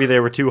 questions. Maybe they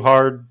were too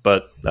hard,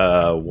 but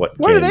what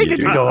do they get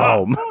to go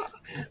home?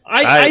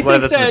 I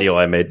think that's the deal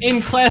I made.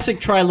 In classic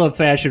Trilove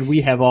fashion,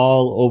 we have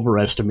all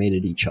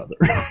overestimated each other.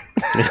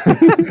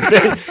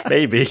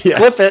 Maybe. Yes.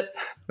 Flip it.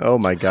 Oh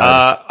my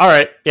god! All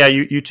right, yeah,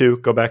 you two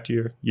go back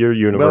to your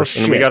universe,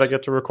 and we got to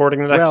get to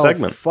recording the next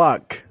segment.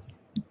 Fuck.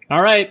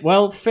 All right.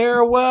 Well,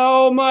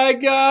 farewell, my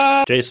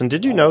God. Jason,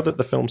 did you know that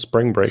the film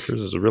Spring Breakers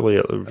is really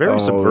a very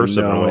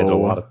subversive in a way that a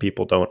lot of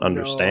people don't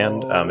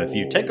understand? If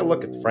you take a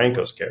look at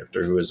Franco's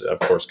character, who is, of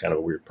course, kind of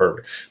a weird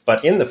pervert,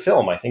 but in the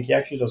film, I think he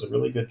actually does a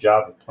really good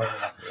job of playing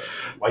off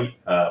the white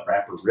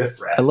rapper Riff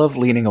Raff. I love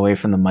leaning away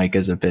from the mic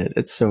as a bit.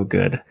 It's so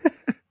good.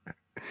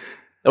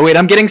 Oh, wait,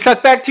 I'm getting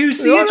sucked back too.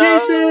 See you,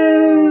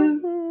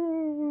 Jason.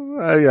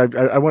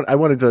 I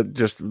wanted to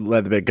just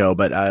let the bit go,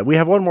 but we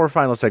have one more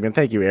final segment.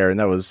 Thank you, Aaron.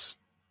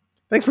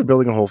 Thanks for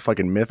building a whole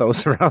fucking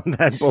mythos around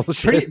that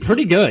bullshit.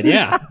 Pretty good,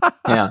 yeah.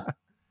 Yeah.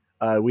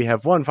 We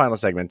have one final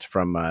segment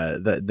from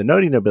the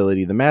Notey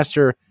nobility, the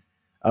master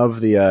of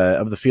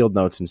the field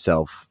notes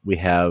himself. We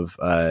have.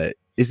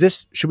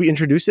 Should we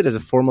introduce it as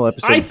a formal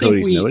episode of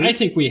Cody's Noteys? I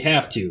think we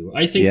have to.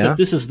 I think that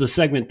this is the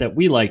segment that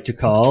we like to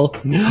call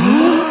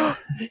Cody's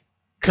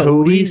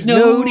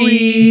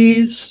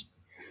Noteys.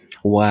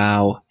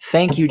 Wow.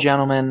 Thank you,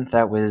 gentlemen.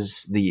 That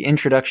was the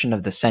introduction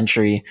of the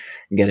century.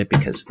 Get it?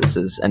 Because this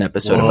is an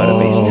episode about a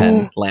base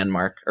 10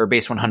 landmark, or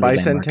base 100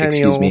 landmark,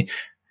 excuse me.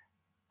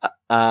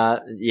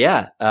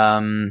 Yeah.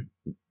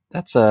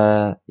 That's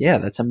a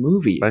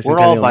movie. We're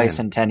all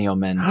bicentennial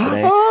men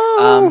today.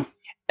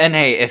 And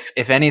hey,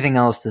 if anything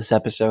else, this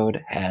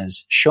episode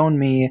has shown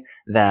me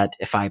that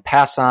if I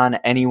pass on,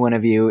 any one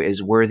of you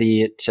is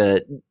worthy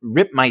to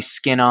rip my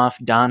skin off,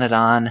 don it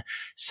on,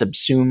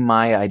 subsume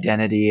my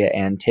identity,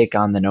 and take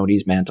on the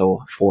Noteys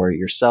mantle for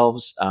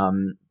yourselves.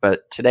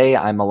 But today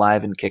I'm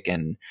alive and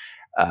kicking.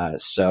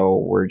 So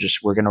we're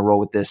going to roll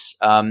with this.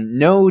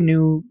 No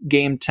new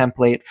game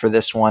template for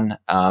this one.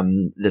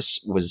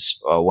 This was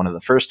one of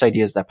the first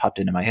ideas that popped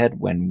into my head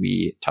when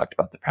we talked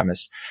about the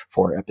premise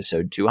for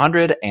episode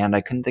 200, and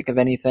I couldn't think of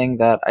anything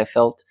that I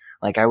felt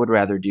like I would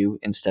rather do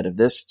instead of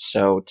this.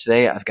 So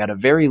today I've got a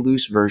very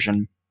loose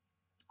version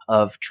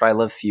of Try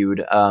Love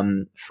Feud.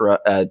 And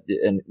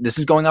this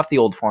is going off the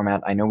old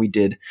format. I know we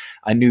did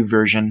a new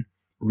version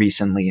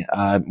recently,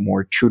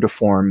 more true to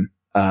form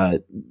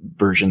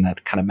version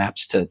that kind of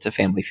maps to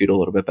Family Feud a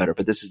little bit better,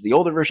 but this is the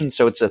older version,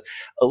 so it's a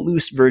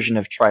loose version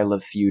of Try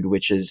Love Feud,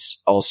 which is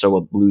also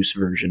a loose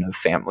version of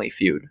Family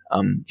Feud.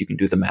 You can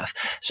do the math.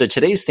 So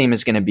today's theme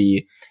is going to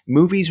be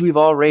movies we've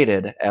all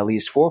rated at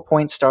least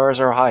 4-point stars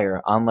or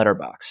higher on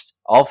Letterboxd.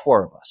 All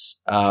four of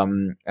us.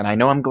 And I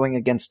know I'm going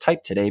against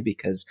type today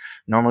because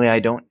normally I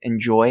don't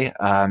enjoy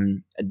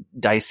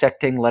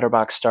dissecting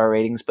Letterboxd star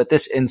ratings, but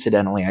this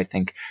incidentally I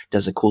think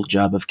does a cool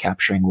job of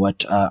capturing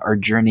what our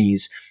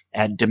journeys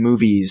at the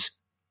movies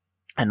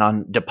and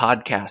on the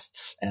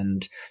podcasts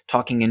and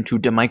talking into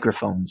the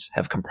microphones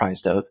have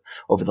comprised of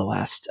over the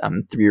last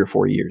 3 or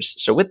 4 years.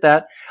 So with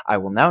that, I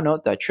will now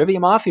note that Trivia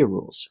Mafia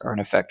rules are in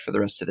effect for the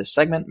rest of this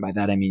segment. By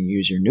that I mean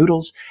use your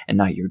noodles and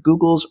not your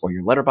Googles or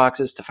your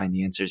letterboxes to find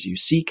the answers you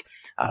seek.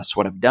 So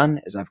what I've done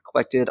is I've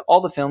collected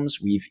all the films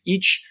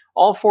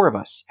all four of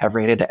us have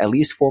rated at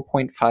least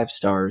 4.5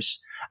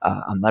 stars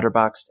on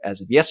Letterboxd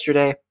as of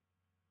yesterday.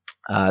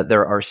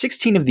 There are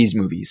 16 of these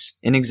movies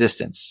in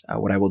existence.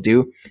 What I will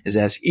do is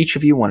ask each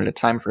of you one at a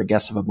time for a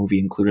guess of a movie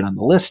included on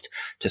the list.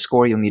 To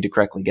score, you'll need to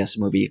correctly guess a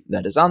movie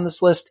that is on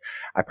this list.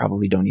 I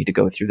probably don't need to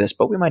go through this,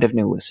 but we might have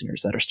new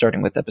listeners that are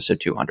starting with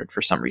episode 200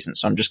 for some reason,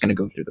 so I'm just going to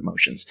go through the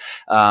motions.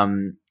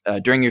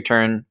 During your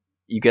turn,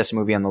 you guess a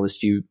movie on the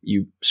list, you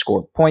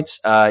score points.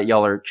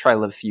 Y'all are Try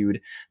Love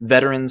Feud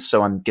veterans,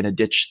 so I'm going to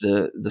ditch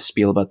the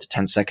spiel about the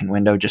 10-second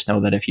window. Just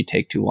know that if you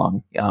take too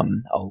long,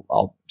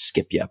 I'll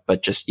skip you.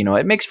 But just,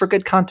 it makes for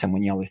good content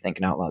when y'all are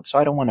thinking out loud, so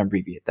I don't want to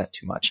abbreviate that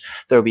too much.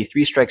 There will be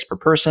 3 strikes per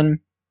person.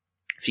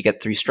 If you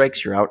get 3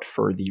 strikes, you're out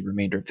for the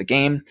remainder of the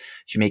game.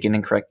 If you make an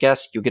incorrect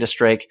guess, you'll get a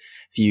strike.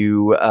 If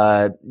you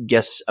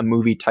guess a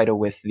movie title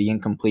with the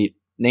incomplete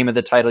name of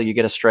the title, you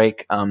get a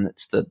strike.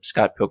 It's the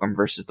Scott Pilgrim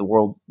versus the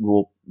World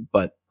rule,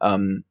 but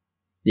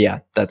yeah,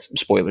 that's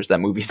spoilers. That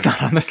movie's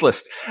not on this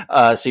list,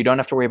 so you don't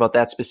have to worry about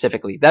that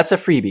specifically. That's a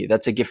freebie.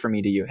 That's a gift from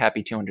me to you.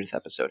 Happy 200th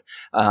episode.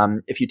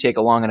 If you take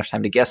a long enough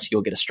time to guess,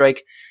 you'll get a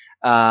strike.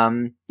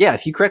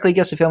 If you correctly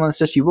guess a film on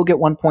this list, you will get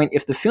 1 point.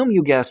 If the film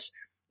you guess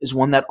is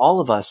one that all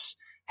of us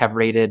have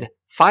rated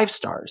 5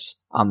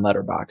 stars on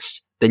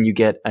Letterboxd, then you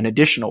get an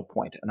additional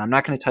point. And I'm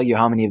not going to tell you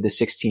how many of the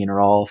 16 are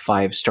all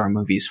 5-star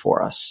movies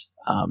for us.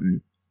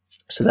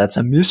 So that's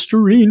a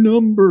mystery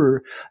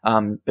number.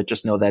 But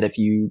just know that if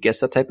you guess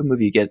that type of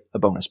movie, you get a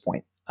bonus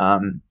point.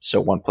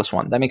 So 1 +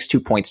 1. That makes 2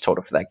 points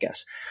total for that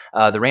guess.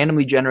 The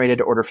randomly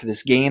generated order for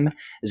this game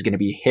is going to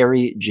be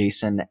Harry,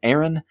 Jason,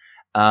 Aaron.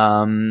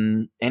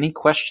 Any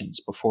questions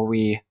before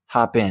we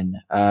hop in?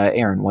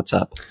 Aaron, what's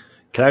up?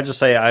 Can I just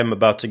say I'm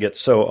about to get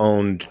so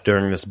owned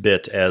during this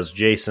bit as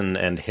Jason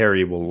and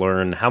Harry will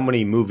learn how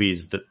many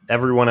movies that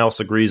everyone else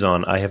agrees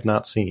on I have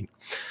not seen.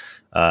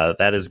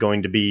 That is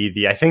going to be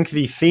the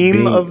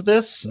theme of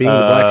this. Being the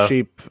black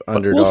sheep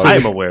underdog.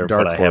 I'm aware of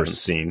Dark what I haven't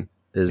seen.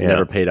 Is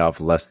never paid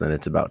off less than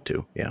it's about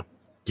to. Yeah.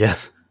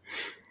 Yes.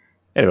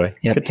 Anyway.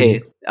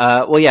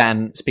 Yeah.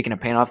 And speaking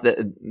of paying off,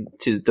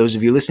 to those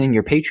of you listening,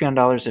 your Patreon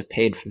dollars have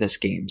paid for this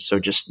game. So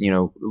just,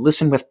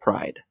 listen with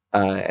pride,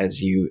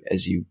 as you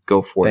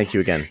go forth. Thank you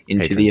again.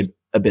 Into patrons.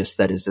 abyss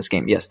that is this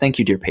game. Yes, thank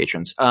you, dear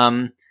patrons.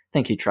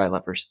 Thank you, Try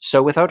Lovers.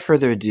 So without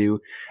further ado,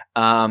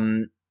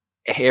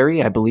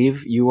 Harry, I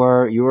believe you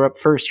are up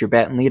first. You're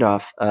batting lead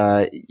off.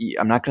 I'm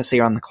not going to say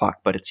you're on the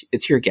clock, but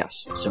it's your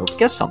guess. So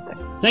guess something.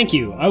 Thank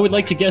you. I would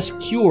like to guess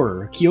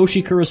Cure.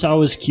 Kiyoshi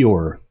Kurosawa's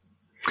Cure.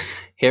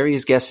 Harry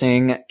is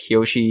guessing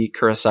Kiyoshi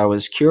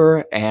Kurosawa's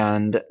Cure,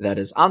 and that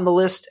is on the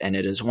list, and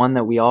it is one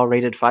that we all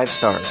rated 5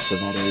 stars. So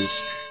that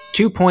is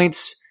 2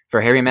 points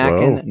for Harry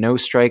Mackin. Whoa. No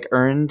strike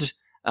earned.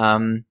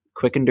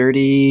 Quick and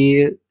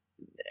dirty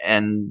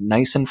and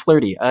nice and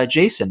flirty.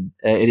 Jason,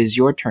 it is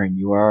your turn.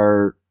 You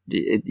are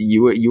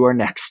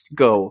next.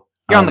 Go.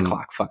 You're on the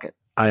clock. Fuck it.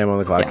 I am on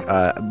the clock.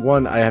 Yeah.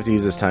 One, I have to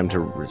use this time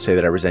to say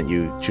that I resent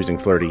you choosing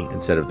flirty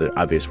instead of the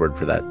obvious word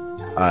for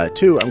that.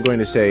 Two, I'm going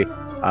to say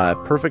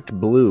Perfect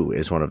Blue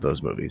is one of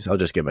those movies. I'll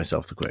just give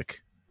myself the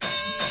quick.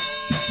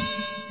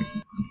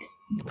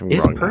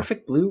 Is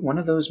Perfect Blue one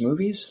of those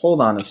movies?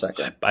 Hold on a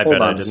second. I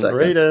bet I didn't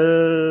rate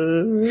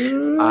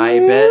it. I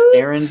bet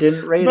Aaron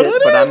didn't rate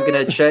it, but I'm going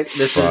to check.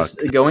 This is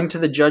going to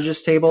the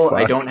judges table.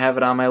 I don't have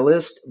it on my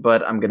list,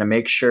 but I'm going to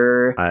make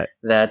sure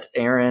that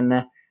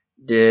Aaron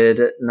did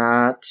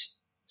not.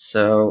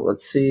 So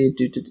let's see.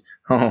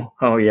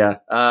 Oh yeah.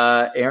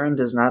 Aaron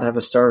does not have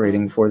a star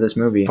rating for this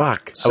movie.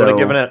 Fuck. So, I would have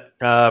given it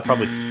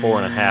probably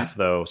 4.5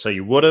 though. So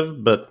you would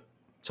have, but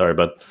sorry,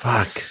 bud.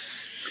 Fuck.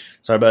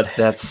 Sorry, bud.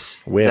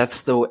 That's the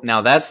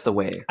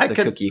way the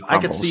cookie crumbles. I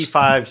could see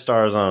 5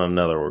 stars on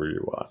another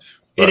rewatch.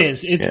 It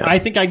is. I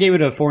think I gave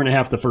it a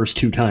 4.5 the first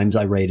 2 times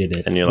I rated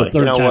it. And you're the like, third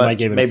you know time what? I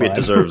gave it Maybe a 5. it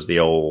deserves the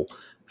old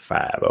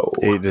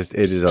 5-0. It's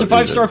a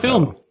 5-star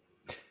film.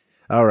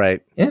 All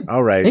right. Yeah.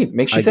 All right. Hey,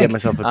 makes you I think. get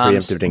myself a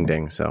preemptive ding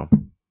ding, so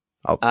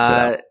I'll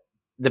say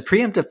the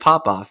preemptive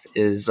pop off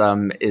is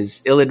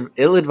ill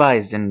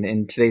advised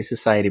in today's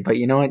society, but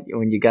you know what?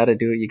 When you got to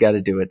do it, you got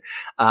to do it.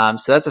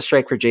 So that's a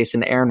strike for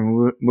Jason.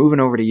 Aaron, moving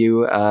over to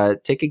you.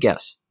 Take a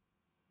guess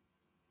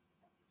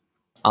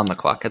on the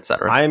clock,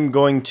 etc. I'm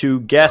going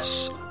to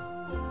guess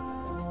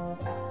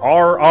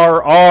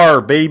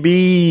RRR,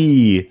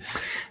 baby.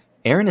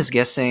 Aaron is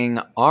guessing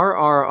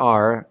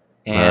RRR.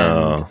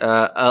 And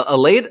a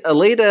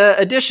late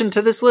addition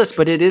to this list,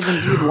 but it is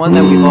indeed one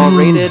that we've all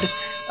rated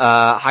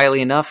highly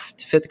enough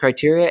to fit the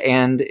criteria,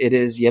 and it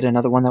is yet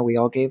another one that we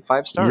all gave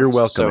 5 stars. You're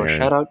welcome, So Aaron.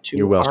 shout out to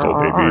You're welcome,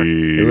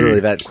 RRR. literally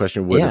that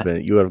question would have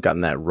been, you would have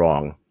gotten that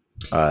wrong.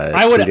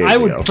 I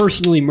would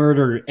personally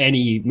murder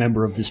any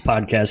member of this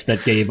podcast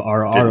that gave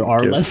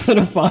RRR less than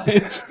a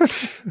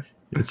 5.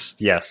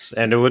 Yes,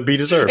 and it would be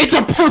deserved. It's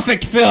a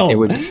perfect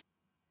film.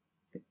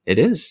 It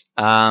is.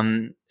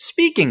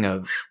 Speaking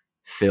of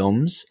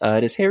films,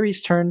 it is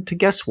Harry's turn to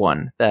guess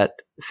one that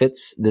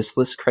fits this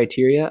list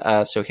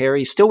criteria. So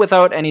Harry, still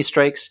without any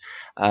strikes.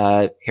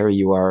 Harry,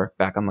 you are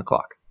back on the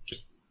clock.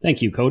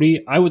 Thank you,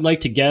 Cody. I would like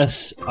to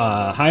guess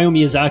Hayao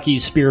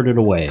Miyazaki's Spirited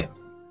Away.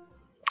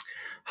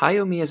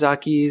 Hayao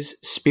Miyazaki's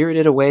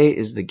Spirited Away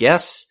is the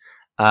guess.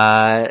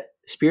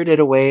 Spirited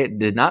Away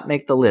did not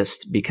make the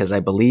list because I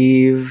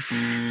believe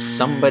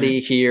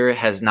somebody here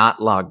has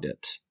not logged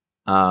it.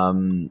 I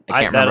can't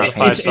remember. That is a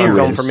 5-star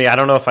film for me. I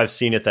don't know if I've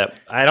seen it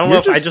I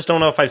just don't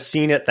know if I've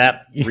seen it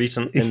that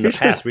recent in the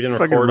past. We didn't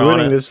record on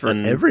it. This for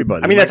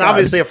everybody. I mean, that's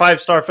obviously a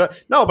 5-star film.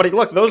 No, but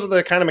look, those are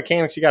the kind of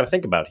mechanics you got to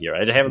think about here.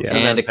 I haven't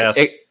seen that in the past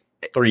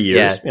 3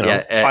 years.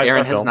 Yeah,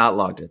 Aaron has not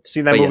logged it.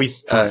 Seen that movie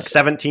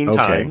 17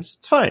 times.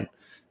 It's fine.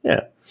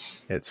 Yeah,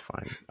 it's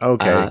fine.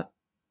 Okay.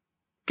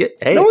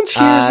 No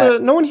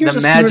one hears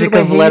the magic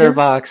of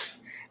Letterboxd.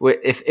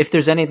 If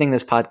there's anything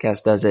this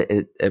podcast does,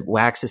 it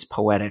waxes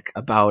poetic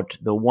about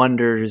the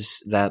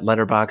wonders that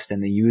Letterboxd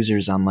and the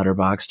users on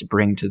Letterboxd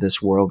bring to this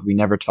world. We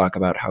never talk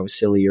about how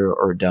silly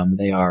or dumb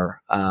they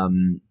are,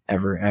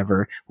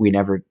 ever. We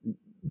never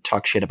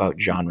talk shit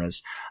about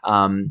genres.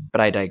 But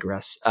I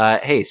digress.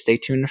 Hey, stay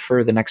tuned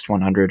for the next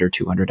 100 or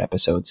 200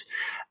 episodes.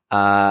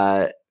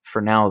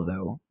 For now,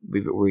 though,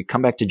 we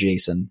come back to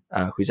Jason,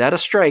 who's at a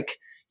strike.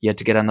 Yet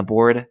to get on the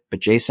board, but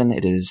Jason,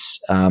 it is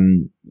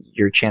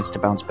your chance to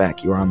bounce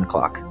back. You are on the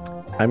clock.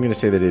 I'm going to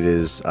say that it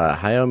is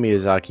Hayao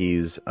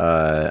Miyazaki's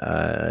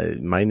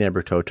My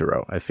Neighbor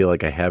Totoro. I feel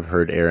like I have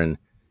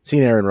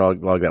seen Aaron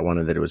log that one,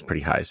 and that it was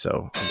pretty high.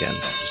 So again,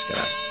 just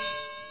gonna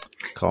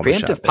call him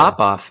preemptive pop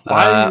off.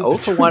 0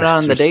 for 1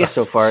 on the day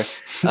so far.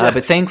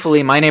 But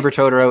thankfully, My Neighbor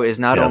Totoro is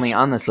not only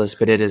on this list,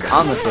 but it is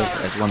on this list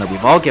as one that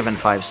we've all given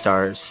 5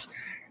 stars.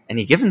 And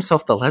he gave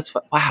himself the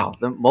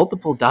the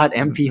multiple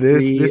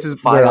 .mp3 This is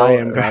file. where I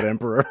am God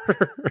Emperor.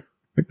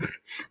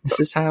 This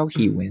is how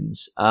he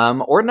wins.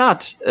 Or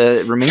not.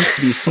 Remains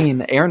to be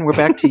seen. Aaron, we're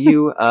back to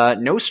you.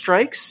 No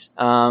strikes.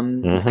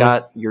 We've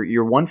got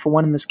you're 1 for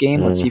 1 in this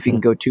game. Let's see if you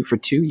can go 2 for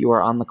 2. You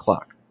are on the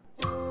clock.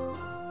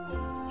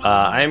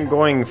 I'm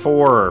going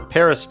for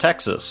Paris,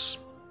 Texas.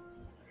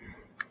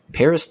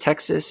 Paris,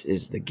 Texas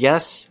is the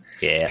guess.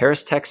 Yeah.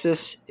 Paris,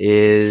 Texas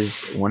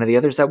is one of the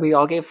others that we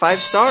all gave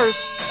 5 stars.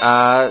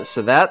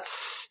 So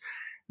that's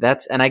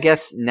and I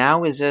guess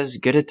now is as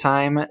good a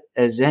time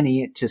as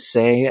any to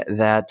say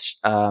that,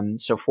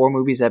 so 4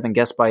 movies have been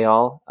guessed by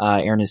y'all.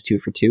 Aaron is 2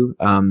 for 2.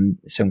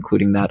 So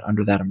including that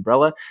under that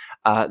umbrella.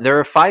 There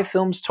are 5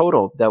 films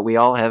total that we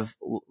all have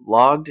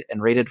logged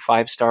and rated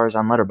 5 stars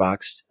on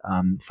Letterboxd.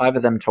 5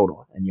 of them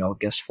total, and y'all have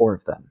guessed 4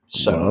 of them.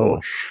 So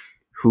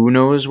who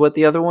knows what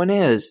the other one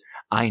is?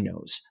 I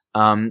knows.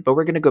 But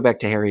we're going to go back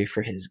to Harry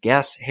for his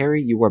guess.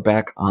 Harry, you are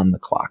back on the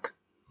clock.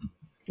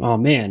 Oh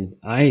man,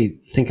 I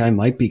think I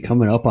might be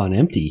coming up on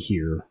empty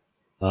here.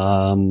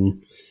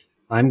 I'm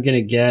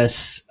gonna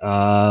guess.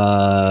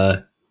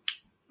 I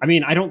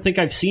don't think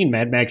I've seen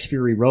Mad Max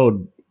Fury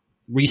Road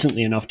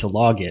recently enough to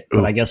log it,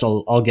 but I guess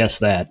I'll guess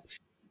that.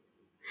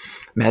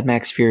 Mad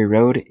Max Fury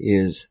Road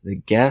is the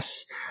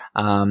guess.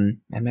 Mad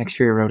Max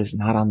Fury Road is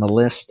not on the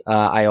list.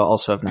 I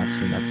also have not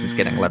seen that since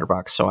getting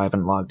Letterboxd, so I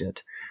haven't logged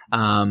it.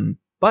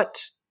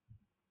 But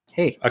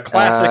hey, a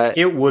classic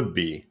it would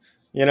be.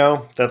 You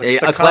know,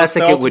 a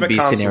classic it would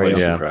be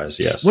scenario. Prize,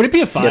 yes. Would it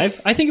be a 5?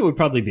 Yep. I think it would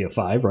probably be a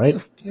 5, right?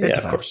 It's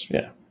of course.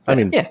 Yeah. I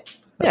mean, that's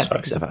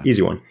fine. So.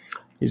 Easy one.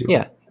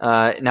 Yeah.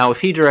 Now,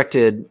 if he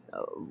directed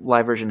a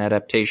live version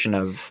adaptation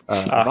of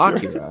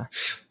Akira,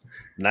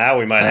 now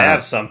we might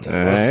have something.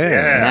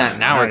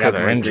 Now we're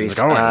cooking engines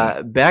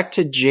going. Back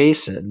to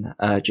Jason.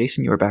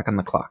 Jason, you are back on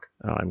the clock.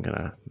 Oh, I'm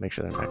gonna make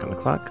sure that I'm back on the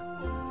clock.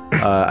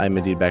 I'm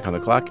indeed back on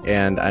the clock,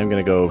 and I'm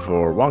going to go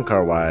for Wong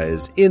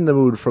Kar-wai's In the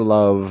Mood for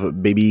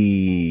Love,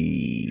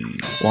 baby.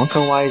 Wong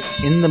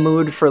Kar-wai's In the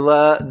Mood for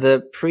Love.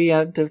 The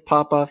preemptive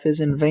pop-off is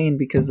in vain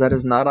because that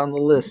is not on the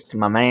list,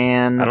 my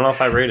man. I don't know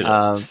if I rated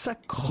it.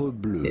 Sacre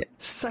bleu. Yeah.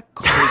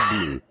 Sacre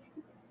bleu.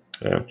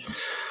 Yeah.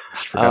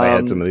 Just forgot I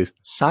had some of these.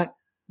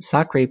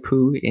 Sacre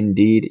Poo,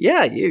 indeed.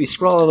 Yeah, you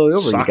scroll all the way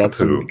over. You got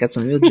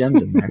some real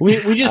gems in there.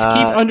 We just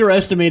keep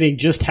underestimating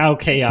just how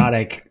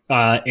chaotic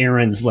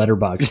Aaron's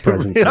Letterboxd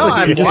presence is. No,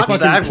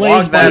 I've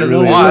logged that as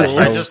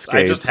well.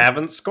 I just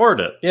haven't scored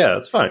it. Yeah,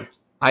 it's fine.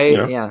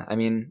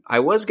 I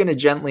was going to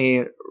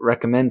gently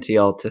recommend to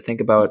y'all to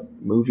think about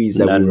movies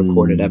that we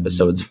recorded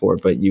episodes for,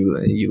 but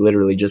you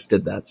literally just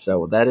did that.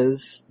 So that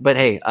is. But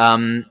hey,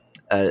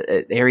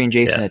 Harry and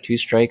Jason at 2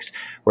 strikes.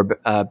 We're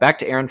back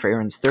to Aaron for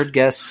Aaron's 3rd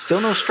guess.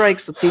 Still no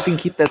strikes. Let's see if we can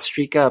keep that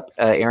streak up.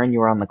 Aaron,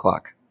 you are on the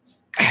clock.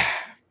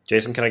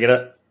 Jason, can I get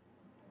it?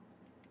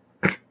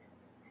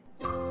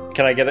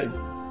 Can I get it?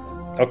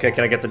 Okay,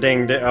 can I get the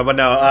ding? But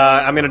no,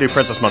 I'm going to do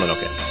Princess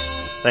Mononoke.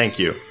 Thank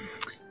you.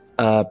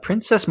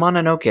 Princess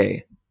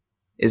Mononoke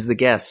is the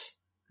guess.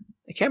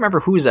 I can't remember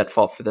who's at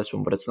fault for this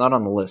one, but it's not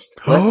on the list.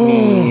 Let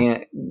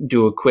me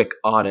do a quick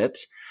audit.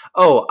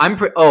 I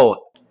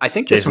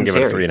think this Jason one's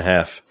give it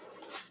Harry.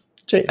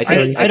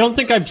 3.5. I don't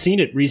think I've seen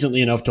it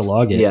recently enough to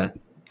log it. Yeah.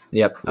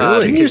 Yep.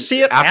 Didn't you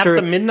see it after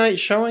the midnight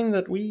showing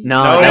that we?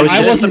 No, that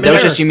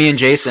was just you, me, and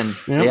Jason.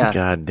 Yep. Yeah.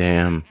 God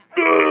damn.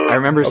 I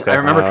remember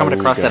coming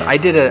across that. I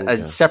did a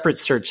separate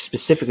search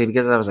specifically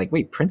because I was like,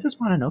 wait, Princess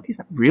Mononoke? Is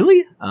that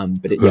really?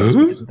 But it was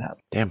because of that.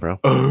 Damn, bro.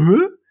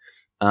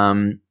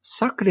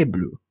 Sacre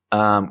bleu.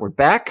 We're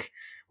back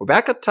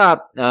up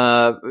top.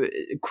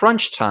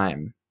 Crunch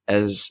time,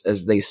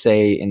 as they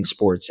say in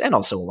sports and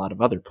also a lot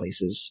of other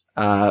places.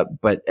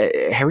 But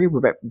Harry,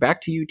 we're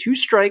back to you. 2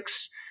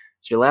 strikes.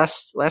 It's your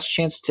last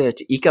chance to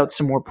eke out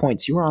some more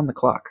points. You are on the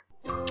clock.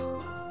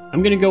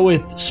 I'm going to go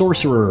with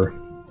Sorcerer.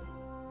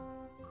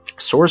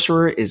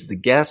 Sorcerer is the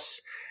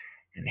guess,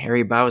 and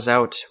Harry bows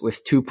out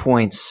with 2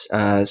 points.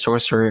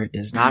 Sorcerer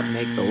does not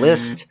make the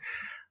list.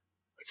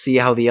 Let's see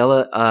how the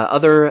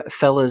other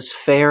fellas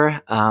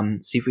fare.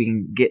 See if we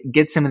can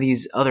get some of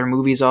these other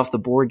movies off the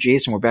board.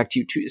 Jason, we're back to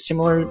you.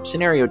 Similar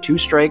scenario, 2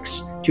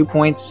 strikes, 2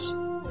 points,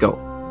 go.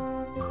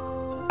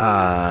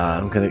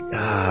 Aaron's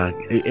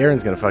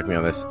gonna fuck me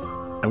on this.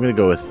 I'm gonna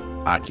go with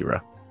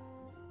Akira.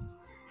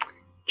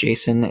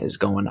 Jason is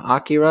going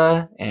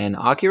Akira, and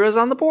Akira's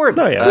on the board.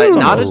 Oh, yeah.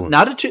 Not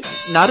a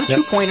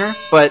 2-pointer,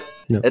 but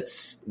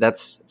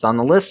it's on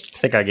the list. I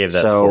think I gave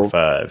that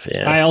 4.5.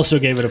 Yeah, I also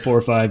gave it a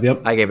 4.5.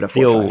 Yep, I gave it a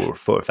 4.5.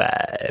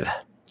 4.5.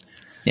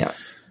 Yeah,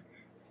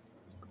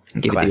 I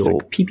gave it the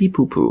old pee pee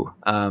poo poo.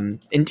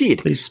 Indeed.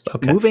 Please.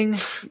 Okay. Moving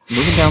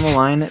down the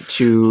line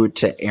to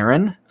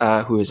Aaron,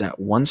 who is at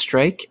 1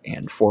 strike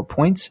and 4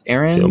 points.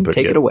 Aaron,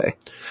 take it away.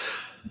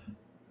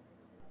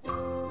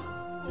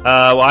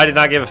 Well, I did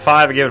not give it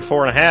 5. I gave it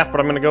 4.5, but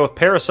I'm going to go with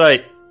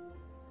Parasite.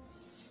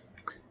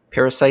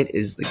 Parasite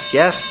is the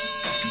guess.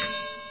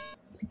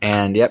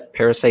 And yep,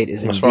 Parasite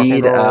is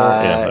indeed.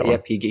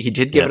 He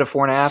did give it a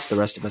 4.5. The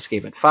rest of us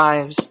gave it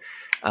 5s.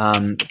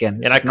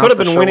 Again, and I could have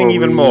been winning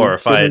even more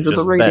if I had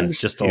just bent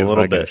just a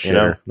little bit. You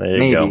know,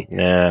 there you go.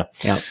 Yeah.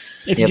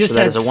 If you just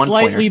had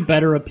slightly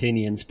better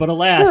opinions, but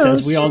alas,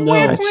 as we all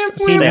know,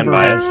 he never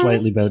has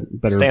slightly better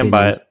opinions. Stand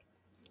by it.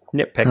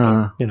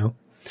 Nitpicking, you know.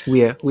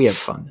 We have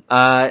fun.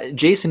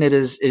 Jason, it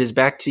is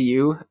back to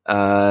you.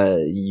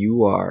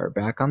 You are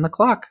back on the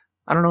clock.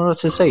 I don't know what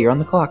else to say. You're on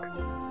the clock.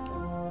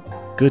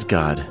 Good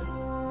God.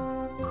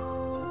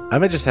 I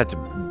might just have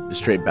to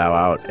straight bow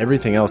out.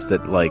 Everything else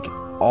that, like,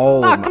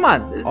 come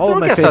on. Throw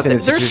a guess out there.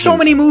 There's so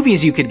many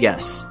movies you could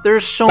guess.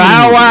 There's so many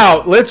movies. Bow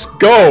out. Let's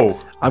go.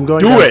 I'm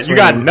going Do down it. You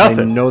got swinging. nothing.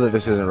 I know that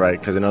this isn't right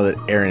because I know that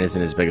Aaron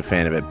isn't as big a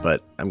fan of it,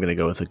 but I'm going to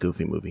go with a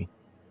Goofy movie.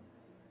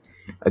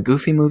 A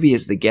Goofy movie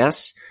is the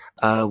guess.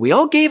 We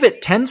all gave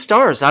it 10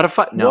 stars out of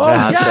 5. No, Whoa,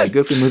 that's yes! a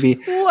Goofy movie.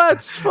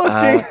 Let's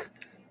fucking...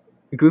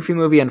 Goofy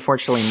movie,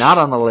 unfortunately, not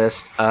on the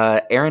list.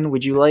 Aaron,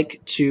 would you like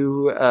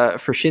to,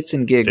 for shits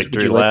and gigs,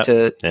 Victory would you like lap.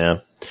 to... Yeah.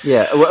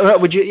 Yeah,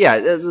 would you... Yeah,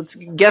 let's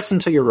guess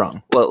until you're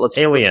wrong. Let's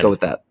go with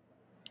that.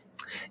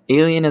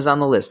 Alien is on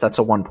the list. That's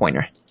a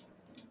 1-pointer.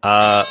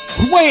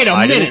 Wait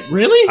a minute,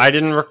 really? I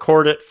didn't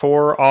record it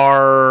for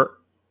our...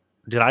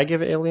 Did I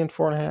give Alien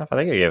 4.5? I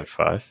think I gave it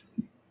 5.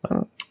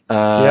 Do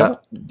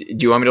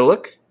you want me to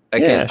look?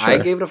 Yeah, sure. I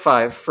gave it a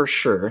 5 for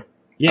sure.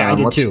 Yeah, I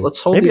did too.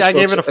 Let's hold Maybe these I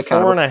gave folks it a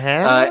accountable.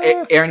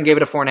 4.5. Aaron gave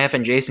it a 4.5,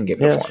 and Jason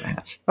gave it a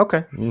 4.5.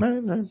 Okay.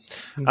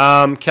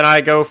 Can I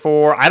go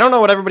for... I don't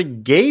know what everybody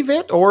gave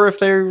it or if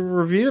they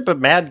reviewed it, but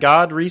Mad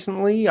God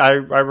recently,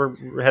 I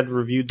had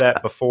reviewed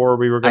that before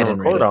we were going to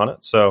record on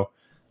it. So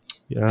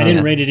I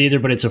didn't rate it either,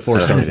 but it's a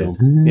 4-star film.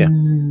 Yeah.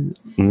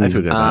 I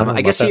feel good.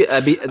 I guess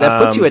that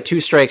puts you at 2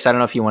 strikes. I don't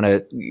know if you want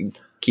to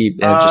keep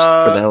just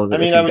for the hell of it. I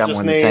mean, if I you've would got just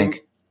one in the name...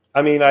 tank.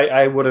 I mean,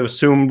 I would have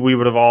assumed we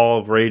would have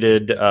all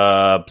rated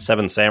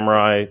Seven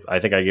Samurai. I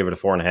think I gave it a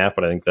 4.5,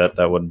 but I think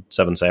that would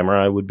Seven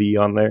Samurai would be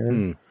on there.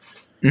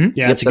 Mm-hmm.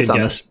 Yeah, that's a good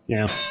guess.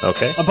 Yeah.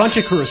 Okay. A bunch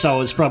of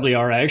Kurosawas probably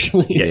are,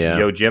 actually. Yeah.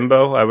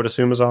 Yojimbo, I would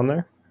assume, is on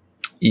there.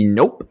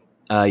 Nope.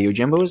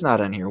 Yojimbo is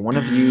not on here. One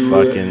of you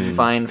Fucking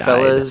fine died.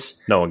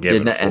 fellas No one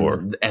gave it a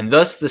 4. and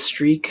thus the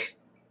streak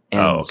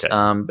ends.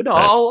 Okay. But no,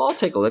 I'll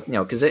take a look,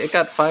 because it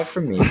got 5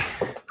 from me. Yeah,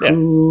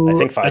 I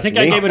think 5. I think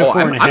I gave it a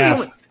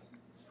 4.5.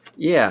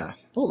 Yeah.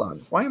 Hold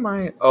on. Why am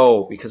I...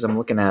 Oh, because I'm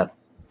looking at...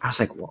 I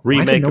was like, well,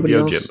 Remake of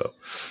Yojimbo.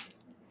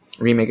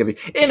 Remake of... In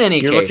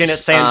any You're case... looking at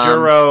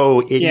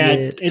Sanjuro, idiot. Yeah,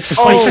 it's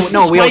Spike,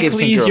 Spike we all gave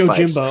Lee's Sanjuro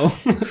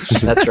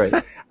Yojimbo. That's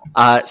right.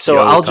 So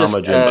Yo, I'll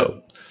just...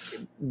 Jimbo.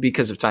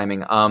 because of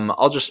timing,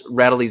 I'll just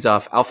rattle these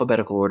off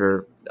alphabetical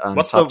order.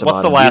 What's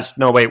the last...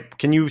 No, wait.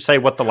 Can you say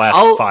what the last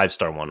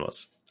 5-star one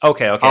was?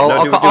 Okay. I'll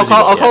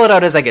call it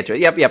out as I get to it.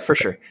 Yep, for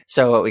sure.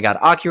 So we got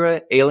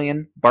Akira,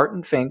 Alien,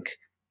 Barton Fink,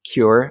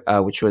 Cure,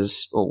 which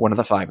was one of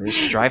the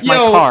 5ers. Drive My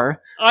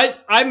Car.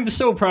 I'm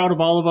so proud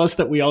of all of us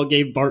that we all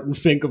gave Barton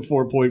Fink a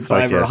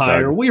 4.5 or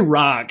higher. Doug. We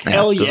rock.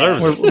 Hell yeah.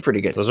 Deserves We're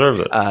pretty good.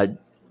 Deserves it.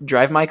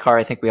 Drive My Car,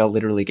 I think we all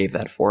literally gave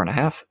that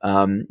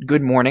 4.5.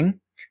 Good Morning,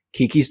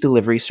 Kiki's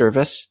Delivery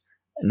Service,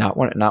 not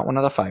one of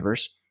the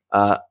 5ers.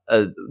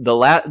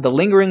 The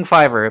lingering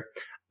 5er,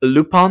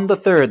 Lupin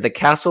III, The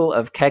Castle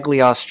of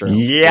Cagliostro.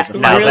 Yeah,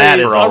 now that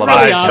is a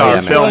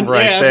 5-star film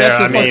right there. That's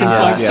a fucking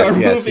 5-star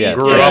movie. yes.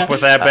 Grew up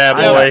with that bad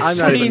boy. I'm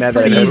not even mad that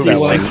I Pretty know easy that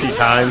one. one. 60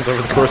 times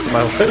over the course of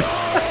my life.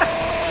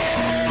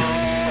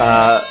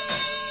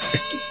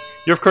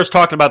 You're, of course,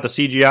 talking about the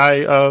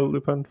CGI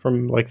Lupin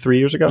from like 3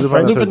 years ago.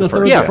 Lupin the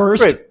Third Yeah,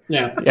 first. right.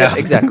 Yeah.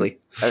 Exactly.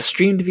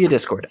 Streamed via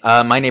Discord.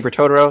 My Neighbor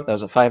Totoro, that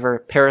was a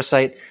 5er.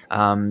 Parasite,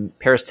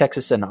 Paris,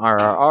 Texas, and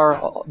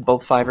RRR,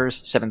 both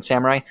 5ers. Seven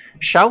Samurai.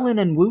 Shaolin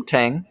and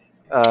Wu-Tang.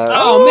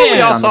 Oh, man.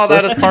 We all saw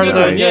that as part of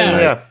the...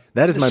 Yeah.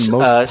 That is my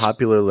most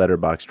popular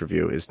Letterboxd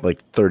review. Is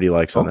like 30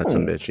 likes on that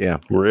some bitch. Yeah.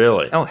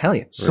 Really? Oh, hell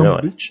yeah.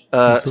 Really?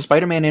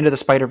 Spider-Man Into the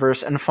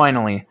Spider-Verse, and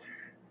finally,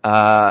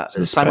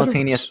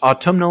 simultaneous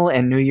autumnal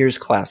and New Year's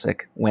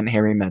classic, When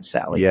Harry Met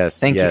Sally. Yes,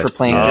 Thank you yes. for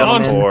playing, Of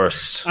gentlemen.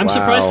 course. I'm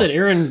surprised that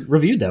Aaron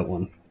reviewed that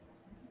one.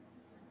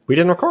 We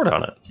didn't record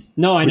on it.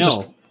 No, I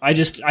know. I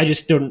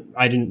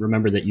didn't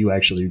remember that you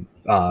actually.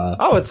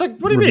 It's like,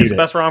 what do you mean? It's the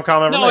best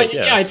rom-com ever made.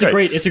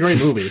 It's a great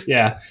movie.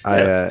 Yeah.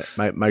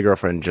 My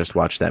girlfriend just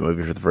watched that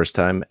movie for the first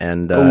time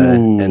and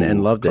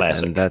loved it.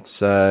 Classic. And that's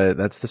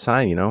the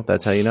sign,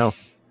 That's how you know.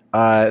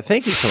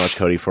 Thank you so much,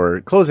 Cody, for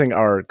closing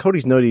our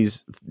Cody's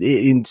Noteys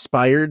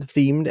inspired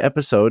themed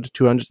episode,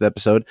 200th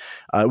episode,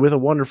 with a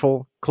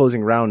wonderful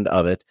closing round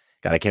of it.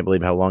 God, I can't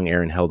believe how long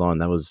Aaron held on.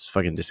 That was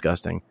fucking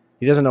disgusting.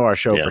 He doesn't know our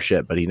show for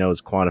shit, but he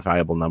knows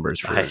quantifiable numbers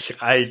for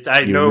I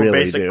know really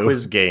basic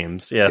quiz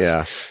games.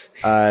 Yes.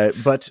 Yeah.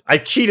 But I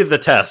cheated the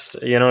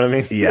test. You know what I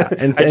mean? Yeah.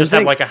 And I just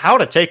have like a how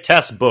to take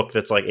test book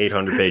that's like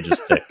 800 pages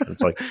thick.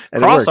 It's like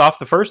cross off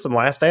the first and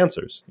last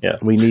answers. Yeah.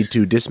 We need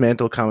to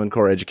dismantle Common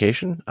Core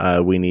education.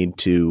 We need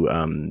to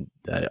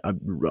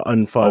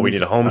unfund. We need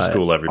to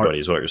homeschool everybody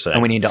is what you're saying.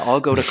 And we need to all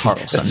go to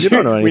Carlson. You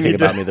don't know anything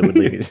about me that would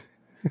lead you.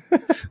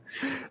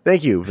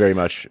 Thank you very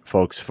much,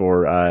 folks,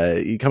 for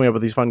coming up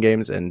with these fun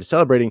games and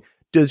celebrating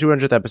the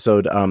 200th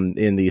episode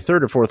in the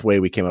third or fourth way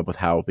we came up with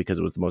how, because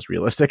it was the most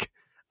realistic.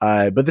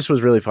 But this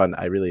was really fun.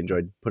 I really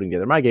enjoyed putting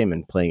together my game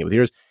and playing it with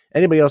yours.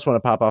 Anybody else want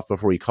to pop off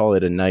before we call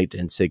it a night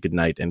and say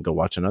goodnight and go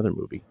watch another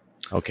movie?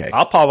 Okay.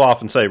 I'll pop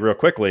off and say real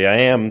quickly,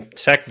 I am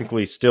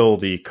technically still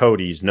the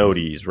Cody's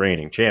Noteys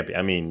reigning champion.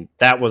 I mean,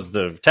 that was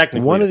the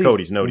technically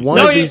Cody's Noteys.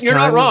 No, you're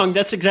not wrong.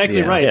 That's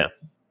exactly right. Yeah.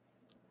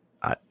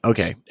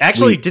 Okay.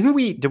 Actually, did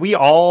we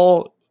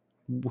all,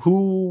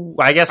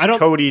 I guess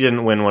Cody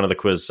didn't win one of the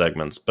quiz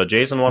segments, but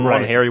Jason won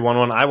one, Harry won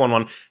one, I won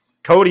one.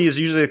 Cody is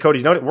usually the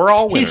Cody's Notey. We're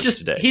all winners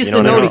today. He's the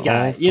Notey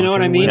guy. You know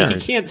what I mean?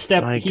 Winners. He can't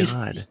step. My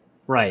God.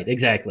 Right,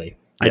 exactly.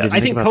 I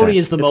think Cody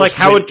is the most. It's like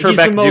how would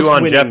Trebek do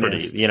on Jeopardy?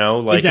 This. You know,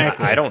 like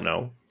exactly. I don't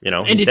know. You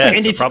know, and he's it's, dead,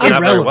 and so it's probably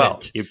not very well.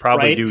 irrelevant, He'd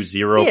probably right? do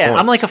 0 yeah, points.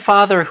 I'm like a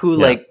father who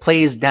like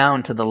plays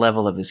down to the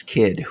level of his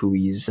kid, who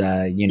he's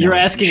You're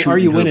asking, are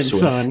you winning,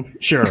 son?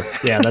 Sure,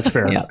 yeah, that's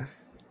fair. Yeah.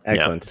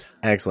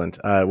 Excellent.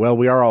 Well,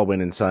 we are all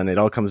winning, son. It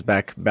all comes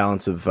back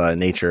balance of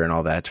nature and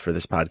all that for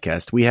this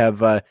podcast. We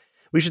have.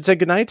 We should say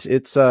goodnight.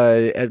 It's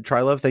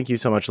Trilove. Thank you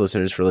so much,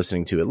 listeners, for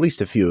listening to at least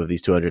a few of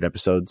these 200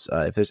 episodes.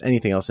 If there's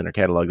anything else in our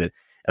catalog that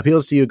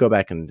appeals to you, go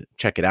back and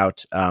check it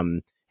out.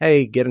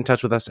 Hey, get in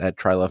touch with us at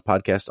Trilove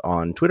Podcast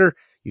on Twitter.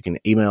 You can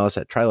email us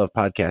at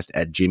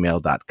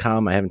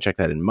trilovepodcast@gmail.com. I haven't checked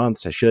that in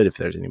months. I should if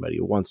there's anybody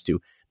who wants to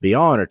be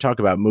on or talk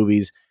about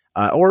movies.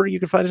 Or you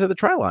can find us at the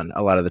Trilon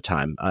a lot of the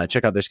time.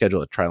 Check out their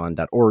schedule at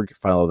trilon.org.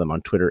 Follow them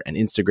on Twitter and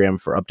Instagram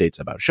for updates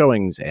about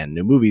showings and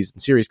new movies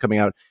and series coming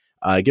out.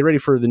 Get ready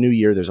for the new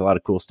year. There's a lot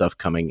of cool stuff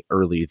coming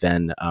early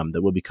then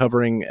that we'll be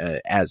covering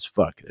as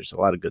fuck. There's a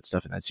lot of good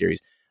stuff in that series.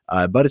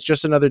 But it's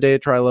just another day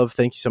at Trilove.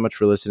 Thank you so much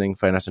for listening.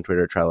 Find us on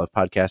Twitter at Trilove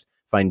Podcast.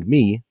 Find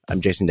me, I'm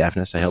Jason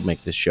Daphnis. I help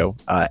make this show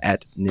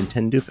at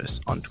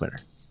Nintendoofus on Twitter.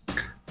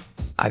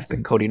 I've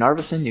been Cody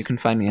Narvison. You can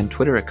find me on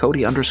Twitter at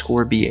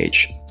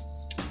Cody_BH.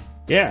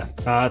 Yeah,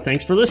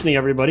 thanks for listening,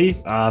 everybody.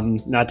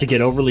 Not to get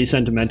overly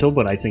sentimental,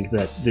 but I think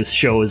that this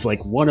show is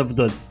like one of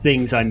the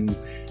things I'm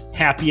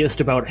happiest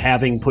about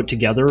having put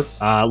together.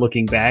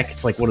 Looking back,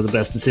 it's like one of the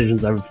best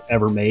decisions I've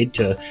ever made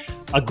to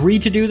agree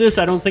to do this.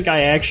 I don't think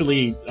I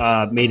actually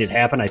made it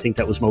happen. I think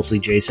that was mostly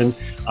Jason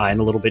and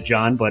a little bit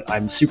John, but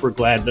I'm super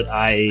glad that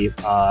I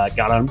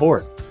got on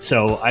board.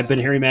 So I've been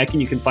Harry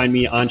Mackin. You can find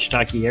me on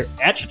Shiitake Harry,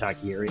 at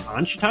Shiitake Harry,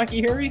 on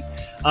Shiitake Harry.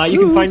 You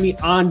can find me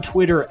on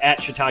Twitter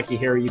at Shiitake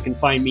Harry. You can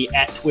find me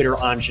at Twitter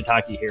on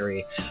Shiitake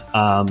Harry.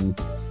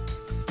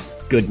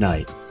 Good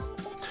night.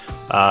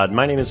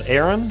 My name is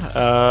Aaron.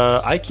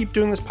 I keep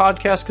doing this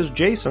podcast because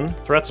Jason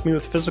threats me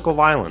with physical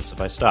violence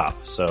if I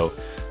stop. So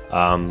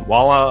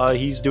while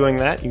he's doing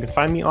that, you can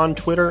find me on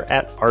Twitter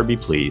at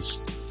RBPlease.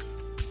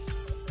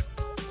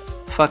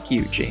 Fuck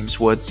you, James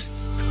Woods.